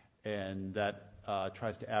 and that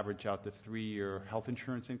tries to average out the 3-year health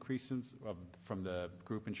insurance increases from the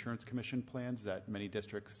group insurance commission plans that many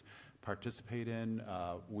districts participate in.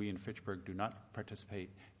 We in Fitchburg do not participate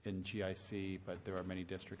in GIC, but there are many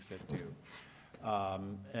districts that do.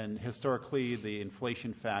 And historically, the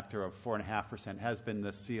inflation factor of 4.5% has been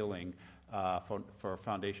the ceiling for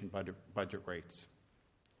foundation budget rates.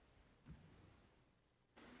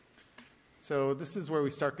 So this is where we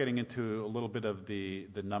start getting into a little bit of the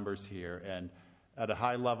numbers here. And at a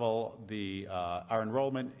high level, our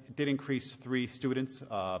enrollment did increase 3 students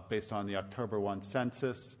based on the October 1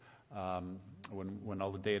 census. When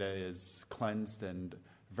all the data is cleansed and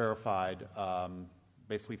verified,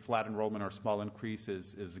 basically flat enrollment or small increase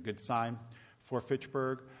is a good sign for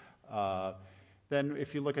Fitchburg. Then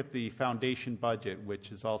if you look at the foundation budget,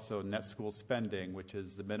 which is also net school spending, which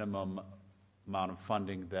is the minimum amount of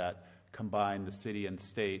funding that combined the city and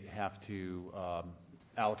state have to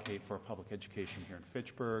allocate for public education here in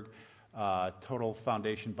Fitchburg. Total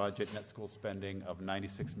foundation budget net school spending of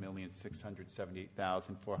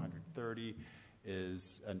 $96,678,430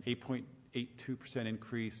 is an 8.82%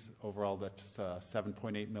 increase. Overall, that's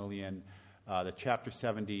 $7.8 million. The Chapter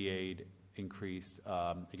 70 aid increased,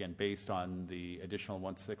 again, based on the additional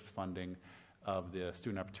 1/6 funding of the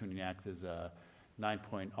Student Opportunity Act, is a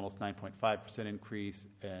almost 9.5% increase,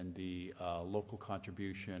 and the local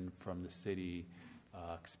contribution from the city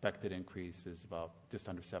expected increase is about just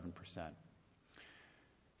under 7%.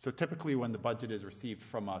 So typically when the budget is received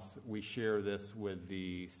from us, we share this with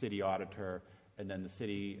the city auditor, and then the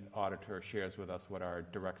city auditor shares with us what our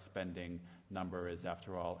direct spending number is.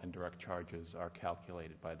 After all, indirect charges are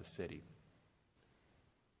calculated by the city.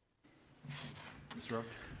 Mr. Roach?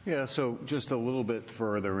 Yeah, so just a little bit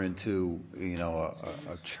further into,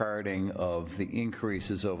 a charting of the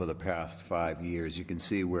increases over the past 5 years. You can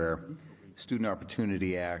see where Student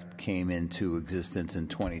Opportunity Act came into existence in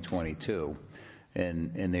 2022,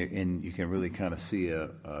 and you can really kind of see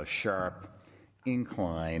a sharp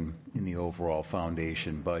incline in the overall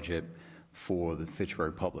foundation budget for the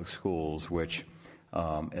Fitchburg Public Schools, which,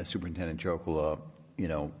 as Superintendent Joukala,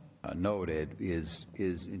 noted, is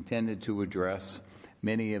intended to address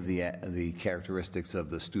many of the characteristics of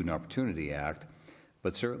the Student Opportunity Act,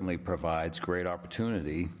 but certainly provides great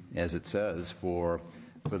opportunity, as it says, for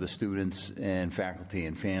the students and faculty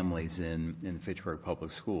and families in Fitchburg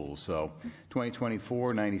Public Schools. So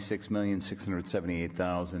 2024,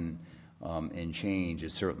 $96,678,000 and change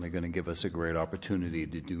is certainly going to give us a great opportunity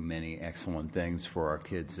to do many excellent things for our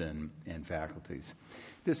kids and faculties.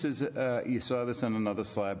 This is, you saw this on another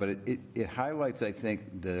slide, but it highlights, I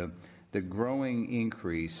think, the growing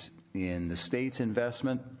increase in the state's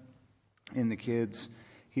investment in the kids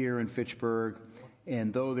here in Fitchburg,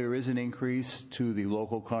 And though there is an increase to the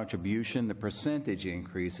local contribution, the percentage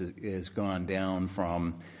increase has gone down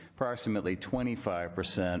from approximately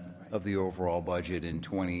 25% of the overall budget in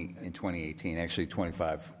 2018, actually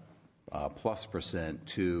 25 plus percent,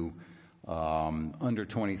 to under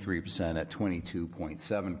 23% at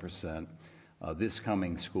 22.7% this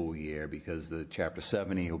coming school year, because the Chapter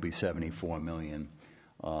 70 will be $74 million,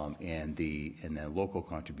 and the local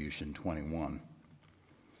contribution 21.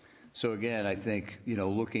 So again, I think,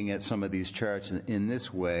 looking at some of these charts in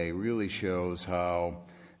this way really shows how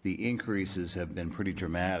the increases have been pretty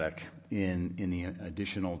dramatic in the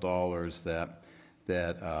additional dollars that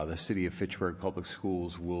the City of Fitchburg Public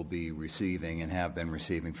Schools will be receiving and have been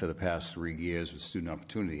receiving for the past 3 years with Student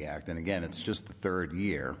Opportunity Act. And again, it's just the third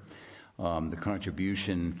year. The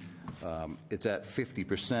contribution, it's at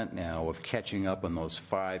 50% now of catching up on those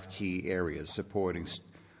 5 key areas: supporting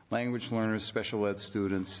language learners, special ed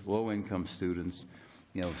students, low-income students,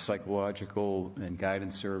 psychological and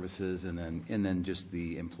guidance services, and then just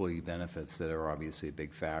the employee benefits that are obviously a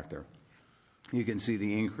big factor. You can see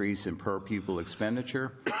the increase in per pupil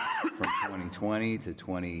expenditure from 2020 to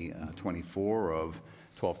 2024 of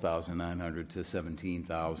 $12,900 to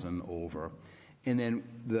 $17,000 over. And then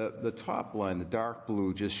the top line, the dark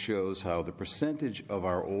blue, just shows how the percentage of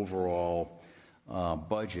our overall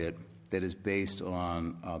budget that is based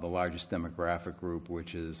on the largest demographic group,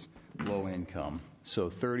 which is low income. So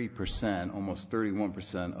 30%, almost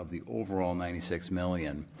 31% of the overall $96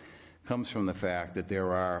 million comes from the fact that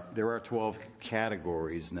there are 12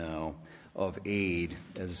 categories now of aid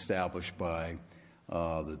as established by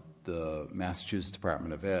the Massachusetts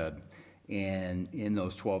Department of Ed. And in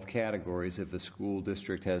those 12 categories, if a school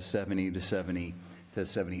district has 70 to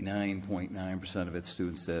 79.9% of its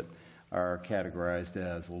students that are categorized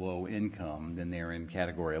as low income, then they're in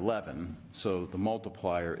category 11. So the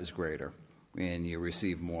multiplier is greater, and you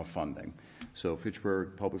receive more funding. So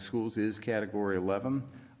Fitchburg Public Schools is category 11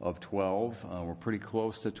 of 12. We're pretty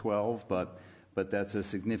close to 12, but that's a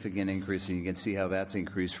significant increase, and you can see how that's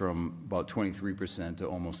increased from about 23% to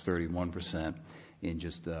almost 31% in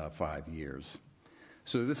just 5 years.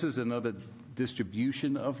 So this is another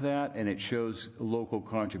distribution of that, and it shows local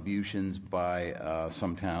contributions by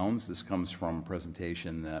some towns. This comes from a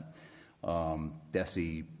presentation that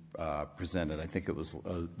DESE presented. I think it was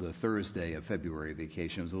the Thursday of February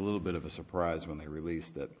vacation. It was a little bit of a surprise when they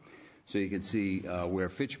released it. So you can see where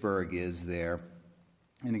Fitchburg is there,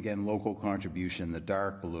 and again, local contribution, the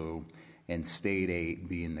dark blue, and state aid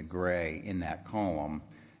being the gray in that column.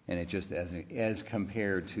 And it just, as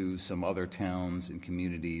compared to some other towns and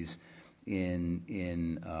communities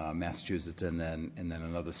in Massachusetts, and then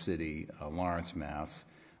another city, Lawrence, Mass,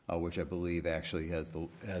 which I believe actually has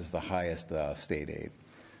the highest state aid.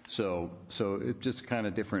 So it's just kind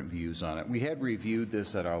of different views on it. We had reviewed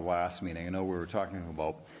this at our last meeting. I know we were talking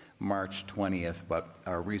about March 20th, but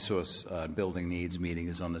our resource building needs meeting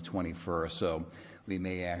is on the 21st. So we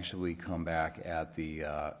may actually come back at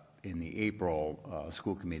in the April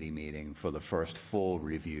school committee meeting for the first full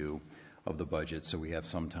review of the budget, so we have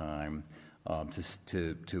some time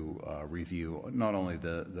to review not only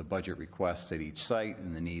the budget requests at each site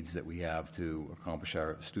and the needs that we have to accomplish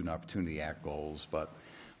our Student Opportunity Act goals, but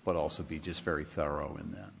also be just very thorough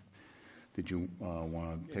in that. Did you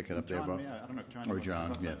want to pick it up there, Bob? Yeah, I don't know if John or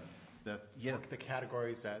John, yeah. The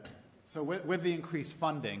categories that, so with the increased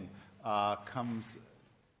funding comes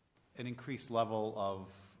an increased level of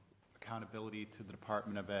accountability to the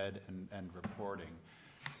Department of Ed and reporting.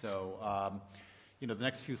 So, the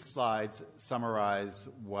next few slides summarize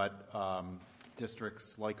what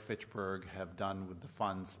districts like Fitchburg have done with the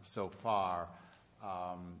funds so far,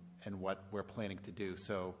 and what we're planning to do.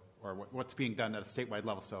 So, or what's being done at a statewide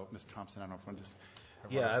level. So, Ms. Thompson, I don't know if you want to just...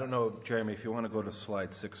 Yeah, I don't know, Jeremy, if you want to go to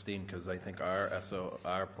slide 16, because I think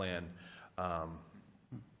our plan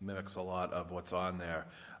mimics a lot of what's on there.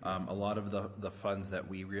 A lot of the funds that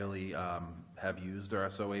we really have used, our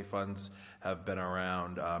SOA funds, have been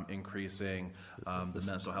around increasing the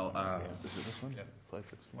mental health. Is it this one? Yeah. Slide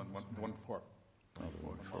 16. One four.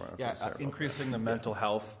 Increasing the mental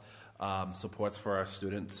health supports for our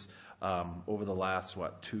students. Over the last,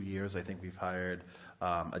 2 years, I think we've hired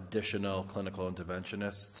additional clinical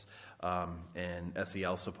interventionists and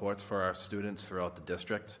SEL supports for our students throughout the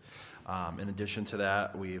district. In addition to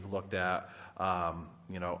that, we've looked at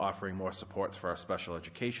offering more supports for our special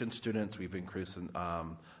education students. We've increased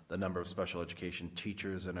the number of special education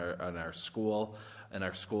teachers in our school. In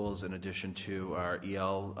our schools, in addition to our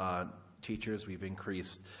EL teachers, we've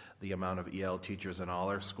increased the amount of EL teachers in all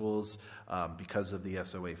our schools because of the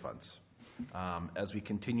SOA funds. As we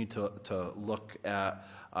continue to look at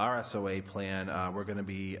our SOA plan, we're going to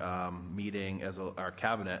be meeting as our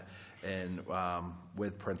cabinet and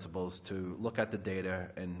with principals to look at the data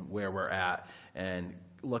and where we're at and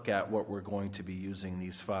look at what we're going to be using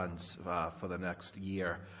these funds for the next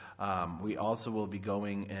year. We also will be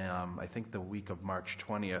going, I think the week of March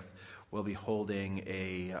 20th, we'll be holding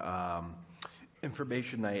a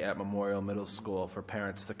information night at Memorial Middle School for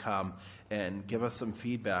parents to come and give us some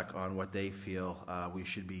feedback on what they feel we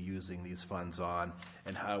should be using these funds on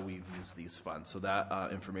and how we've used these funds. So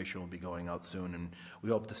that information will be going out soon, and we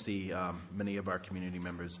hope to see many of our community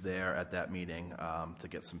members there at that meeting to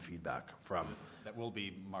get some feedback from. That will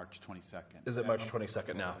be March 22nd. Is it March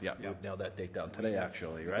 22nd now? Yeah, we've nailed that date down today,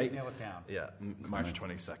 actually, right? Nail it down. Yeah, March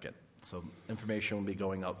 22nd. So information will be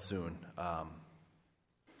going out soon.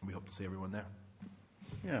 We hope to see everyone there.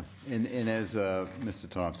 Yeah, and as Mr.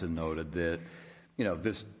 Thompson noted, that,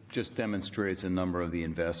 this just demonstrates a number of the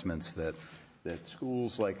investments that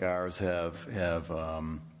schools like ours have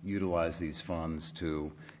utilized these funds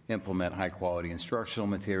to implement high-quality instructional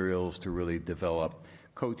materials, to really develop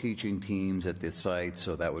co-teaching teams at the site.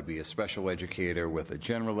 So that would be a special educator with a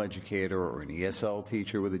general educator, or an ESL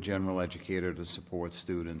teacher with a general educator to support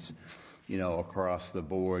students. Across the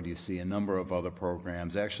board, you see a number of other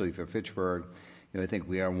programs. Actually, for Fitchburg, I think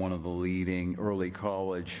we are one of the leading early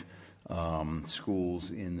college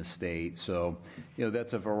schools in the state. So,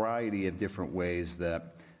 that's a variety of different ways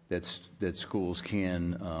that schools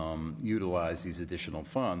can utilize these additional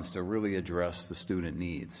funds to really address the student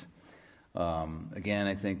needs. Again,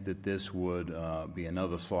 I think that this would be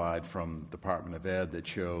another slide from Department of Ed that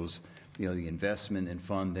shows, the investment in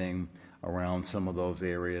funding around some of those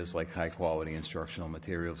areas like high-quality instructional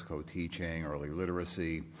materials, co-teaching, early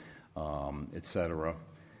literacy, et cetera.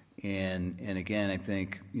 And again, I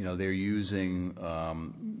think, they're using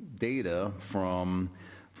data from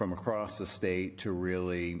across the state to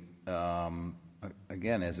really,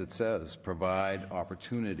 again, as it says, provide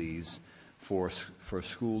opportunities for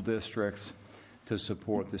school districts to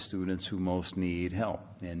support the students who most need help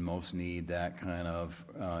and most need that kind of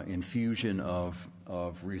infusion of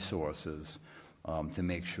resources to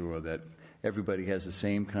make sure that everybody has the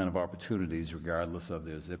same kind of opportunities regardless of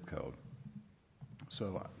their zip code.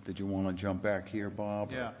 So did you want to jump back here,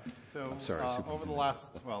 Bob? Yeah. So Sorry, over the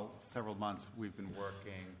last, several months, we've been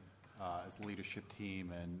working as a leadership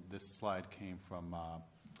team, and this slide came from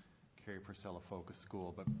Carrie Purcell Focus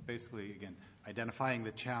School. But basically, again, identifying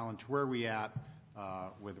the challenge, where are we at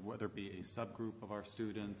with whether it be a subgroup of our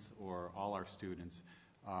students or all our students,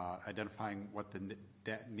 identifying what the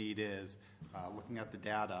need is, looking at the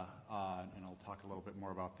data, and I'll talk a little bit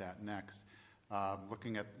more about that next,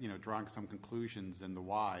 looking at, drawing some conclusions and the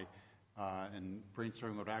why, and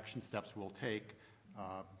brainstorming what action steps we'll take,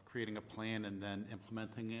 creating a plan and then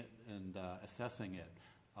implementing it and assessing it.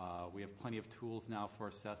 We have plenty of tools now for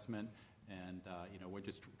assessment, and we're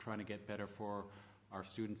just trying to get better for our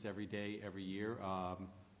students every day, every year.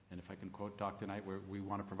 And if I can quote Dr. Knight, we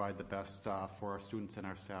want to provide the best for our students and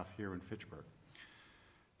our staff here in Fitchburg.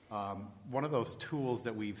 One of those tools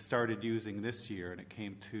that we've started using this year, and it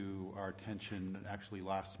came to our attention actually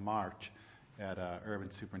last March at an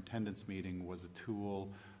urban superintendent's meeting, was a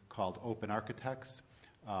tool called Open Architects.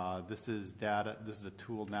 This is a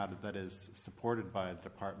tool now that is supported by the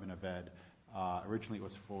Department of Ed. Originally it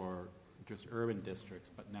was for just urban districts,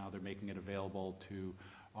 but now they're making it available to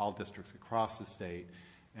all districts across the state.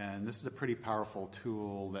 And this is a pretty powerful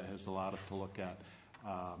tool that has allowed us to look at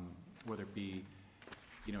whether it be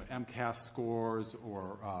MCAS scores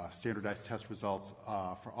or standardized test results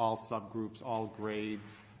for all subgroups, all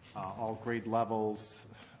grades, all grade levels.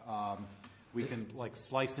 We can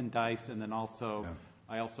slice and dice, and then also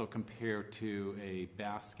I also compare to a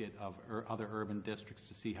basket of other urban districts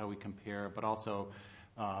to see how we compare, but also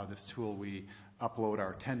this tool, we upload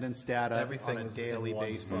our attendance data on a daily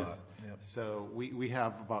basis. Yep. So we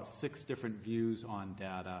have about 6 different views on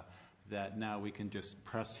data that now we can just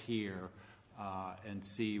press here and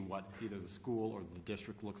see what either the school or the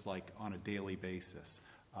district looks like on a daily basis,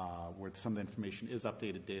 where some of the information is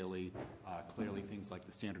updated daily. Clearly things like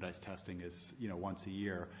the standardized testing is once a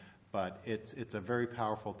year, but it's a very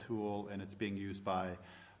powerful tool, and it's being used by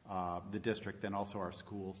the district and also our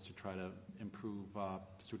schools to try to improve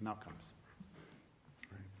student outcomes.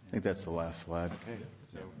 I think that's the last slide. Okay,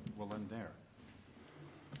 so we'll end there.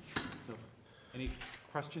 So, any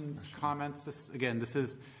questions, comments? This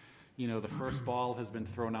is, the first ball has been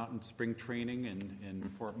thrown out in spring training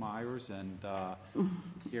in Fort Myers, and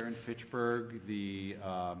here in Fitchburg, the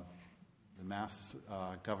Mass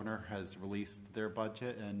governor has released their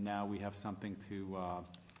budget, and now we have something to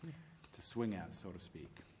swing at, so to speak.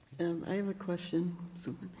 I have a question.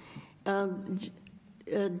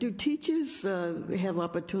 Do teachers have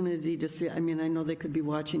opportunity to see, I mean, I know they could be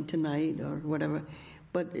watching tonight or whatever,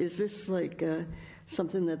 but is this like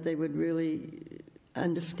something that they would really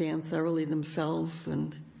understand thoroughly themselves,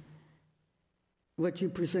 and what you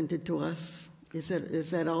presented to us? Is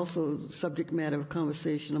that also subject matter of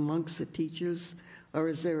conversation amongst the teachers, or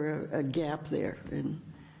is there a gap there?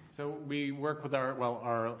 So we work with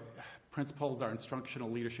our principals, our instructional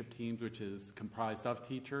leadership teams, which is comprised of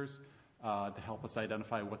teachers, to help us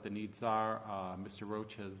identify what the needs are. Mr.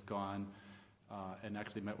 Roach has gone and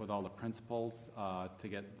actually met with all the principals to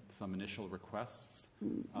get some initial requests.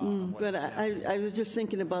 But I was just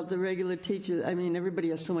thinking about the regular teachers. I mean, everybody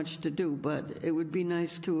has so much to do, but it would be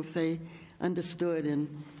nice, too, if they understood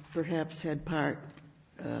and perhaps had part,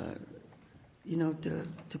 to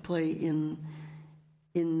play in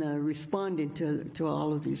responding to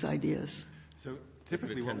all of these ideas. So They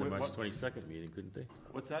could attend the March 22nd meeting, couldn't they?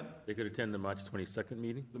 What's that? They could attend the March 22nd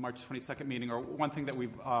meeting? The March 22nd meeting, or one thing that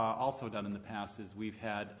we've also done in the past is we've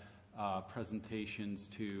had presentations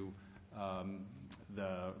to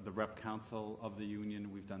the rep council of the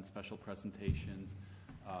union. We've done special presentations.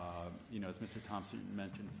 As Mr. Thompson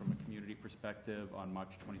mentioned, from a community perspective, on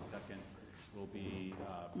March 22nd, we'll be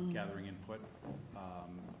gathering input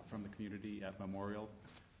from the community at Memorial.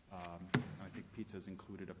 I think pizza is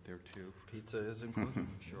included up there, too. Pizza is included?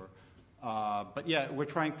 Sure. But yeah, we're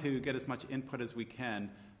trying to get as much input as we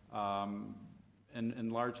can,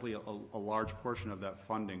 and largely a large portion of that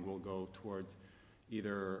funding will go towards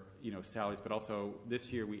either salaries, but also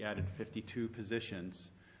this year we added 52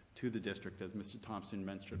 positions to the district, as Mr. Thompson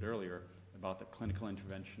mentioned earlier, about the clinical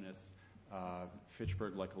interventionists.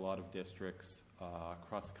 Fitchburg, like a lot of districts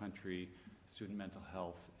across the country, student mental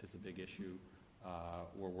health is a big issue.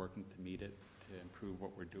 We're working to meet it, to improve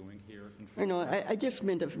what we're doing here. I know. I just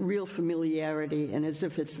meant a real familiarity, and as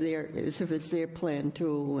if it's their plan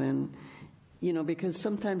too, and because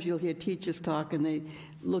sometimes you'll hear teachers talk and they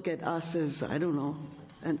look at us as, I don't know,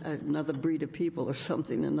 another breed of people or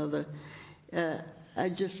something.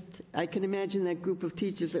 I can imagine that group of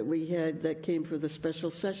teachers that we had that came for the special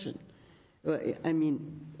session.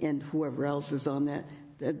 And whoever else is on that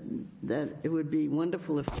it would be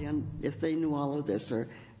wonderful if they knew all of this, or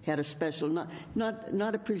had a special,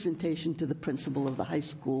 not a presentation to the principal of the high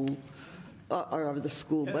school or of the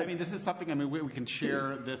school. But this is something. We can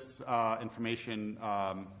share this information.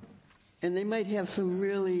 And they might have some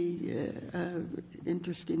really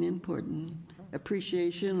interesting input and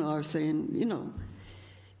appreciation, or saying,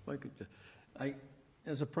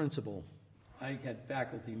 As a principal, I had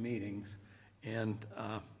faculty meetings, and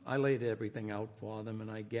I laid everything out for them, and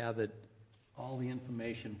I gathered all the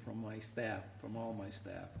information from all my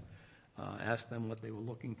staff, asked them what they were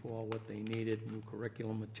looking for, what they needed, new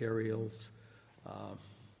curriculum materials,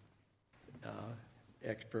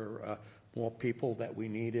 more people that we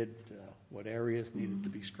needed, what areas needed to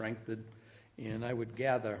be strengthened, and I would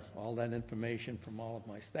gather all that information from all of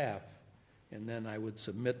my staff, and then I would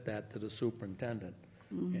submit that to the superintendent,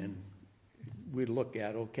 and we'd look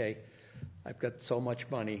at, okay, I've got so much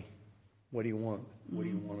money, what do you want? What do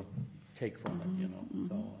you want to take from it,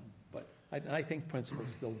 so on. But I think principals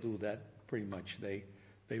still do that pretty much. They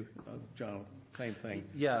John, same thing.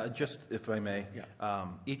 Yeah, just if I may. Yeah.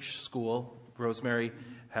 Each school, Rosemary,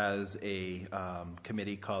 has a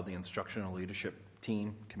committee called the Instructional Leadership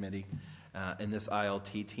Team Committee. And this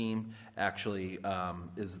ILT team actually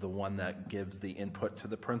is the one that gives the input to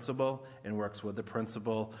the principal and works with the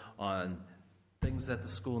principal on things that the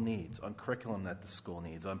school needs, on curriculum that the school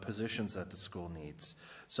needs, on positions that the school needs.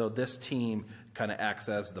 So this team kind of acts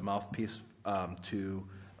as the mouthpiece to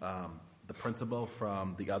the principal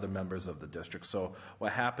from the other members of the district. So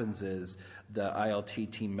what happens is the ILT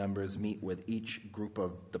team members meet with each group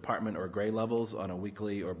of department or grade levels on a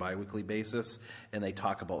weekly or biweekly basis, and they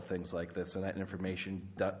talk about things like this, and that information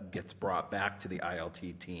that gets brought back to the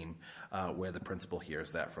ILT team where the principal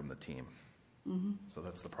hears that from the team. Mm-hmm. So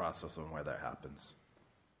that's the process on where that happens.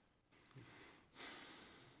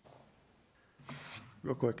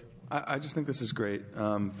 Real quick, I just think this is great.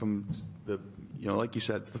 From the, like you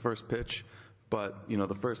said, it's the first pitch, but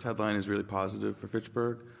the first headline is really positive for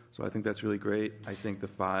Fitchburg. So I think that's really great. I think the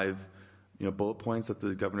 5, bullet points that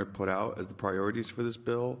the governor put out as the priorities for this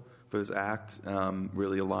bill, for this act,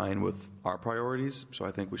 really align with our priorities. So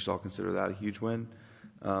I think we should all consider that a huge win.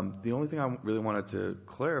 The only thing I really wanted to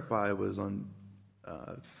clarify was on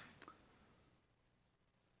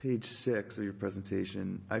page 6 of your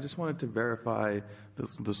presentation. I just wanted to verify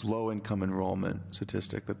this low-income enrollment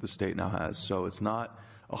statistic that the state now has. So it's not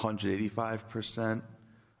 185%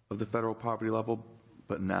 of the federal poverty level,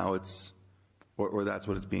 but now it's, or that's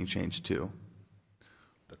what it's being changed to.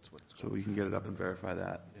 So we can get it up and verify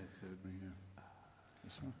that.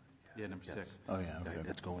 Yeah, number 6. Oh, yeah, okay.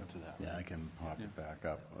 Let's go into that. Yeah, I can pop it back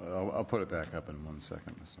up. I'll put it back up in 1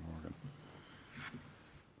 second, Mr. Morgan.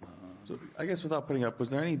 So I guess without putting up, was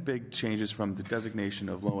there any big changes from the designation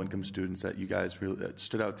of low-income students that you guys really, that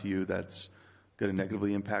stood out to you that's going to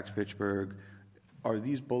negatively impact Fitchburg? Are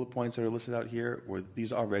these bullet points that are listed out here, were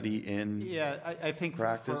these already in Yeah, I think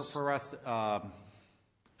practice? for us, I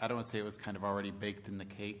don't want to say it was kind of already baked in the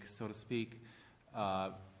cake, so to speak.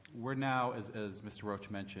 We're now, as Mr. Roach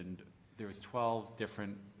mentioned, there's 12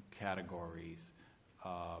 different categories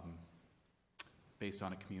based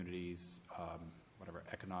on a community's whatever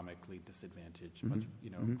economically disadvantaged,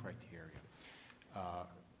 criteria.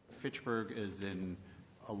 Fitchburg is in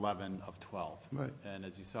 11 of 12. Right. And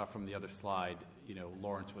as you saw from the other slide,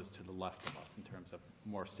 Lawrence was to the left of us in terms of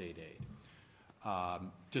more state aid.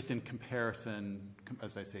 Just in comparison,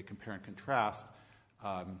 as I say, compare and contrast,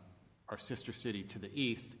 our sister city to the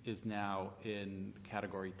east is now in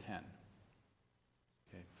category 10.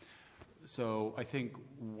 Okay. So I think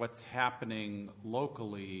what's happening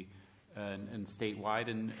locally and statewide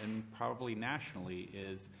and probably nationally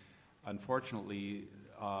is, unfortunately,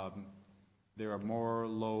 there are more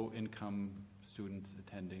low-income students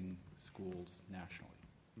attending schools nationally.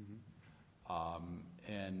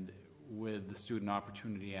 And with the Student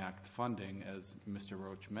Opportunity Act funding, as Mr.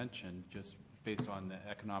 Roach mentioned, just based on the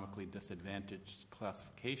economically disadvantaged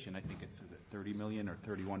classification, I think it's 30 million or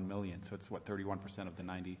 31 million. So it's 31% of the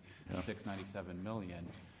 96, 97 million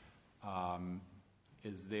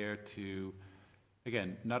is there to,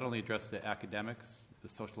 again, not only address the academics, the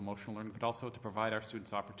social emotional learning, but also to provide our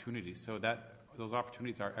students opportunities. So that those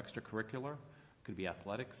opportunities are extracurricular. It could be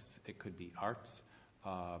athletics. It could be arts.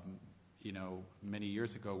 Many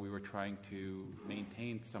years ago, we were trying to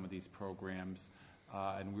maintain some of these programs,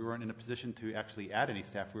 and we weren't in a position to actually add any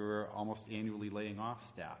staff. We were almost annually laying off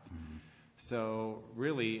staff. So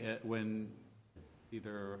really, when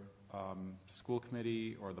either school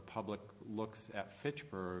committee or the public looks at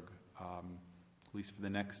Fitchburg, at least for the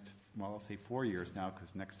next, I'll say 4 years now,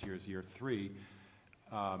 because next year is year 3,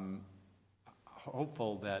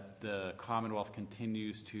 hopeful that the Commonwealth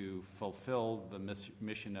continues to fulfill the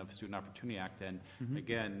mission of Student Opportunity Act, and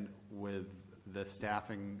again, with the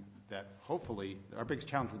staffing that hopefully, our biggest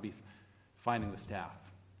challenge will be finding the staff,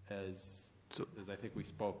 as I think we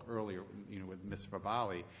spoke earlier, with Ms.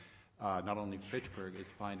 Fabali, not only Fitchburg is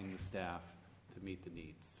finding the staff to meet the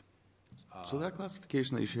needs. So that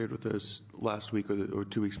classification that you shared with us last week or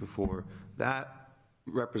 2 weeks before, that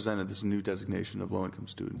represented this new designation of low-income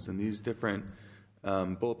students. And these different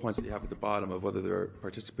bullet points that you have at the bottom of whether they're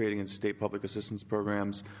participating in state public assistance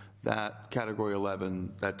programs, that category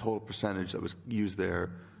 11, that total percentage that was used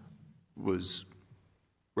there was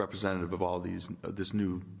representative of all these, this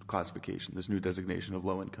new classification, this new designation of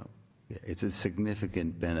low income. Yeah, it's a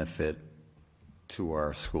significant benefit to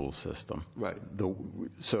our school system. Right.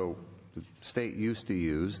 So the state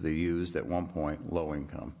used at one point low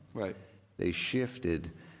income. Right. They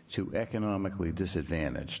shifted to economically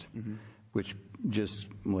disadvantaged, which just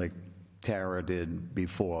like Tara did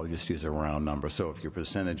before, I'll just use a round number. So if your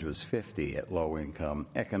percentage was 50 at low income,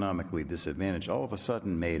 economically disadvantaged, all of a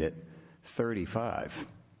sudden made it 35.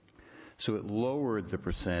 So it lowered the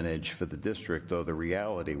percentage for the district, though the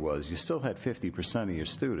reality was you still had 50% of your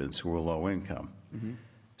students who were low income.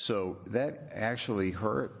 So that actually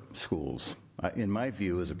hurt schools. In my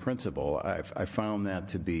view, as a principal, I found that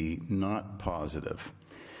to be not positive.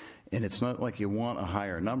 And it's not like you want a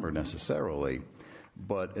higher number necessarily,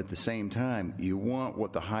 but at the same time, you want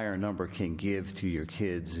what the higher number can give to your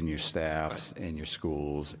kids and your staffs and your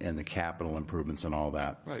schools and the capital improvements and all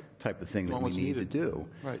that type of thing that we need to do.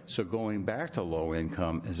 Right. So going back to low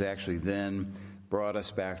income has actually then brought us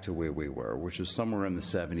back to where we were, which was somewhere in the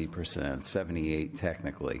 70%, 78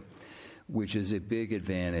 technically, which is a big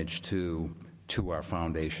advantage to our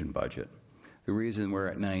foundation budget. The reason we're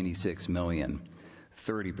at 96 million,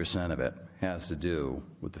 30% of it has to do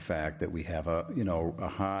with the fact that we have a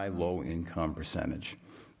high low income percentage.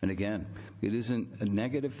 And again, it isn't a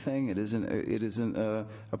negative thing. It isn't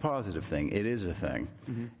a positive thing. It is a thing.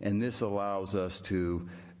 And this allows us to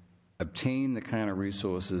obtain the kind of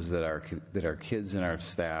resources that our kids and our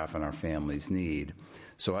staff and our families need.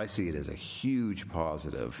 So I see it as a huge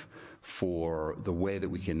positive for the way that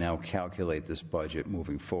we can now calculate this budget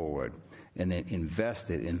moving forward and then invest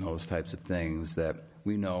it in those types of things that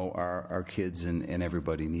we know our kids and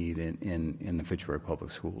everybody need in the Fitchburg Public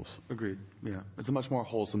Schools. Agreed. Yeah. It's a much more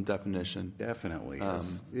wholesome definition. Definitely.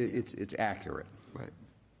 It's accurate. Right.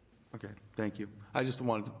 Okay, thank you. I just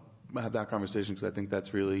wanted to have that conversation because I think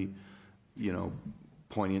that's really,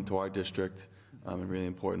 poignant to our district and really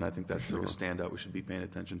important. I think that's sort of a standout we should be paying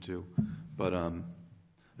attention to. But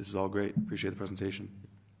this is all great. Appreciate the presentation.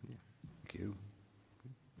 Thank you.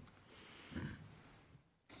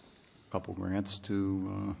 Couple grants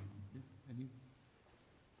to,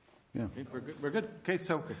 yeah. We're good. Okay,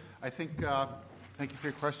 so I think, thank you for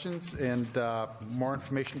your questions, and more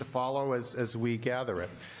information to follow as we gather it.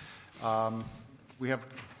 We have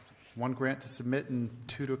one grant to submit and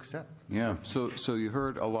two to accept. Yeah, so you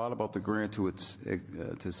heard a lot about the grant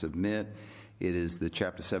to submit. It is the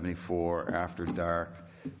Chapter 74 After Dark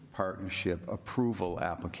Partnership Approval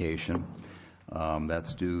Application.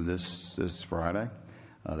 That's due this Friday.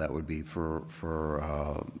 That would be for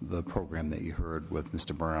the program that you heard with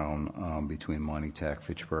Mr. Brown between Monty Tech,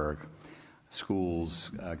 Fitchburg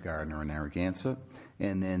Schools, Gardner, and Narragansett.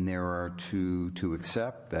 And then there are two to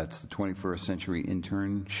accept. That's the 21st Century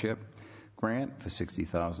Internship Grant for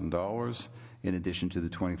 $60,000, in addition to the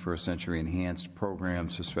 21st Century Enhanced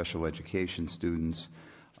Programs for Special Education students,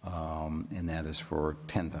 and that is for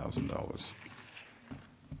 $10,000.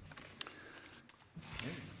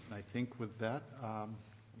 I think with that,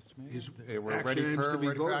 Mr. Mayor, we're action ready items to be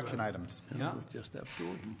for voted action on. items. Yeah. We just have two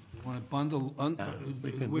of them. Want to bundle,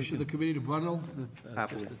 wish of the committee to bundle?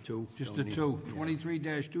 Just the two. Just the two,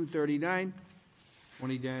 23-239,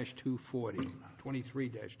 20-240,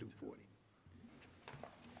 23-240.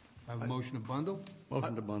 I have a motion to bundle?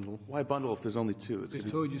 Motion to bundle. Why bundle if there's only two? It's Just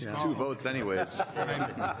gonna two, be just two votes anyways. It's All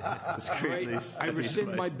right, great. I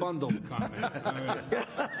rescind my bundle comment. All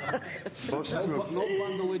right. Motion No to no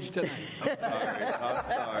bundleage tonight.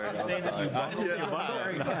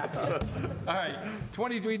 All right,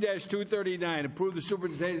 23-239, approve the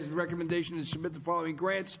superintendent's recommendation to submit the following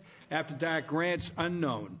grants, after dark grants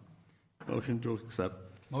unknown. Motion to accept.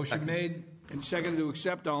 Motion made and seconded to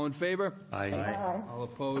accept. All in favor? Aye. All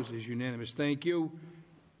opposed is unanimous. Thank you.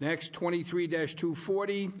 Next,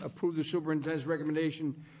 23-240, approve the superintendent's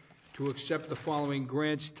recommendation to accept the following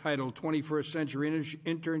grants titled 21st Century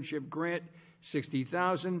Internship Grant,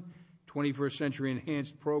 $60,000, 21st Century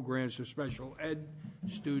Enhanced Programs for Special Ed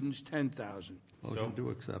Students, $10,000. Motion to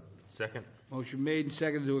accept. Second. Motion made and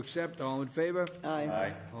seconded to accept. All in favor?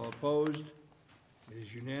 Aye. All opposed? It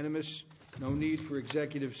is unanimous. No need for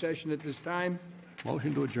executive session at this time.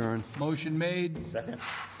 Motion to adjourn. Motion made. Second.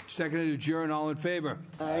 Seconded to adjourn. All in favor?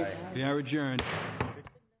 Aye. We are adjourned.